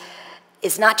residents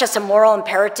is not just a moral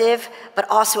imperative, but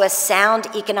also a sound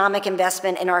economic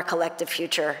investment in our collective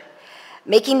future.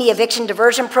 Making the eviction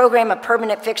diversion program a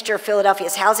permanent fixture of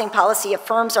Philadelphia's housing policy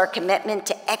affirms our commitment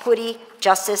to equity,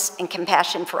 justice, and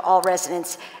compassion for all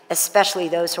residents, especially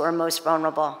those who are most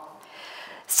vulnerable.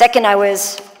 Second, I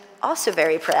was also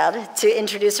very proud to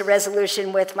introduce a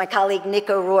resolution with my colleague Nick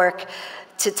O'Rourke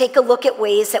to take a look at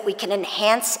ways that we can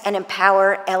enhance and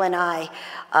empower L&I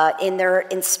in their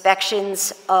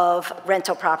inspections of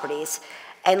rental properties,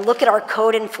 and look at our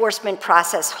code enforcement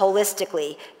process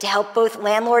holistically to help both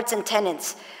landlords and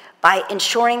tenants by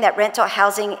ensuring that rental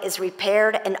housing is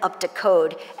repaired and up to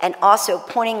code, and also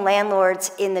pointing landlords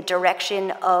in the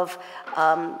direction of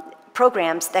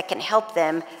programs that can help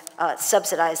them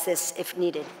subsidize this if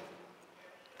needed.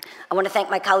 I want to thank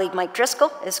my colleague Mike Driscoll,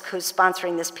 who's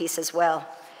sponsoring this piece as well.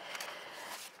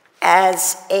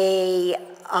 As a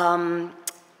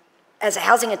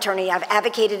housing attorney, I've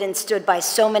advocated and stood by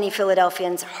so many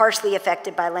Philadelphians harshly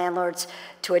affected by landlords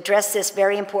to address this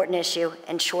very important issue,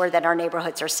 ensure that our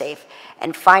neighborhoods are safe.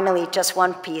 And finally, just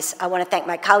one piece, I want to thank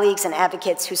my colleagues and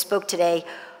advocates who spoke today,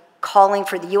 calling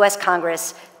for the U.S.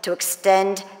 Congress to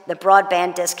extend the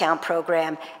broadband discount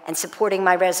program and supporting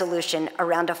my resolution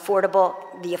around the Affordable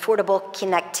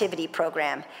Connectivity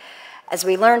Program. As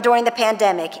we learned during the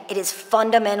pandemic, it is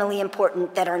fundamentally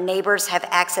important that our neighbors have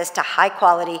access to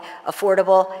high-quality,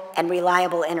 affordable, and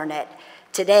reliable internet.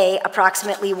 Today,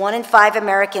 approximately 1 in 5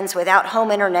 Americans without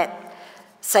home internet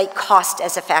cite cost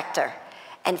as a factor,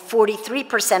 and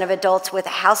 43% of adults with a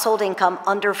household income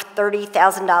under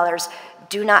 $30,000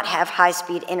 do not have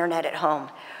high-speed internet at home.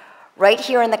 Right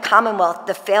here in the Commonwealth,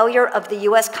 the failure of the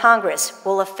U.S. Congress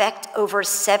will affect over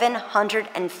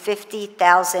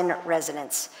 750,000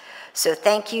 residents. So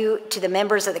thank you to the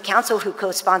members of the council who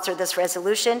co-sponsored this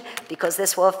resolution, because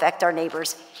this will affect our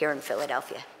neighbors here in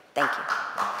Philadelphia. Thank you.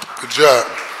 Good job.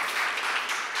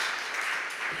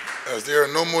 As there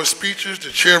are no more speeches,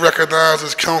 the chair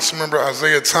recognizes Councilmember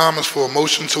Isaiah Thomas for a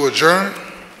motion to adjourn.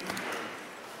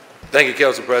 Thank you,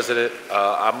 Council President.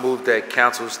 I move that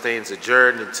council stands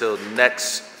adjourned until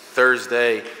next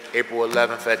Thursday, April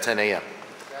 11th at 10 a.m.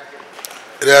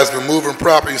 It has been moved and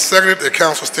properly seconded that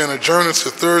council stand adjourned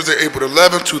until Thursday, April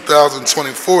 11th,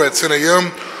 2024 at 10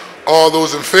 a.m. All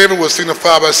those in favor will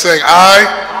signify by saying aye.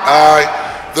 Aye.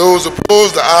 Those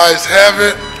opposed, the ayes have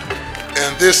it,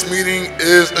 and this meeting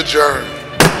is adjourned.